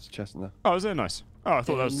back. There's a chest in there. Oh, is there nice? Oh, I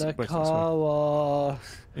thought that was In the wait, car wash.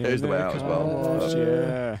 It is the way out as well. wash,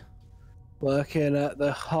 yeah. Working at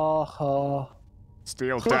the ha-ha.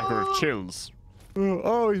 Steel dagger of chills.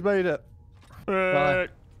 Oh, he's made it. Right.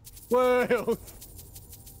 Well.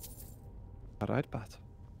 Alright, bat.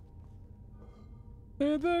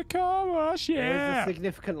 In the car wash, There's yeah. a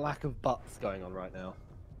significant lack of butts going on right now.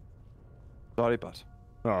 Sorry, bat.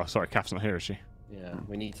 Oh, sorry, Kath's not here, is she? Yeah,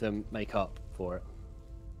 we need to make up for it.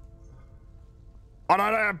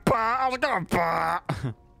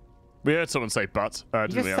 We heard someone say butt, You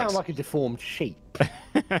didn't just we, sound Alex? like a deformed sheep.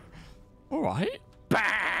 Alright.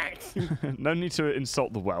 No need to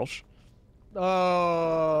insult the Welsh.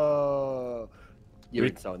 Oh. You're We-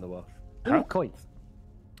 insulting the Welsh. Huh? Ooh, coins.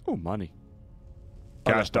 Oh, money.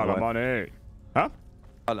 I Cash left, by the dollar way. money. Huh?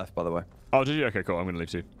 I left, by the way. Oh, did you? Okay, cool. I'm going to leave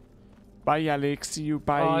too. Bye, Alex. See you.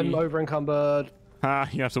 Bye. I'm over encumbered. Ah,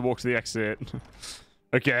 you have to walk to the exit.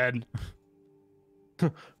 Again.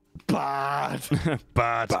 Bad.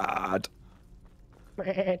 Bad. Bad.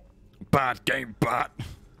 Bad game, bad.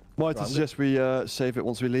 Might I suggest we save it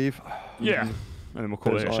once we leave? Yeah. And then we'll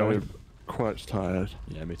call it, Because shall we? I'm quite tired.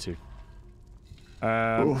 Yeah, me too.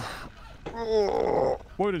 What are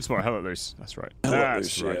we doing tomorrow? Hell let loose. That's right.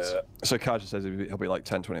 That's right. Yeah. So Kaj says he'll be like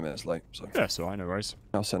 10, 20 minutes late. So Yeah, so I know, right?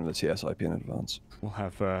 I'll send him the TSIP in advance. We'll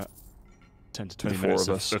have 10 to 20 The four minutes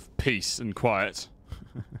of us. of peace and quiet.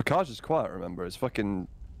 Kaj is quiet, remember? It's fucking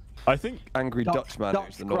I think. angry Dutchman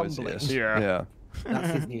who's the grumbling. noisiest. Yeah. Yeah. That's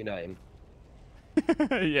his new name.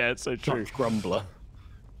 Yeah, it's so true. Dutch Grumbler.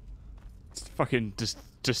 It's fucking just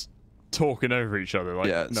talking over each other like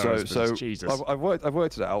Yeah. no So husbands. Jesus. I've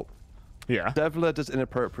worked it out. Yeah. Devler does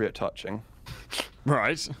inappropriate touching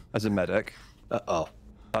Right. as a medic. Oh.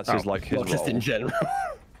 That's Oh. his Not just role. in general.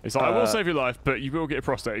 It's like I will save your life, but you will get a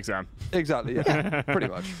prostate exam. Exactly. Yeah. Pretty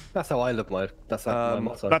much. That's how I live my. That's how my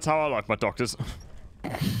motto. That's how I like my doctors.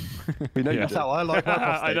 We know you That's do. how I like my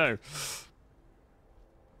prostate. I know.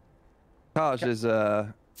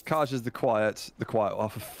 Kaj is the quiet. Oh,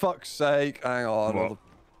 for fuck's sake! Hang on. What?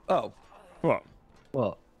 Oh, What?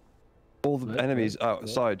 What? all the enemies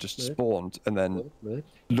outside just spawned and then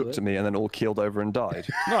looked at me and then all keeled over and died.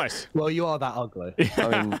 Nice. Well, you are that ugly.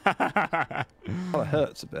 I mean, kind of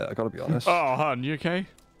hurts a bit. I gotta be honest. Oh, hun, you okay?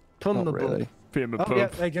 From the Not really. Being a Oh, yeah,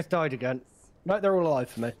 pub. they just died again. No, they're all alive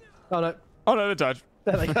for me. Oh, no. Oh no, they died.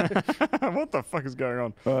 There they go. What the fuck is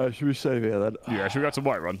going on? Should we save here then? Yeah, should we go to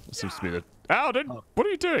Whiterun? That seems to be the. Alden, what are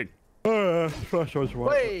you doing? Flash was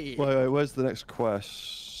right. Wait, where's the next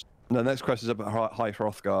quest? No, the next quest is up at High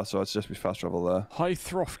Hrothgar, so I'd suggest we fast travel there. High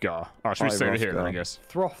Throthgar. Oh, should we High stay over here then, I Hrothgar. guess?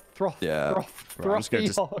 Throth. Yeah. Right, I'm just gonna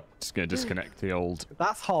Throthy. just gonna disconnect the old.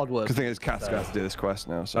 That's hard work. Because the thing is, Cat's going to have to do this quest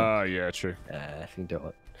now, so. Oh, yeah, true. Yeah, you can do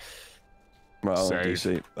it. Right, I'll save.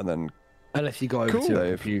 DC, and then. Unless you go over Cool. to your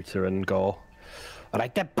Dave. computer and go, I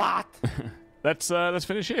like the bat. Let's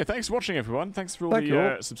finish here. Thanks for watching, everyone. Thanks for all Thank you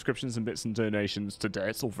the all. subscriptions and bits and donations today.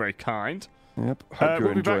 It's all very kind. Yep. Hope you're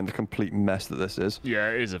we'll be enjoying back. the complete mess that this is. Yeah,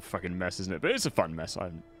 it is a fucking mess, isn't it? But it's a fun mess.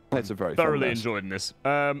 I'm It's a very fun thoroughly mess. enjoying this.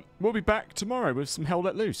 We'll be back tomorrow with some Hell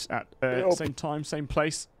Let Loose at same time, same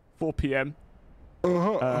place, 4 p.m.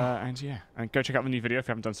 And yeah, and go check out the new video if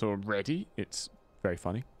you haven't done so already. It's very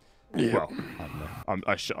funny. Yeah. Well, I don't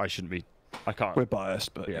know. I shouldn't be I can't. We're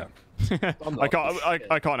biased, but yeah.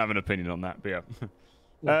 I can't have an opinion on that, but yeah.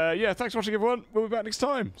 Yeah, thanks for watching, everyone. We'll be back next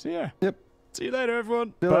time. So yeah. Yep. See you later,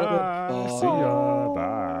 everyone. See you Bye. later. See ya.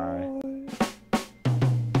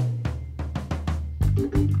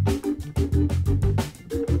 Bye.